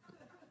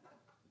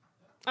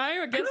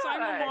 I guess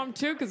I'm a mom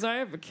too because I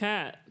have a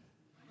cat.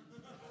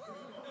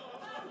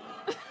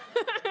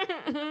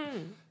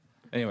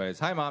 Anyways,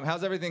 hi, Mom.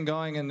 How's everything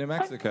going in New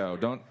Mexico?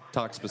 Don't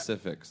talk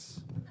specifics.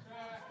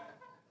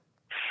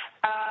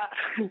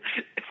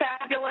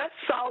 Fabulous.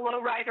 Saw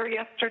Lowrider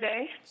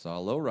yesterday. Saw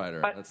a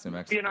lowrider. That's New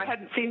Mexico. I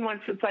hadn't seen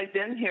one since I've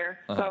been here.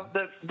 So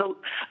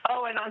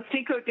and on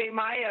Cinco de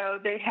Mayo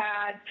they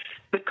had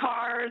the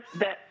cars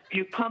that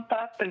you pump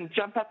up and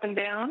jump up and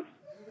down.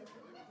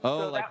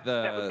 Oh, so like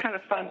that was kind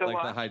of fun to watch.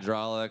 Like the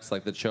hydraulics,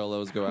 like the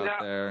cholos go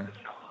out there.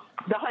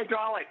 The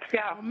hydraulics,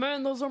 yeah. Oh,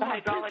 man, those are the my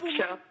hydraulic people.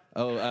 show.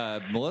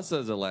 Oh, Melissa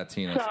is a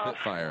Latina,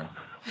 Spitfire.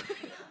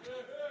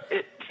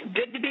 It's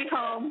good to be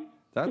home.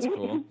 That's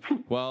cool.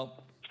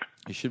 Well,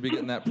 you should be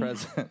getting that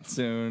present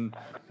soon.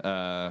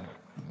 I'll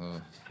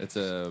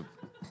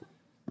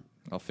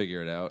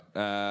figure it out.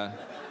 I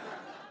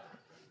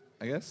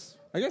guess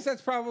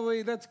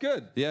that's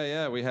good.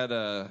 Yeah. We had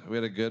a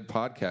good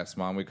podcast,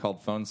 Mom. We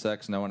called phone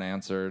sex, no one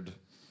answered,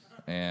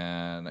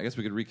 and I guess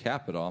we could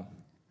recap it all.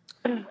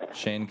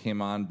 Shane came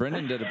on.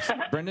 Brendan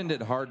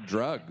did hard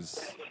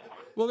drugs.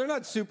 Well, they're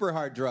not super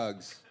hard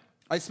drugs.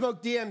 I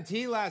smoked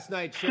DMT last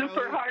night, Shirley.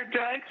 Super hard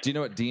drugs. Do you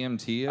know what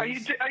DMT is?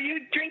 Are you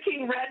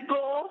drinking Red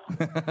Bull?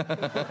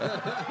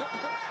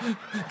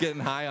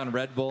 Getting high on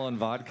Red Bull and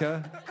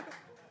vodka?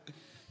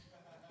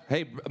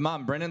 Hey,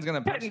 Mom, Brendan's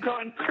going to punch... I'm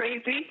going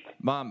crazy.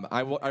 Mom,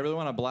 I really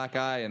want a black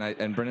eye,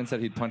 and Brendan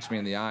said he'd punch me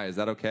in the eye. Is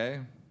that okay?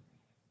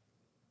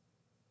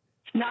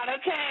 Not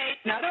okay.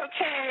 Not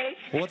okay.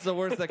 Well, what's the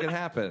worst that could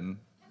happen?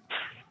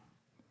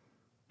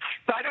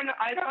 So I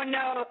don't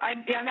know.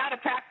 I'm out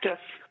of practice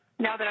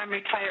now that I'm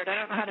retired. I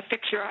don't know how to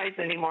fix your eyes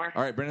anymore.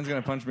 All right, Brendan's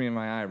going to punch me in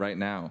my eye right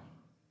now.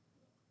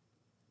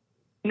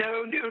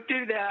 No, don't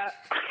do that.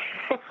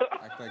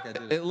 Act like I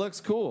did It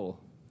looks cool.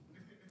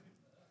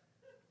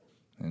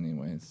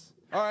 Anyways.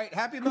 All right,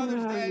 happy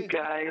Mother's Day.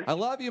 Guys. I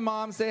love you,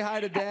 Mom. Say hi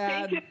to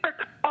Dad. Thank you for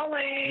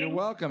calling. You're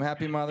welcome.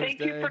 Happy Mother's Thank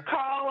Day. you for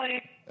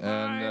calling.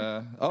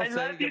 And I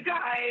love you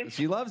guys.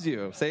 She loves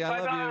you. Say I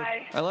love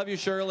Bye-bye. you. I love you,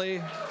 Shirley.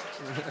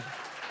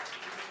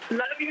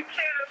 Love you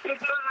too.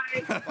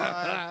 Bye-bye.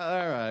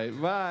 All right.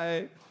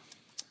 Bye.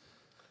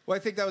 Well, I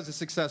think that was a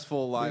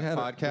successful live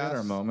podcast. We had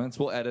our moments.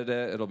 We'll edit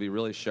it. It'll be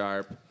really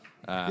sharp.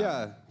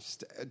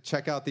 Just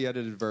check out the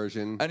edited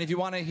version. And if you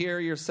want to hear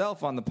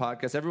yourself on the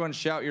podcast, everyone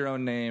shout your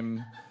own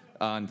name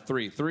on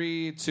 3.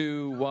 3,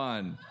 2,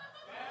 1.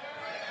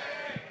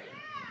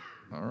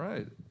 All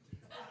right.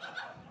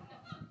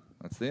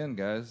 That's the end,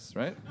 guys,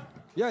 right?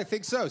 Yeah, I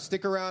think so.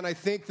 Stick around. I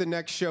think the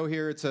next show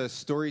here, it's a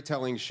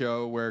storytelling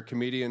show where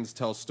comedians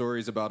tell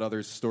stories about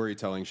other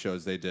storytelling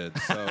shows they did.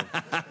 So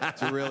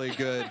it's a really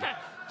good,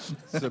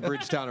 it's a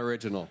Bridgetown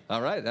original.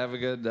 All right. Have a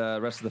good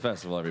rest of the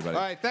festival, everybody.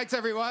 All right. Thanks,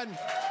 everyone.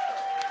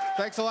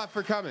 Thanks a lot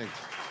for coming.